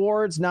Game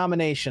Awards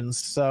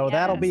nominations, so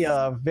that'll be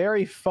a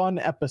very fun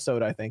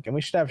episode, I think, and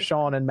we should have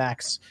Sean and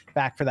Max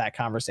back for that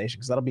conversation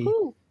because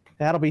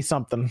that'll be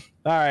something.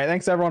 All right,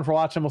 thanks everyone for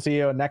watching. We'll see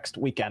you next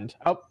weekend.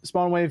 Oh,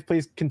 Spawnwave,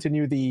 please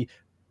continue. The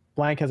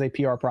blank has a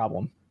PR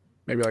problem.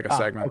 Maybe like a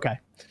segment. Okay.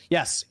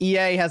 Yes.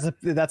 EA has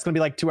that's going to be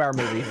like 2-hour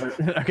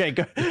movie. Okay.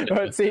 Go.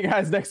 See you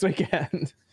guys next weekend.